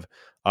injuries kind of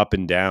up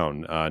and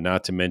down,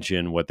 not to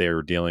mention what they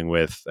were dealing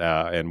with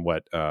and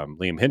what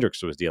Liam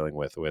Hendriks was dealing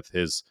with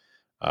his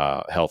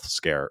health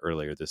scare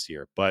earlier this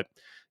year. But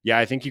yeah,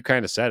 I think you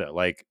kind of said it.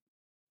 Like,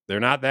 they're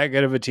not that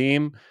good of a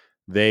team.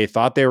 They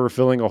thought they were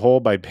filling a hole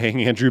by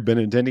paying Andrew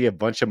Benintendi a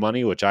bunch of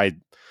money, which I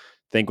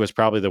think was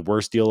probably the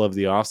worst deal of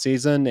the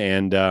offseason.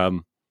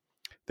 And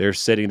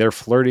they're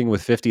flirting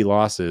with 50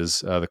 losses.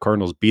 The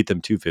Cardinals beat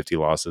them to 50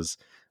 losses,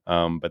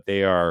 but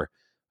they are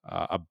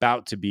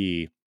about to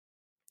be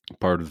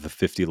part of the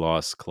 50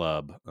 loss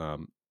club.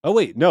 Oh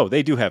wait, no,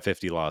 they do have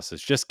 50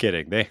 losses. Just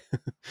kidding.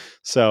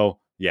 So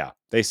yeah,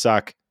 they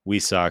suck. We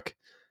suck.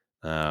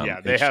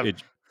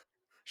 It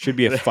should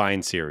be a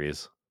fine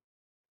series.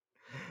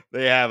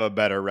 They have a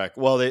better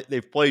record. Well,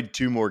 they've played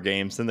 2 more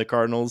games than the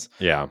Cardinals.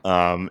 Yeah.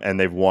 And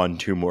they've won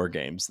 2 more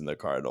games than the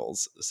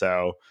Cardinals.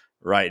 So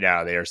right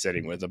now they are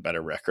sitting with a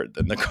better record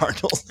than the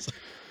Cardinals.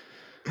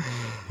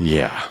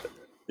 Yeah.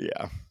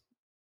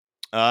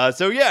 Yeah.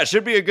 So yeah, it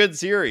should be a good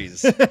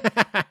series.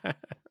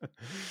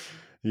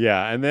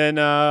 Yeah, and then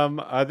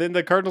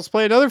the Cardinals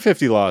play another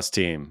 50 loss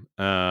team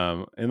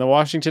in the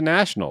Washington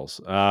Nationals.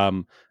 I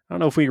don't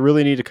know if we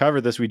really need to cover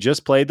this. We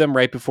just played them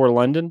right before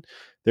London.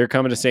 They're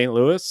coming to St.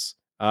 Louis.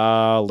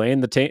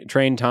 Lane the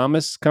Train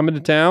Thomas coming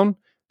to town.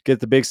 Get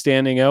the big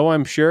standing O,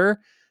 I'm sure.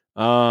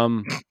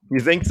 You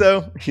think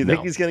so? You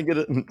think he's going to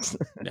get it?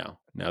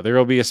 No. There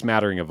will be a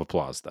smattering of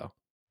applause, though.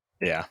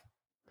 Yeah.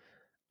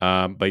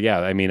 But yeah,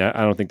 I mean,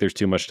 I don't think there's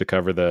too much to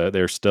cover.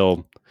 They're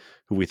still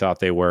who we thought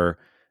they were.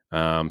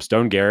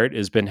 Stone Garrett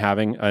has been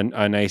having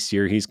a nice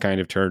year. He's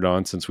kind of turned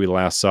on since we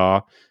last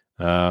saw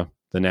the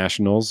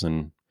Nationals,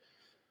 and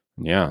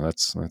yeah,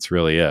 that's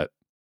really it.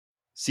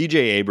 CJ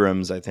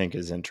Abrams, I think,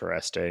 is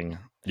interesting.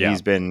 Yeah.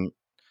 He's been,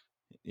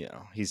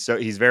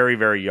 he's very,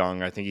 very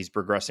young. I think he's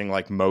progressing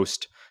like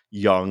most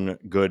young,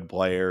 good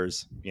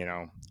players.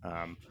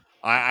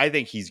 I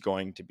think he's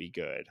going to be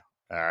good.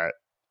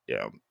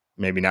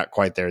 Maybe not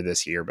quite there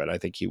this year, but I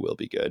think he will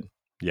be good.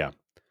 Yeah.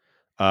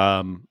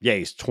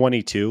 He's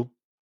 22.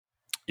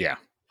 Yeah.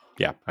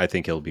 Yeah, I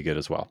think he'll be good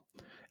as well.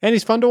 And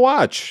he's fun to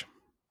watch.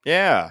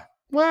 Yeah.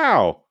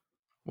 Wow.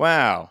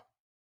 All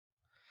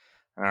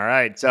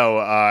right.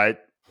 So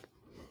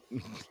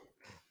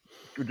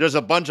there's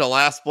a bunch of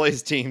last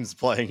place teams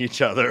playing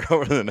each other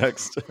over the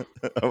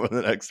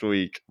next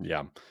week.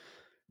 Yeah.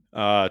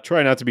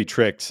 Try not to be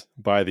tricked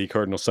by the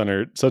Cardinal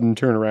sudden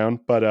turnaround,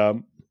 but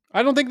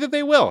I don't think that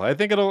they will. I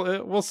think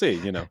we'll see,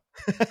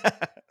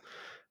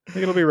 I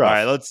think it'll be rough. All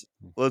right,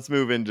 let's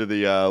move into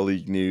the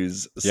league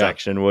news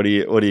section. What do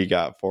you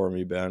got for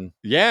me, Ben?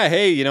 Yeah,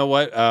 hey, you know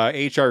what?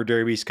 HR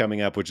Derby's coming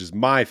up, which is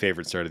my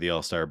favorite part of the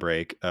All-Star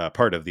break.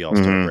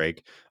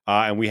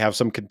 And we have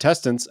some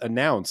contestants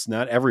announced,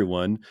 not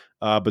everyone,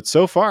 but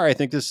so far I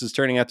think this is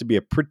turning out to be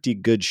a pretty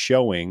good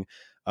showing.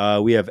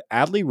 We have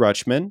Adley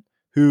Rutschman,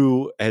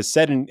 who has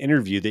said in an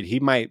interview that he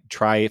might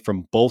try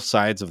from both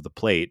sides of the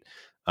plate,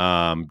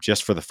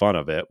 just for the fun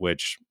of it,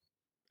 which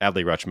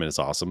Adley Rutschman is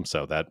awesome,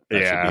 so that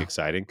should be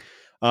exciting.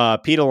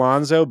 Pete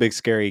Alonso, big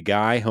scary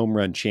guy, home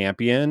run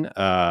champion.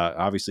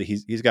 Obviously,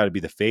 he's got to be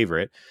the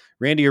favorite.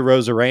 Randy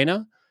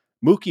Arozarena,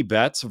 Mookie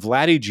Betts,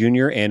 Vladdy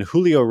Jr., and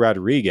Julio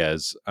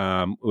Rodriguez,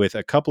 with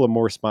a couple of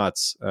more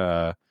spots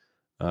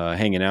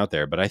hanging out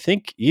there. But I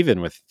think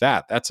even with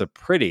that, that's a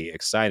pretty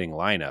exciting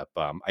lineup.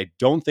 I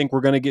don't think we're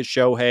going to get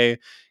Shohei.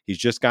 He's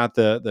just got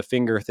the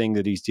finger thing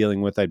that he's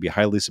dealing with. I'd be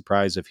highly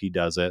surprised if he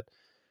does it.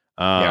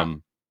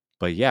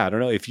 But yeah, I don't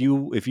know if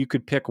you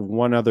could pick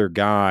one other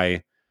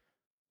guy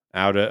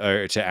out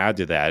to add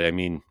to that. I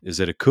mean, is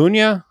it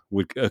Acuna?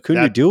 Would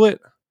Acuna do it?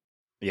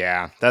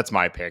 Yeah, that's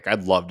my pick.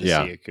 I'd love to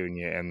see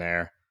Acuna in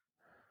there.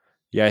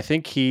 Yeah, I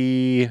think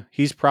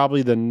he's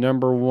probably the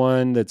number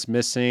one that's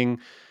missing.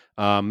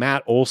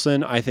 Matt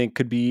Olson, I think,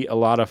 could be a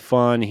lot of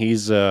fun.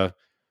 He's a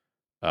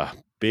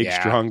big,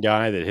 strong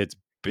guy that hits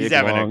big. He's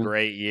having a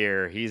great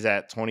year. He's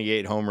at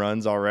 28 home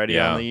runs already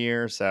on the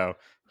year, so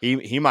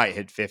he might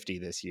hit 50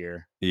 this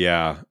year.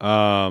 Yeah.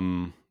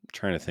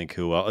 Trying to think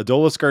who else.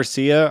 Adolis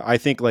Garcia, I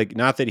think,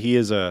 not that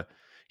he's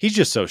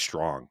just so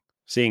strong.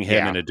 Seeing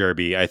him in a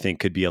derby, I think,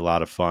 could be a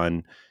lot of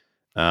fun.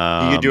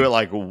 You could do it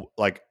like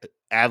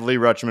Adley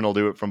Rutschman will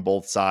do it from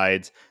both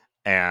sides,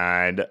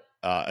 and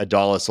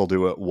Adolis will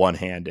do it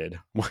one-handed.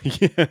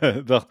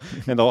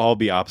 They'll all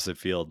be opposite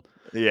field.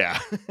 Yeah.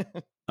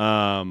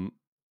 I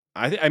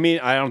mean,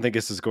 I don't think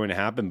this is going to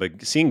happen,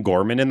 but seeing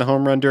Gorman in the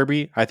home run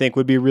derby, I think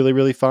would be really,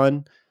 really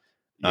fun.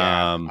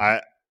 Yeah.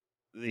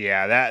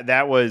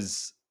 That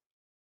was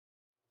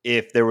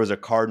if there was a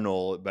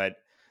Cardinal, but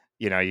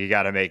you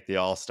got to make the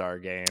All-Star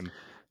game,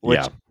 which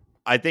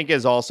I think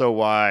is also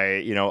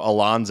why,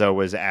 Alonso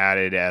was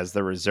added as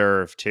the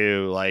reserve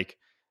too.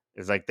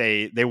 It's like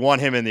they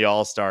want him in the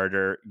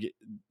All-Star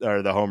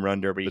or the home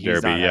run derby.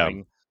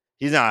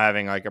 He's not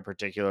having like a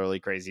particularly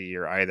crazy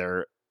year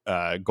either.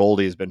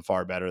 Goldie has been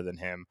far better than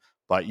him,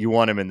 but you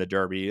want him in the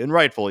derby, and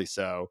rightfully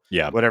so.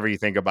 Yeah. Whatever you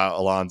think about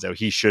Alonso,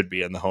 he should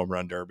be in the home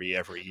run derby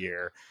every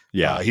year.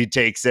 Yeah. He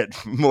takes it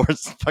more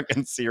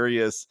fucking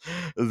serious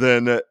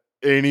than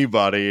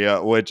anybody,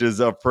 which is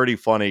a pretty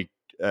funny.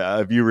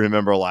 If you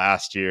remember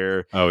last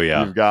year, Oh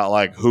yeah, you've got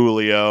like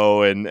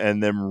Julio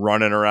and them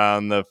running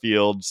around the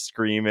field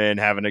screaming,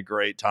 having a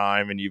great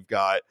time, and you've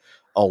got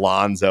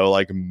Alonso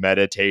like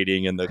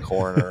meditating in the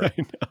corner. I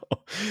know.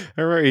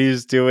 I remember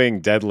he's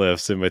doing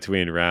deadlifts in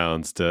between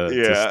rounds to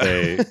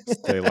Yeah.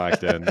 stay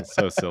locked in. It's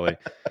so silly.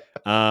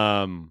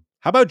 How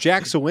about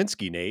Jack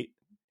Sawinski, Nate?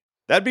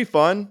 That'd be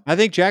fun. I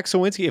think Jack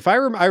Sawinski, if I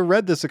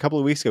read this a couple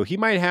of weeks ago, he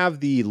might have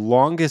the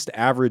longest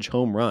average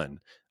home run.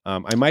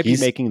 I might be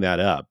He's making that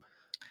up,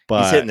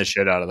 he's hitting but the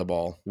shit out of the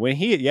ball. when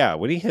he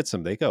hits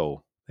them, they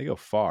go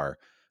far.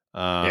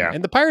 Yeah.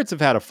 And the Pirates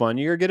have had a fun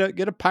year.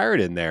 Get a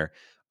Pirate in there.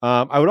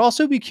 I would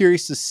also be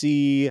curious to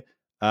see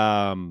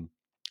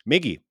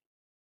Miggy,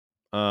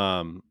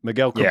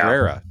 Miguel Yeah.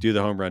 Cabrera do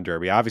the home run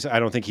derby. Obviously, I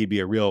don't think he'd be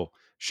a real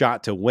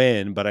shot to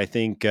win, but I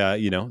think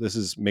this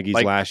is Miggy's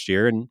Like last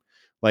year, and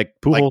like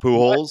like Pujols,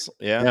 Pujols.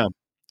 Yeah. yeah,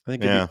 I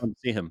think it'd be fun to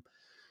see him.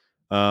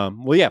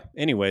 Well, yeah.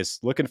 Anyways,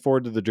 looking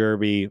forward to the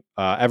Derby.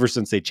 Ever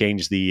since they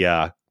changed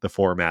the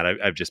format,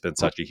 I've just been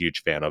such a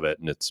huge fan of it,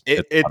 and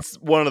It's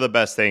one of the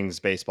best things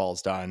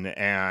baseball's done,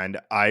 and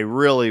I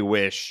really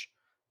wish,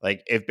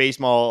 like, if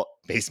baseball,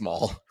 if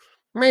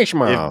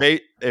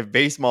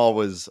baseball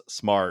was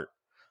smart,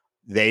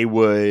 they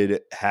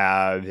would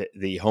have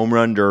the home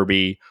run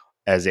derby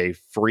as a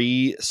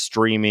free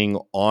streaming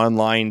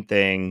online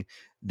thing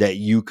that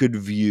you could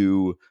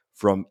view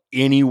from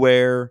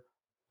anywhere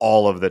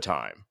all of the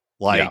time.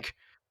 Like,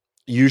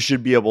 you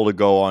should be able to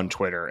go on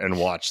Twitter and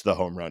watch the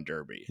home run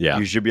derby. Yeah.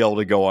 You should be able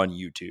to go on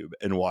YouTube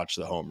and watch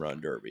the home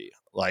run derby.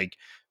 Like,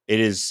 it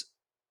is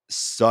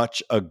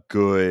such a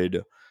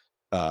good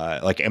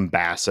like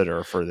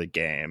ambassador for the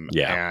game.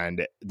 Yeah.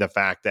 And the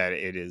fact that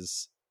it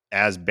is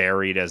as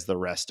buried as the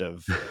rest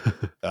of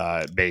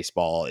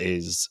baseball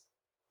is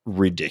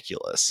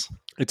ridiculous.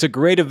 It's a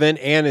great event,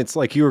 and it's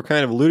like you were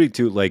kind of alluding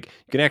to, like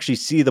you can actually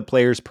see the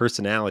players'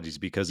 personalities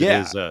because it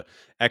is a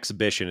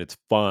exhibition. It's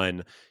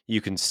fun.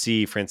 You can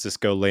see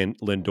Francisco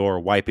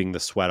Lindor wiping the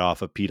sweat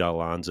off of Pete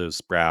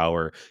Alonso's brow,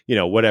 or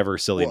whatever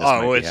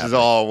silliness. Which is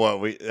all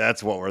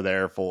that's what we're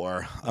there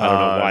for. I don't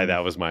know why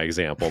that was my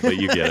example, but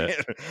you get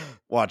it.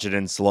 Watch it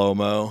in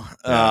slow-mo.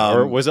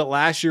 Or was it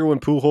last year when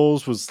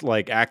Pujols was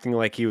like acting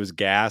like he was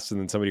gassed, and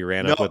then somebody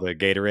ran up with a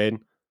Gatorade?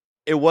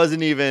 It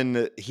wasn't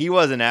even, he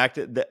wasn't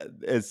acting.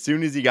 As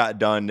soon as he got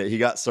done, he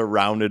got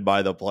surrounded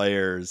by the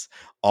players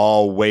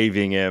all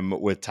waving him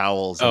with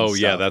towels. Oh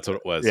yeah, that's what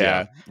it was.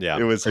 Yeah.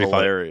 It was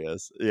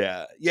hilarious. Fun.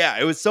 Yeah.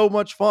 It was so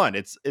much fun.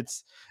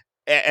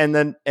 And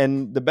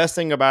the best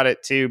thing about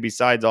it too,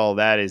 besides all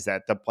that, is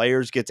that the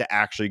players get to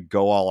actually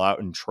go all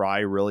out and try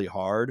really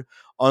hard.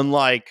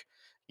 Unlike,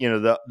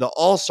 the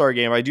All-Star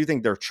game, I do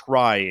think they're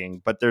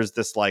trying, but there's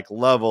this like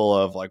level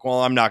of like,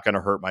 well, I'm not going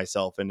to hurt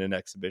myself in an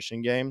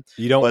exhibition game.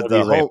 You don't want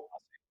but to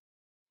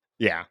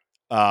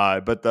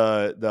but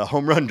the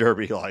home run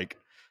derby, like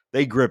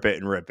they grip it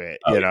and rip it,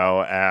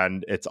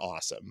 and it's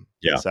awesome.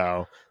 Yeah.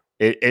 So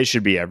it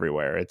should be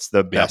everywhere. It's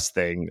the best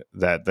thing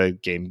that the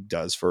game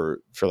does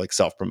for like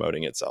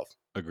self-promoting itself.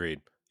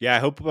 Agreed. Yeah,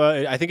 I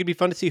think it'd be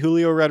fun to see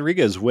Julio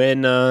Rodriguez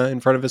win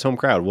in front of his home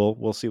crowd.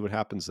 We'll see what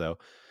happens though.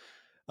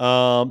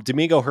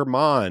 Domingo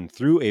Germán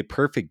threw a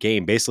perfect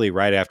game basically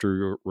right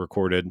after we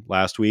recorded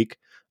last week.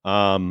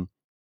 That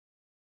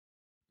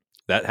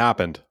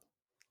happened.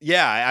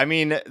 Yeah, I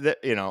mean,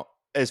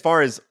 as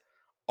far as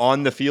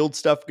on the field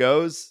stuff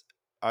goes,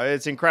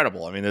 it's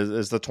incredible. I mean,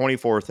 it's the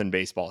 24th in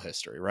baseball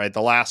history, right?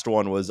 The last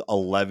one was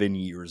 11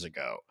 years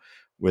ago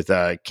with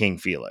King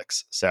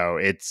Felix. So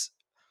it's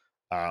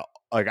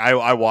like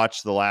I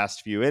watched the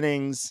last few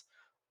innings,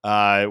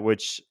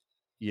 which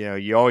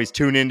you always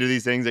tune into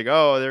these things like,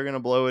 oh, they're gonna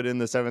blow it in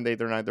the 7th, 8th,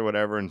 or 9th or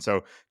whatever. And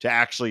so to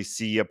actually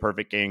see a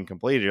perfect game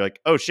completed, you're like,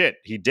 oh shit,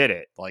 he did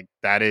it. Like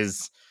that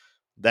is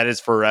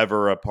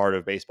forever a part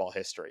of baseball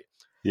history.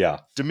 Yeah.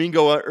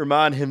 Domingo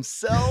Germán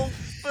himself.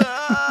 The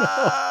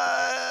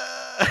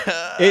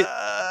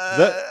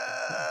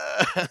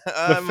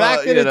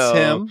fact that it's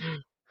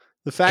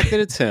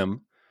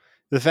him,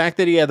 the fact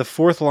that he had the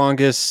 4th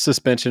longest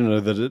suspension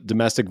of the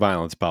domestic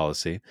violence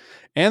policy,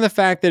 and the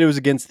fact that it was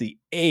against the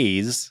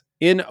A's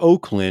in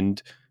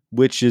Oakland,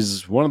 which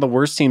is one of the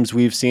worst teams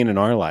we've seen in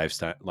our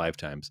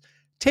lifetimes,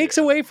 takes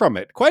away from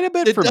it quite a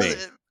bit for me.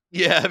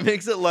 Yeah, it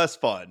makes it less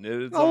fun.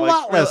 It's a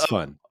lot less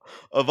fun.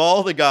 Of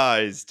all the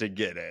guys to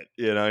get it,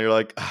 you're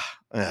like,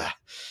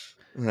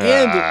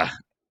 and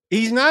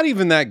he's not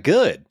even that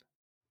good.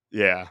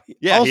 Yeah.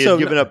 Also, he had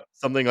given up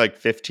something like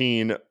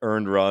 15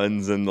 earned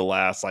runs in the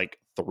last like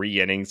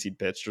 3 innings he'd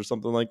pitched or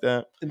something like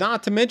that.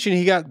 Not to mention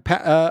he got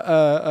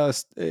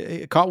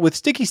caught with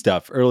sticky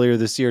stuff earlier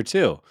this year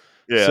too.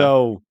 Yeah.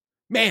 So,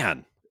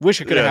 man,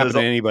 wish it could have happened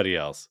to anybody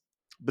else.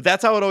 But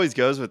that's how it always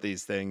goes with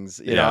these things.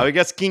 You know, I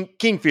guess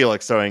King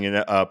Felix throwing in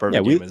a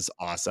perfect game is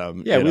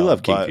awesome. Yeah, we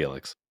love King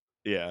Felix.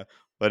 Yeah.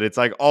 But it's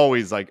like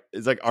always like,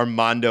 it's like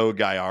Armando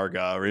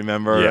Gallarga,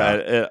 remember?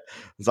 Yeah.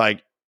 It's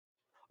like,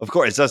 of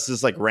course, it's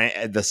just like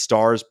the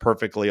stars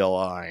perfectly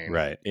align,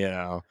 Right.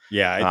 Yeah,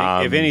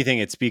 I think if anything,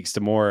 it speaks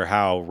to more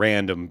how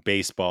random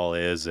baseball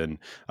is and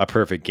a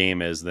perfect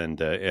game is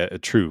than a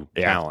true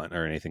talent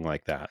or anything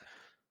like that.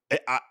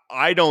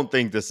 I don't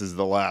think this is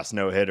the last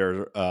no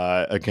hitter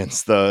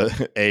against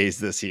the A's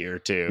this year,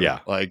 too. Yeah.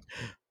 Like,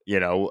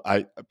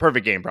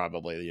 perfect game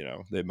probably,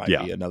 it might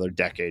be another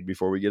decade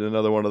before we get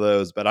another one of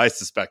those, but I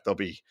suspect there'll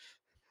be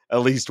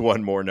at least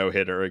one more no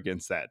hitter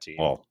against that team.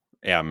 Well,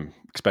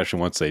 especially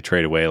once they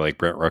trade away like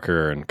Brent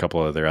Rooker and a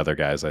couple of their other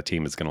guys, that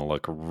team is going to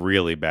look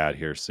really bad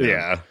here soon.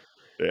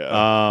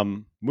 Yeah.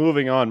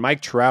 Moving on,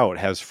 Mike Trout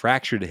has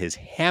fractured his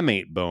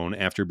hamate bone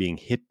after being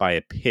hit by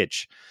a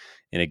pitch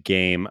in a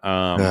game.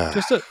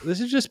 This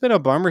has just been a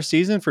bummer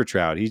season for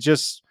Trout. He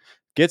just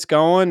gets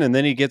going and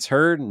then he gets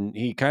hurt, and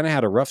he kind of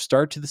had a rough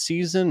start to the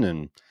season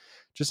and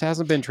just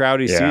hasn't been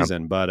Trouty's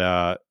season,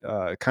 but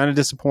kind of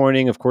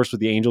disappointing. Of course,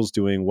 with the Angels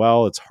doing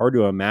well, it's hard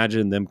to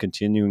imagine them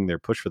continuing their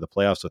push for the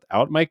playoffs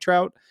without Mike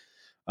Trout.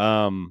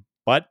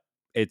 But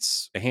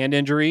it's a hand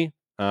injury.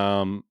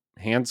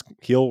 Hands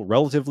heal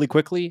relatively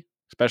quickly,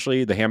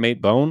 especially the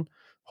hamate bone.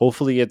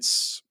 Hopefully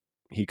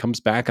he comes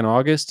back in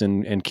August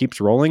and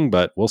keeps rolling,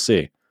 but we'll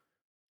see.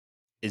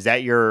 Is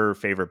that your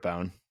favorite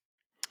bone?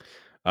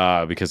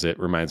 Because it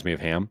reminds me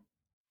of ham.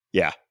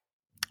 Yeah.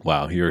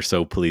 Wow, you're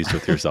so pleased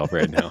with yourself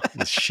right now.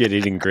 The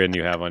shit-eating grin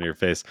you have on your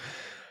face.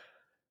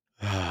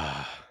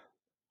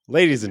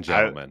 Ladies and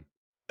gentlemen.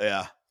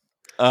 No,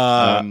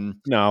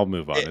 I'll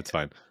move on. It's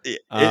fine.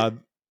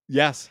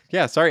 Yes.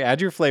 Yeah, sorry.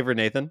 Add your flavor,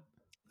 Nathan.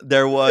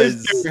 There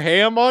was... Is there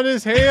ham on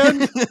his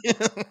hand?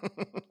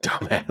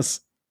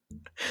 Dumbass.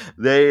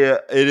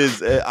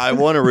 I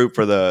want to root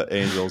for the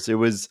Angels. It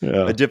was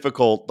a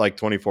difficult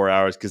 24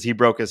 hours because he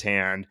broke his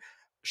hand.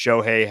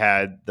 Shohei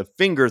had the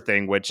finger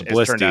thing, which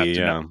has turned out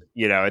to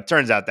it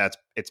turns out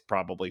it's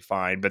probably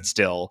fine, but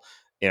still,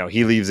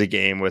 he leaves a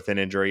game with an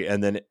injury.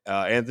 And then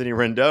Anthony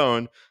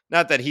Rendon,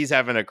 not that he's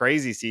having a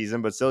crazy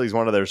season, but still he's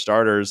one of their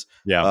starters.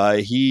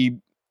 He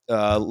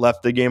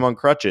left the game on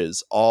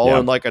crutches all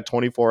in like a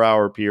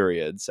 24-hour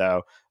period.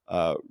 So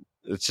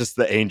it's just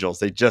the Angels.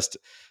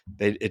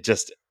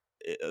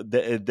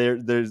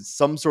 There's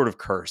some sort of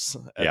curse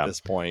at this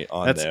point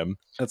on them.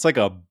 That's like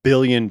 $1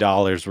 billion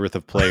worth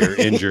of player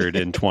injured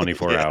in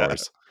 24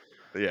 hours.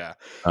 Yeah.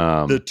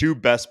 The two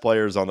best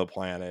players on the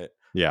planet.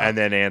 Yeah. And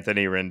then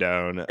Anthony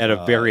Rendon. And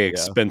a very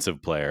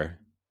expensive player.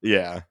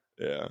 Yeah.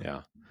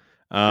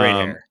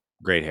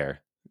 Great hair.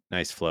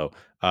 Nice flow.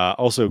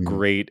 Also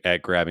great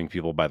at grabbing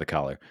people by the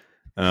collar.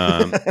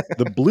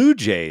 The Blue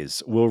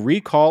Jays will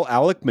recall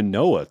Alek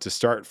Manoah to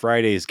start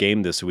Friday's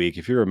game this week.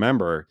 If you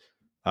remember,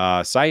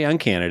 Cy Young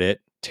candidate,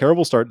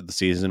 terrible start to the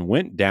season,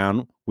 went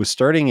down, was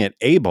starting at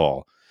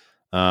A-ball,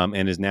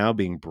 and is now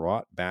being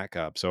brought back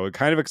up. So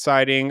kind of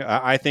exciting.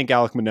 I think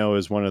Alek Manoah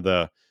is one of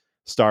the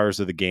stars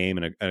of the game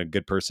and a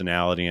good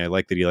personality. I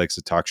like that he likes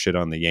to talk shit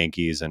on the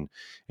Yankees and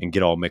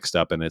get all mixed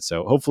up in it.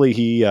 So hopefully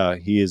he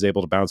is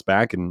able to bounce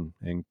back and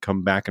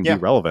come back and be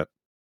relevant.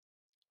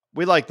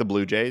 We like the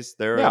Blue Jays.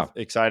 They're an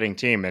exciting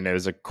team, and it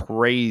was a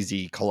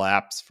crazy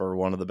collapse for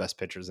one of the best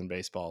pitchers in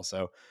baseball.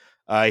 So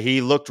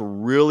he looked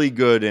really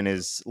good in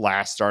his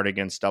last start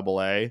against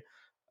AA.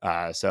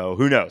 So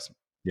who knows?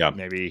 Yeah.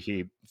 Maybe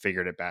he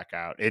figured it back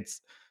out.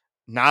 It's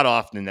not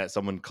often that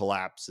someone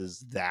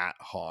collapses that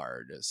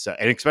hard. So,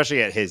 and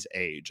especially at his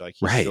age, like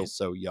he's still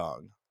so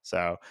young.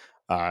 So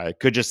it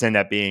could just end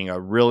up being a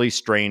really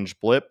strange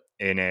blip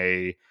in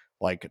a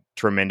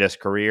tremendous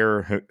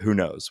career. Who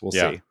knows? We'll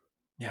see.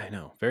 Yeah, I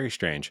know. Very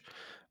strange.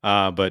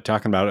 But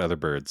talking about other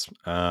birds,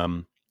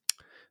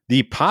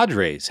 the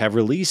Padres have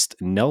released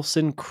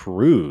Nelson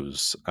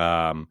Cruz.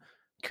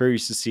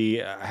 Curious to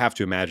see. I have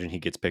to imagine he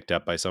gets picked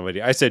up by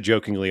somebody. I said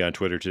jokingly on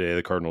Twitter today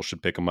the Cardinals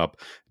should pick him up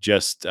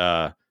just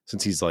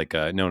since he's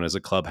known as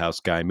a clubhouse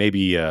guy.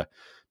 Maybe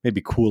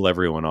cool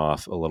everyone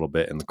off a little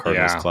bit in the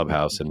Cardinals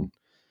clubhouse and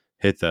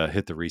hit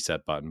the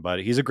reset button.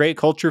 But he's a great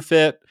culture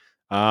fit.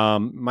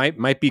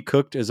 Might be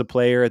cooked as a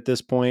player at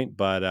this point,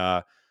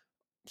 but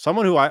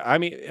someone who I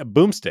mean, a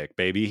boomstick,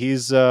 baby.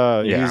 He's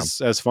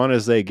as fun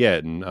as they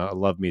get, and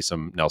love me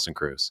some Nelson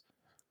Cruz.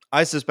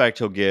 I suspect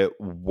he'll get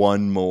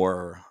one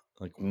more.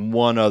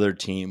 One other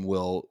team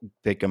will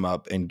pick him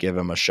up and give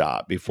him a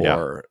shot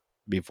before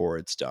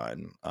it's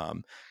done.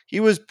 He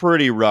was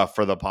pretty rough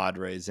for the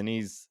Padres, and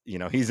he's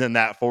in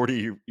that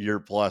 40-year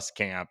plus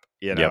camp.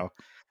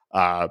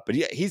 But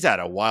he's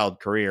had a wild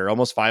career,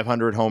 almost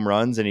 500 home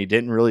runs, and he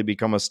didn't really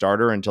become a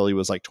starter until he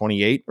was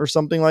 28 or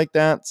something like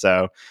that.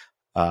 So.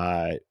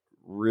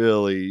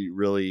 Really,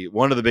 really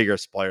one of the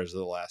biggest players of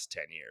the last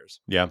 10 years.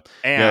 Yeah.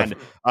 And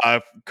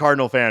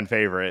Cardinal fan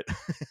favorite.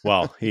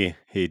 Well, he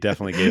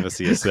definitely gave us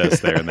the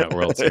assist there in that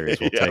World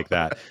Series. We'll take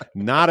that.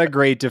 Not a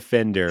great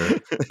defender,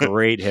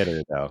 great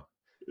hitter though.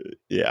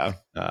 Yeah.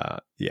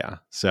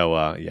 So,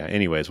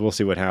 anyways, we'll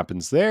see what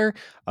happens there.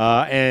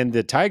 And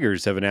the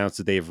Tigers have announced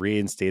that they've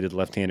reinstated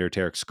left-hander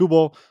Tarik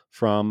Skubal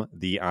from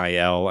the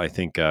IL. I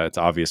think it's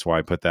obvious why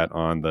I put that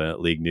on the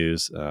league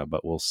news,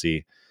 but we'll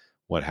see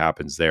what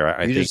happens there.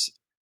 I think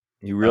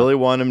You really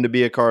want him to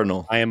be a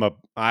Cardinal.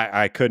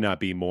 I could not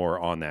be more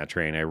on that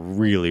train. I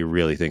really,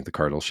 really think the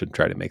Cardinals should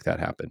try to make that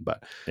happen,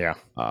 but yeah,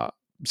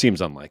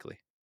 seems unlikely.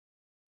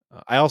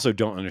 I also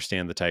don't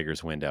understand the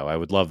Tigers window. I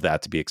would love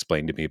that to be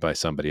explained to me by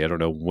somebody. I don't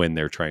know when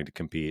they're trying to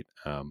compete,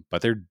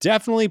 but they're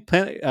definitely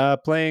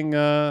playing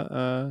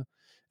El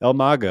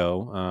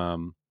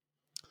Mago.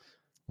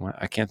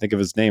 I can't think of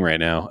his name right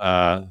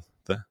now.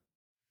 The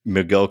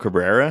Miguel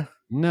Cabrera.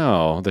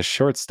 No, the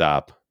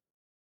shortstop.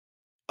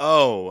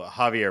 Oh,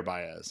 Javier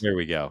Baez. There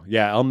we go.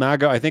 Yeah, El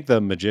Mago. I think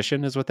the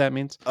magician is what that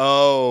means.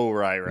 Oh,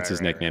 right. That's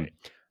his nickname. Right.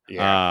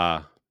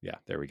 Yeah. Yeah,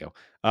 there we go.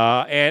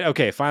 And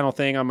okay, final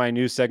thing on my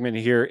news segment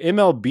here.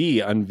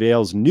 MLB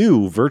unveils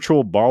new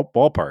virtual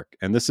ballpark.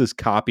 And this is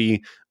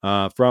copy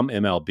from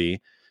MLB.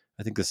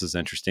 I think this is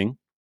interesting.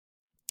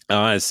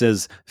 It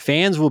says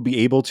fans will be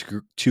able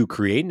to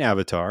create an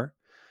avatar,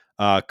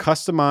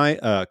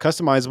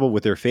 customizable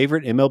with their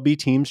favorite MLB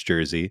team's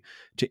jersey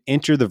to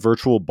enter the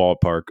virtual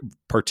ballpark,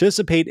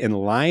 participate in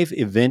live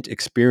event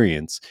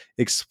experience,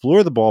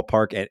 explore the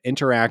ballpark, and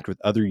interact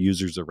with other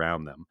users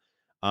around them.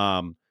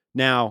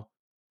 Now,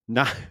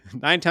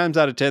 9 times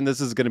out of 10,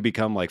 this is going to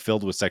become like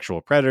filled with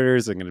sexual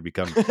predators and going to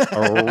become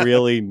a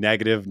really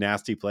negative,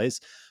 nasty place.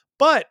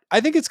 But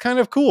I think it's kind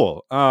of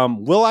cool.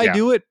 Will I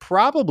do it?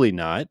 Probably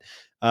not.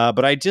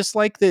 But I just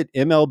like that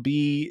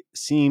MLB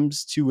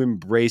seems to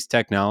embrace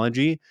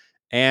technology.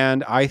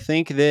 And I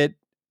think that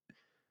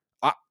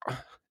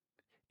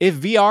if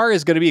VR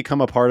is going to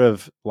become a part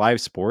of live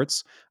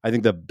sports, I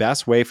think the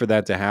best way for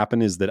that to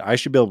happen is that I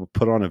should be able to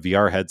put on a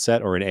VR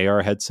headset or an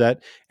AR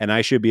headset, and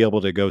I should be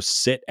able to go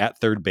sit at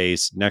third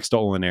base next to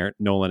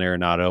Nolan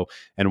Arenado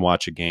and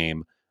watch a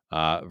game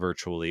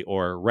virtually,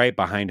 or right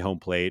behind home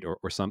plate,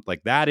 or something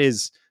like that.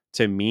 Is,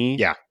 to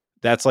me,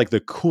 that's like the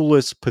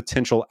coolest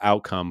potential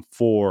outcome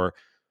for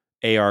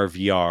AR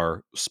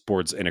VR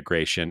sports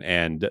integration,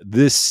 and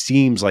this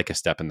seems like a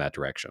step in that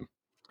direction.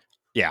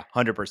 Yeah,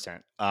 100%.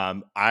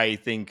 I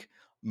think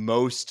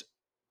most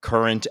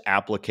current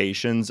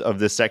applications of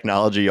this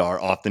technology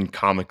are often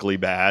comically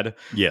bad.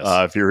 Yes.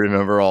 If you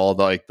remember all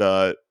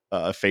the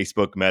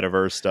Facebook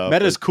metaverse stuff.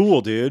 Meta's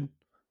cool, dude.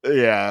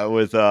 Yeah,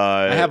 with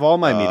I have all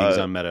my meetings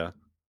on Meta.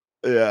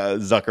 Yeah,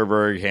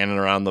 Zuckerberg handing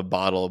around the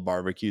bottle of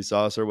barbecue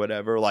sauce or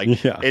whatever.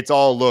 Like, it's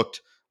all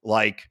looked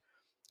like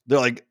they're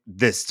like,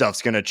 this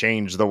stuff's gonna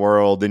change the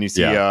world, and you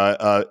see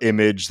a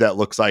image that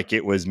looks like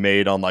it was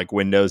made on like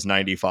Windows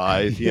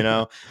 95. You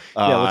know, it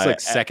looks like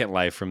Second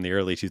Life from the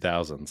early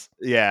 2000s.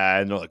 Yeah,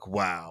 and they're like,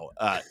 wow.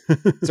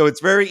 So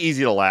it's very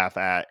easy to laugh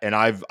at, and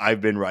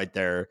I've been right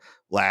there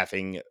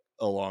laughing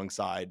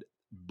alongside.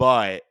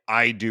 But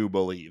I do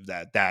believe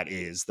that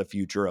is the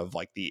future of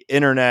like the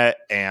internet,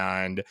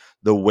 and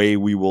the way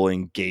we will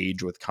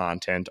engage with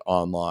content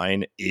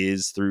online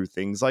is through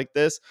things like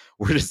this.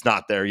 We're just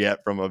not there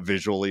yet from a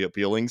visually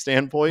appealing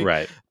standpoint.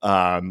 Right.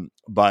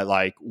 But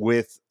like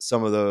with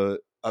some of the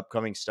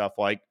upcoming stuff,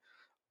 like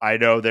I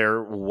know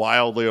they're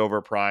wildly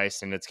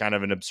overpriced and it's kind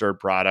of an absurd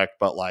product,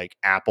 but like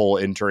Apple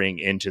entering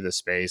into the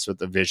space with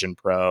the Vision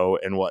Pro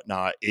and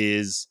whatnot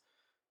is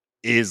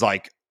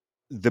like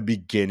the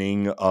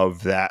beginning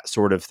of that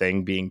sort of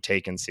thing being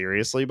taken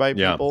seriously by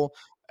people.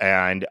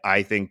 And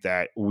I think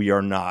that we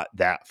are not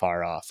that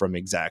far off from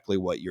exactly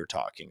what you're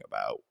talking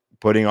about.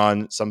 Putting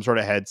on some sort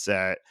of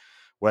headset,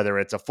 whether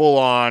it's a full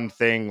on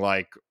thing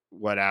like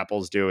what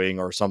Apple's doing,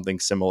 or something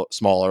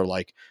smaller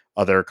like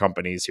other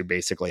companies who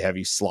basically have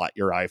you slot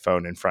your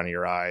iPhone in front of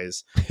your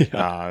eyes.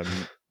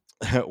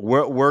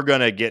 We're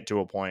gonna get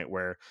to a point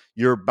where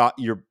you're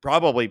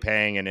probably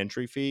paying an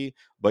entry fee,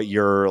 but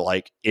you're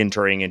like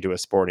entering into a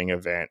sporting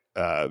event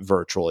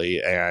virtually,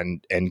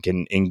 and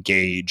can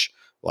engage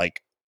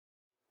like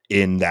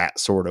in that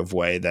sort of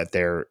way that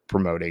they're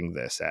promoting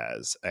this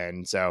as.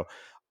 And so,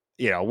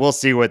 we'll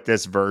see what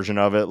this version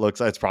of it looks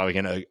like. It's probably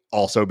going to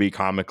also be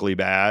comically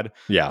bad.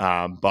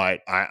 But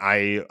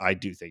I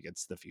do think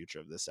it's the future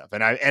of this stuff.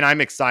 And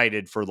I'm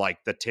excited for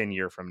like the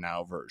 10-year from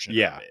now version.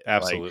 Yeah, of it.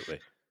 absolutely.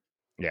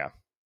 Like,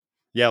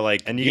 yeah,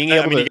 like, and you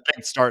gotta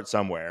start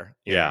somewhere.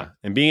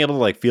 And being able to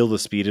like feel the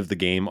speed of the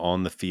game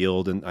on the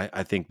field, and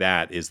I think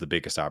that is the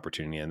biggest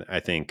opportunity. And I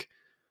think,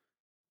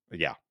 I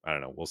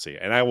don't know, we'll see.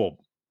 And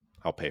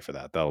I'll pay for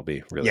that. That'll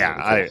be really,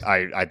 really cool.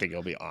 I think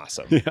it'll be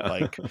awesome.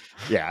 Like,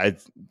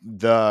 it's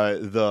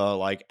the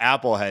like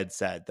Apple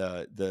headset,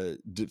 the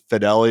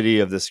fidelity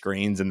of the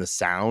screens and the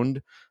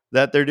sound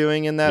that they're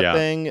doing in that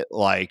thing.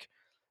 Like,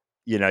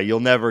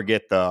 you'll never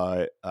get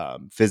the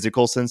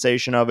physical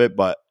sensation of it,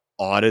 but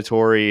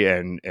auditory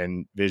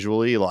and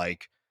visually,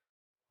 like,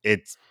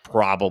 it's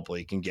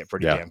probably can get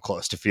pretty damn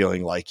close to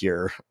feeling like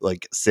you're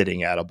like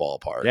sitting at a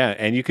ballpark. Yeah,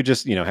 and you could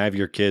just have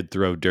your kid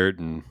throw dirt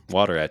and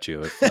water at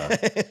you. If,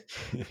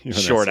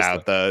 short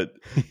out the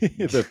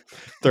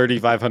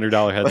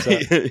 $3,500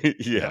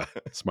 headset. Yeah,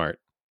 smart.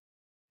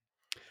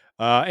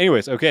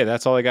 Anyways, okay,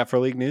 that's all I got for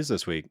league news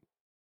this week.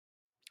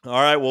 All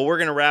right, well, we're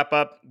gonna wrap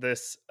up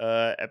this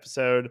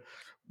episode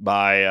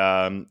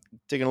by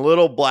taking a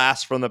little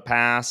blast from the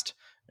past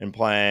and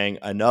playing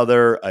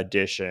another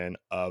edition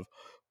of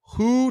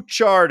Who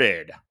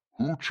Charted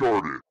Who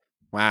charted?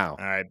 Wow.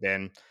 All right,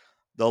 Ben.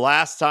 The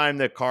last time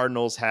the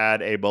Cardinals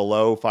had a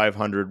below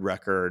 500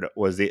 record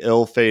was the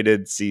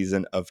ill-fated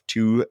season of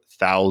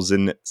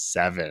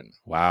 2007.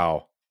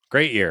 Wow.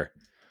 Great year.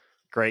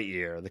 Great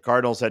year. The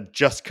Cardinals had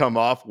just come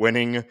off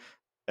winning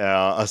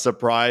a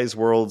surprise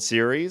World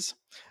Series.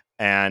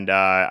 And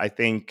I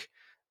think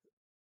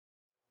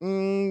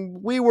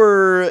we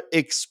were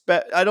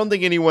I don't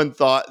think anyone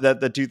thought that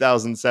the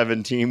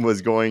 2007 team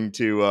was going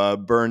to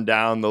burn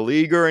down the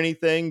league or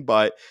anything,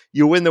 but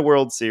you win the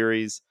World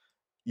Series.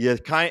 You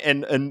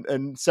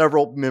and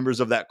several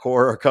members of that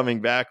core are coming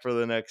back for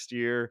the next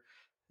year.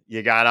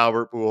 You got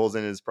Albert Pujols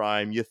in his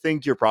prime. You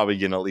think you're probably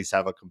going to at least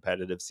have a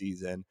competitive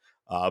season.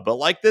 But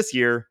like this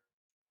year,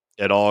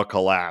 it all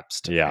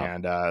collapsed. Yeah.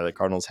 And the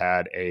Cardinals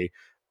had a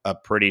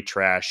pretty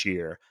trash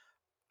year.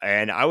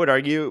 And I would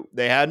argue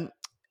they had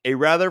a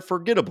rather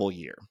forgettable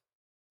year.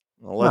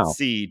 Well, let's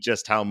see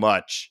just how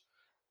much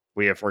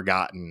we have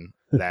forgotten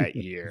that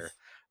year.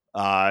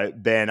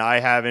 Ben, I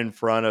have in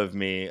front of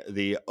me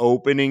the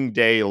opening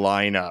day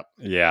lineup.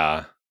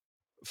 Yeah.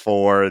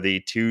 For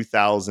the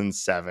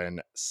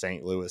 2007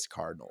 St. Louis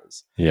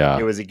Cardinals. Yeah.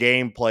 It was a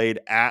game played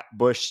at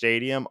Busch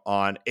Stadium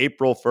on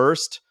April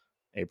 1st,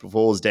 April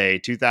Fool's Day,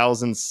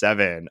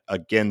 2007,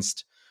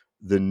 against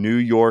the New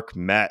York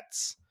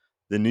Mets.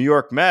 The New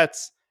York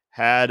Mets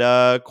had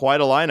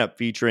quite a lineup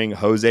featuring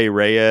Jose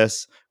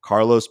Reyes,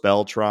 Carlos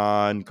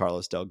Beltran,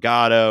 Carlos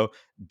Delgado,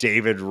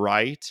 David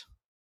Wright,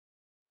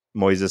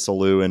 Moises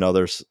Alou, and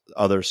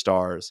other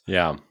stars.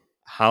 Yeah.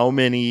 How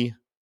many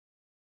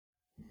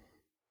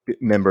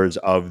members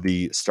of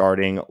the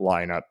starting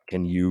lineup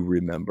can you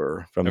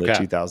remember from the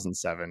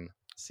 2007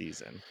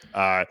 season?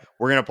 We're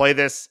going to play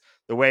this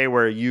the way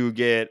where you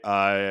get,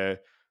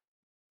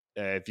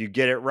 if you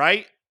get it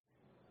right,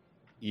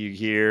 you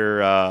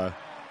hear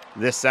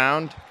this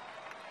sound.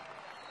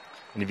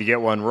 And if you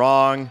get one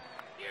wrong,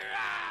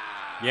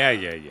 Yeah.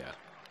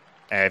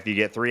 if you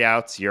get 3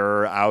 outs,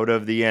 you're out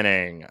of the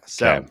inning.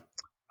 So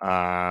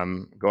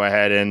go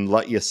ahead and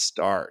let you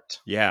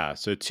start. Yeah.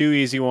 So 2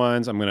 easy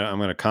ones. I'm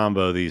gonna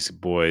combo these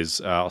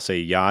boys. I'll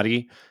say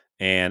Yachty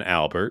and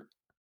Albert.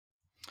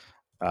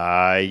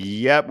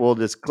 Yep. We'll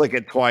just click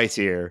it twice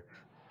here.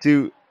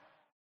 It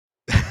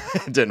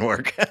didn't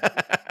work.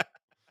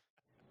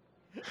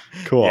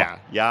 Cool.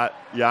 Yeah.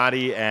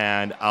 Yachty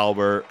and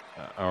Albert.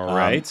 All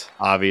right.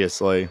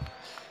 Obviously.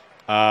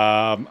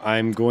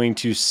 I'm going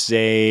to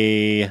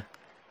say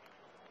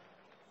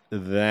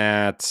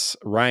that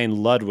Ryan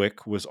Ludwig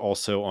was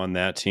also on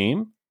that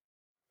team.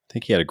 I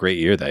think he had a great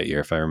year that year,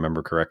 if I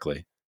remember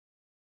correctly.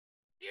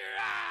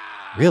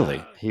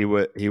 Really? He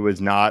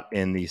was not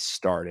in the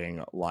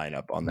starting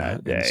lineup on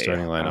that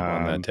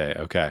day.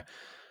 Okay.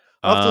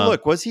 I'll have to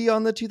look. Was he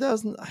on the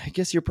 2000? I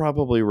guess you're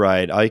probably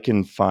right. I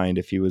can find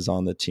if he was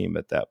on the team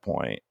at that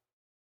point.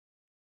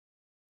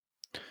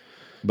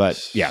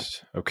 But yeah.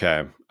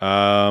 Okay.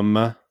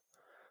 I'm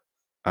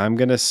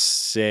gonna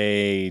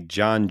say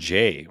John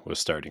Jay was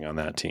starting on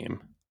that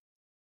team.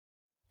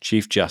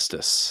 Chief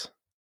Justice.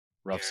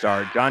 Rough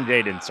start. John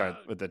Jay didn't start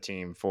with the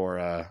team for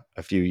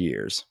a few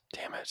years.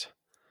 Damn it.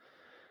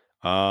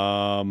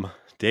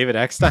 David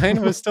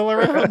Eckstein was still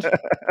around.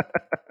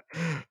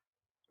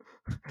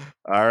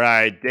 All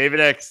right, David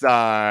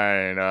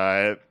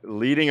Eckstein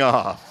leading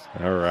off.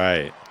 All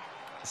right.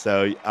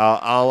 So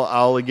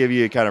I'll give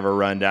you kind of a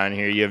rundown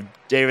here. You have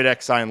David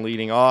Eckstein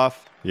leading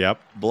off. Yep.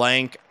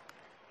 Blank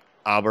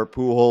Albert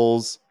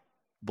Pujols.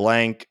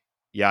 Blank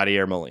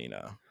Yadier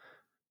Molina.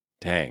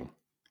 Dang.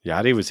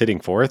 Yachty was hitting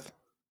 4th?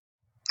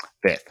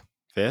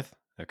 5th.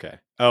 Okay.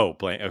 Oh,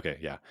 blank. Okay,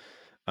 yeah.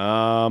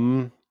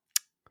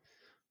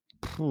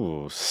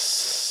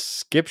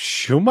 Skip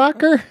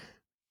Schumacher?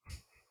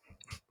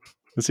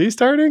 Was he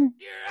starting?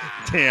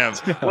 Damn,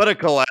 what a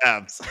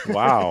collapse.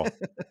 Wow.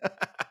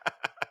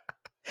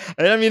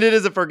 I mean, it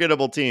is a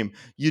forgettable team.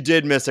 You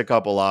did miss a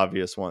couple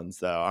obvious ones,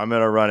 though. I'm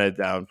going to run it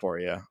down for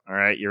you. All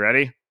right, you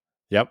ready?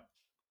 Yep.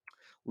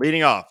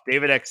 Leading off,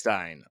 David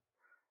Eckstein.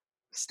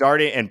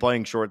 Starting and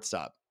playing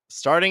shortstop.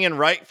 Starting in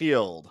right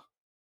field.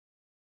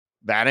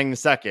 Batting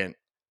second,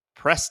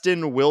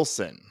 Preston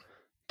Wilson.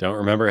 Don't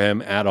remember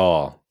him at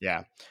all.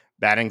 Yeah.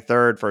 Batting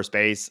third, first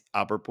base,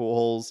 Albert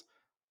Pujols.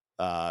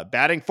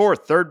 Batting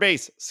fourth, third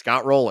base,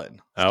 Scott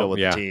Rowland. Still with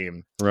the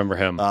team. Remember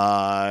him.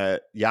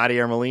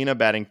 Yadier Molina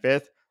batting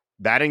fifth.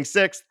 Batting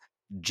sixth,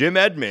 Jim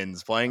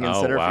Edmonds playing in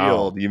center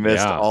field. You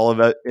missed all of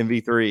it,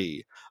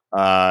 MV3.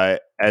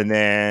 And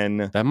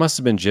then... That must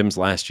have been Jim's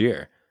last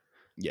year.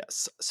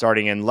 Yes.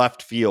 Starting in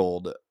left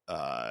field.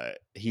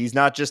 He's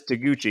not just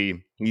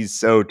Taguchi. He's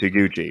so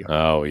Taguchi.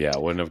 Oh, yeah.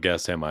 Wouldn't have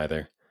guessed him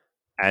either.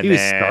 And he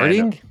was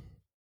starting?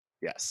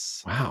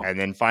 Yes. Wow. And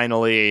then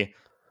finally,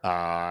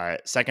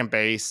 second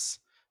base,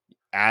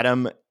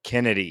 Adam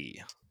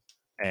Kennedy.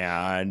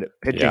 And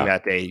pitching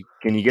that day.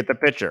 Can you get the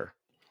pitcher?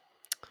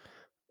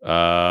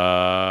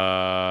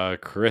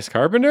 Chris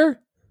Carpenter?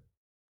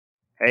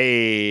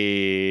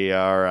 Hey,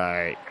 all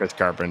right. Chris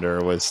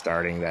Carpenter was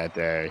starting that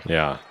day.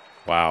 Yeah.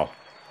 Wow.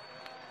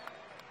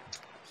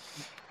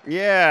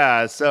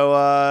 Yeah.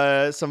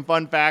 So some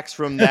fun facts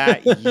from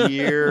that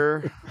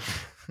year.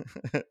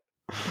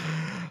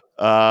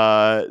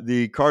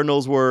 The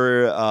Cardinals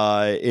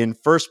were in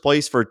first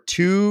place for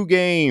 2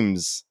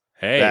 games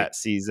that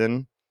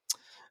season.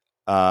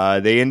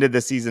 They ended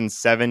the season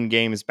 7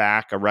 games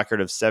back, a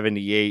record of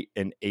 78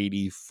 and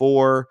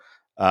 84.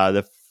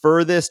 The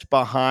furthest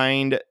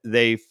behind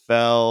they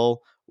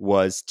fell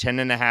was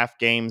 10.5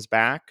 games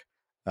back.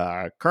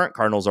 Current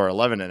Cardinals are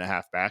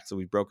 11.5 back, so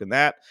we've broken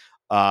that.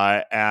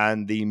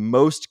 And the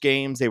most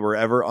games they were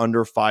ever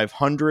under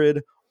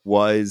 500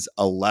 was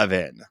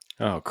 11.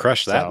 Oh,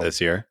 crushed that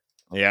this year.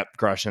 Yep,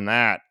 crushing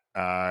that.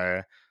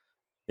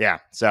 Yeah,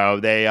 so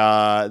they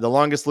the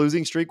longest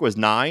losing streak was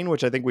 9,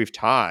 which I think we've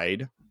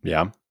tied.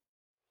 Yeah.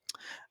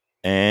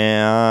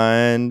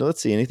 And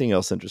let's see, anything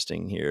else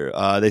interesting here?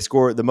 They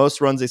scored the most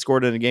runs they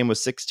scored in a game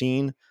was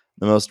 16.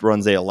 The most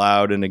runs they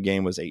allowed in a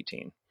game was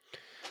 18.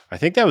 I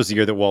think that was the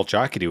year that Walt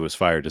Jocketty was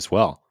fired as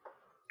well.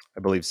 I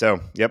believe so.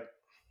 Yep.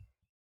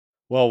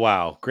 Well,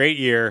 wow. Great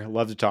year.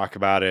 Love to talk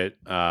about it.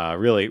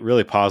 Really,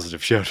 really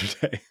positive show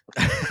today.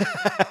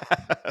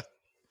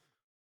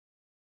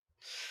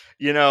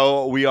 You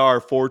know, we are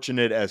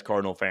fortunate as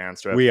Cardinal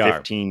fans to have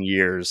 15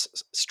 years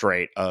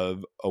straight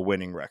of a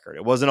winning record.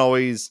 It wasn't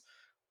always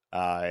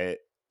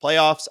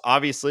playoffs,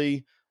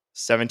 obviously.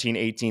 17,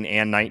 18,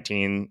 and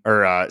 19,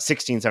 or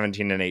 16,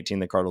 17, and 18,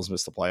 the Cardinals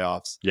missed the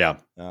playoffs. Yeah.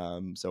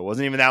 So it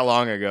wasn't even that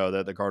long ago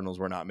that the Cardinals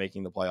were not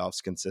making the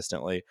playoffs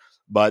consistently.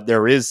 But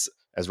there is,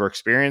 as we're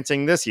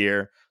experiencing this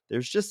year,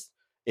 there's just,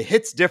 it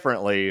hits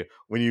differently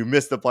when you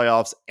miss the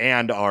playoffs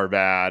and are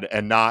bad,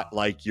 and not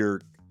like you're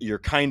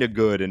kind of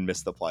good and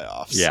miss the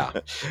playoffs. Yeah.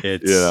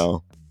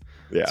 It's,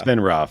 it's been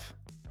rough.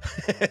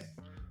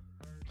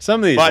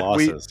 Some of these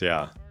losses,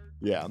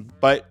 Yeah,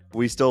 but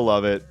we still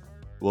love it.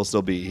 We'll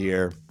still be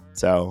here.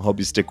 So hope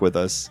you stick with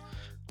us.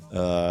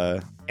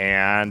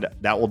 And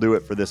that will do it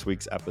for this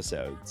week's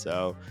episode.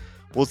 So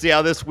we'll see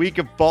how this week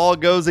of fall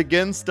goes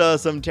against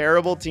some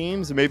terrible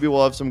teams. Maybe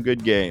we'll have some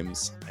good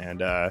games.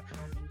 And,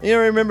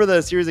 remember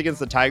the series against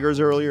the Tigers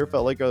earlier?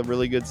 Felt like a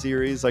really good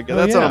series. Like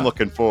that's what I'm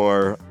looking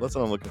for. That's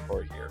what I'm looking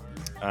for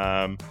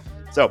here.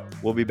 So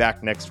we'll be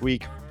back next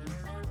week.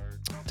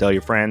 Tell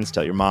your friends,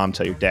 tell your mom,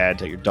 tell your dad,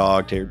 tell your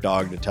dog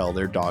to tell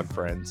their dog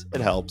friends.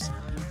 It helps.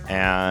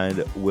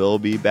 And we'll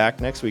be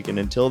back next week. And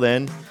until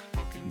then,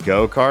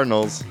 go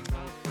Cardinals.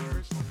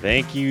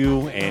 Thank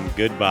you and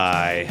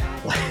goodbye.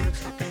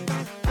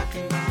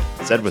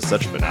 Said with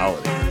such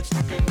finality.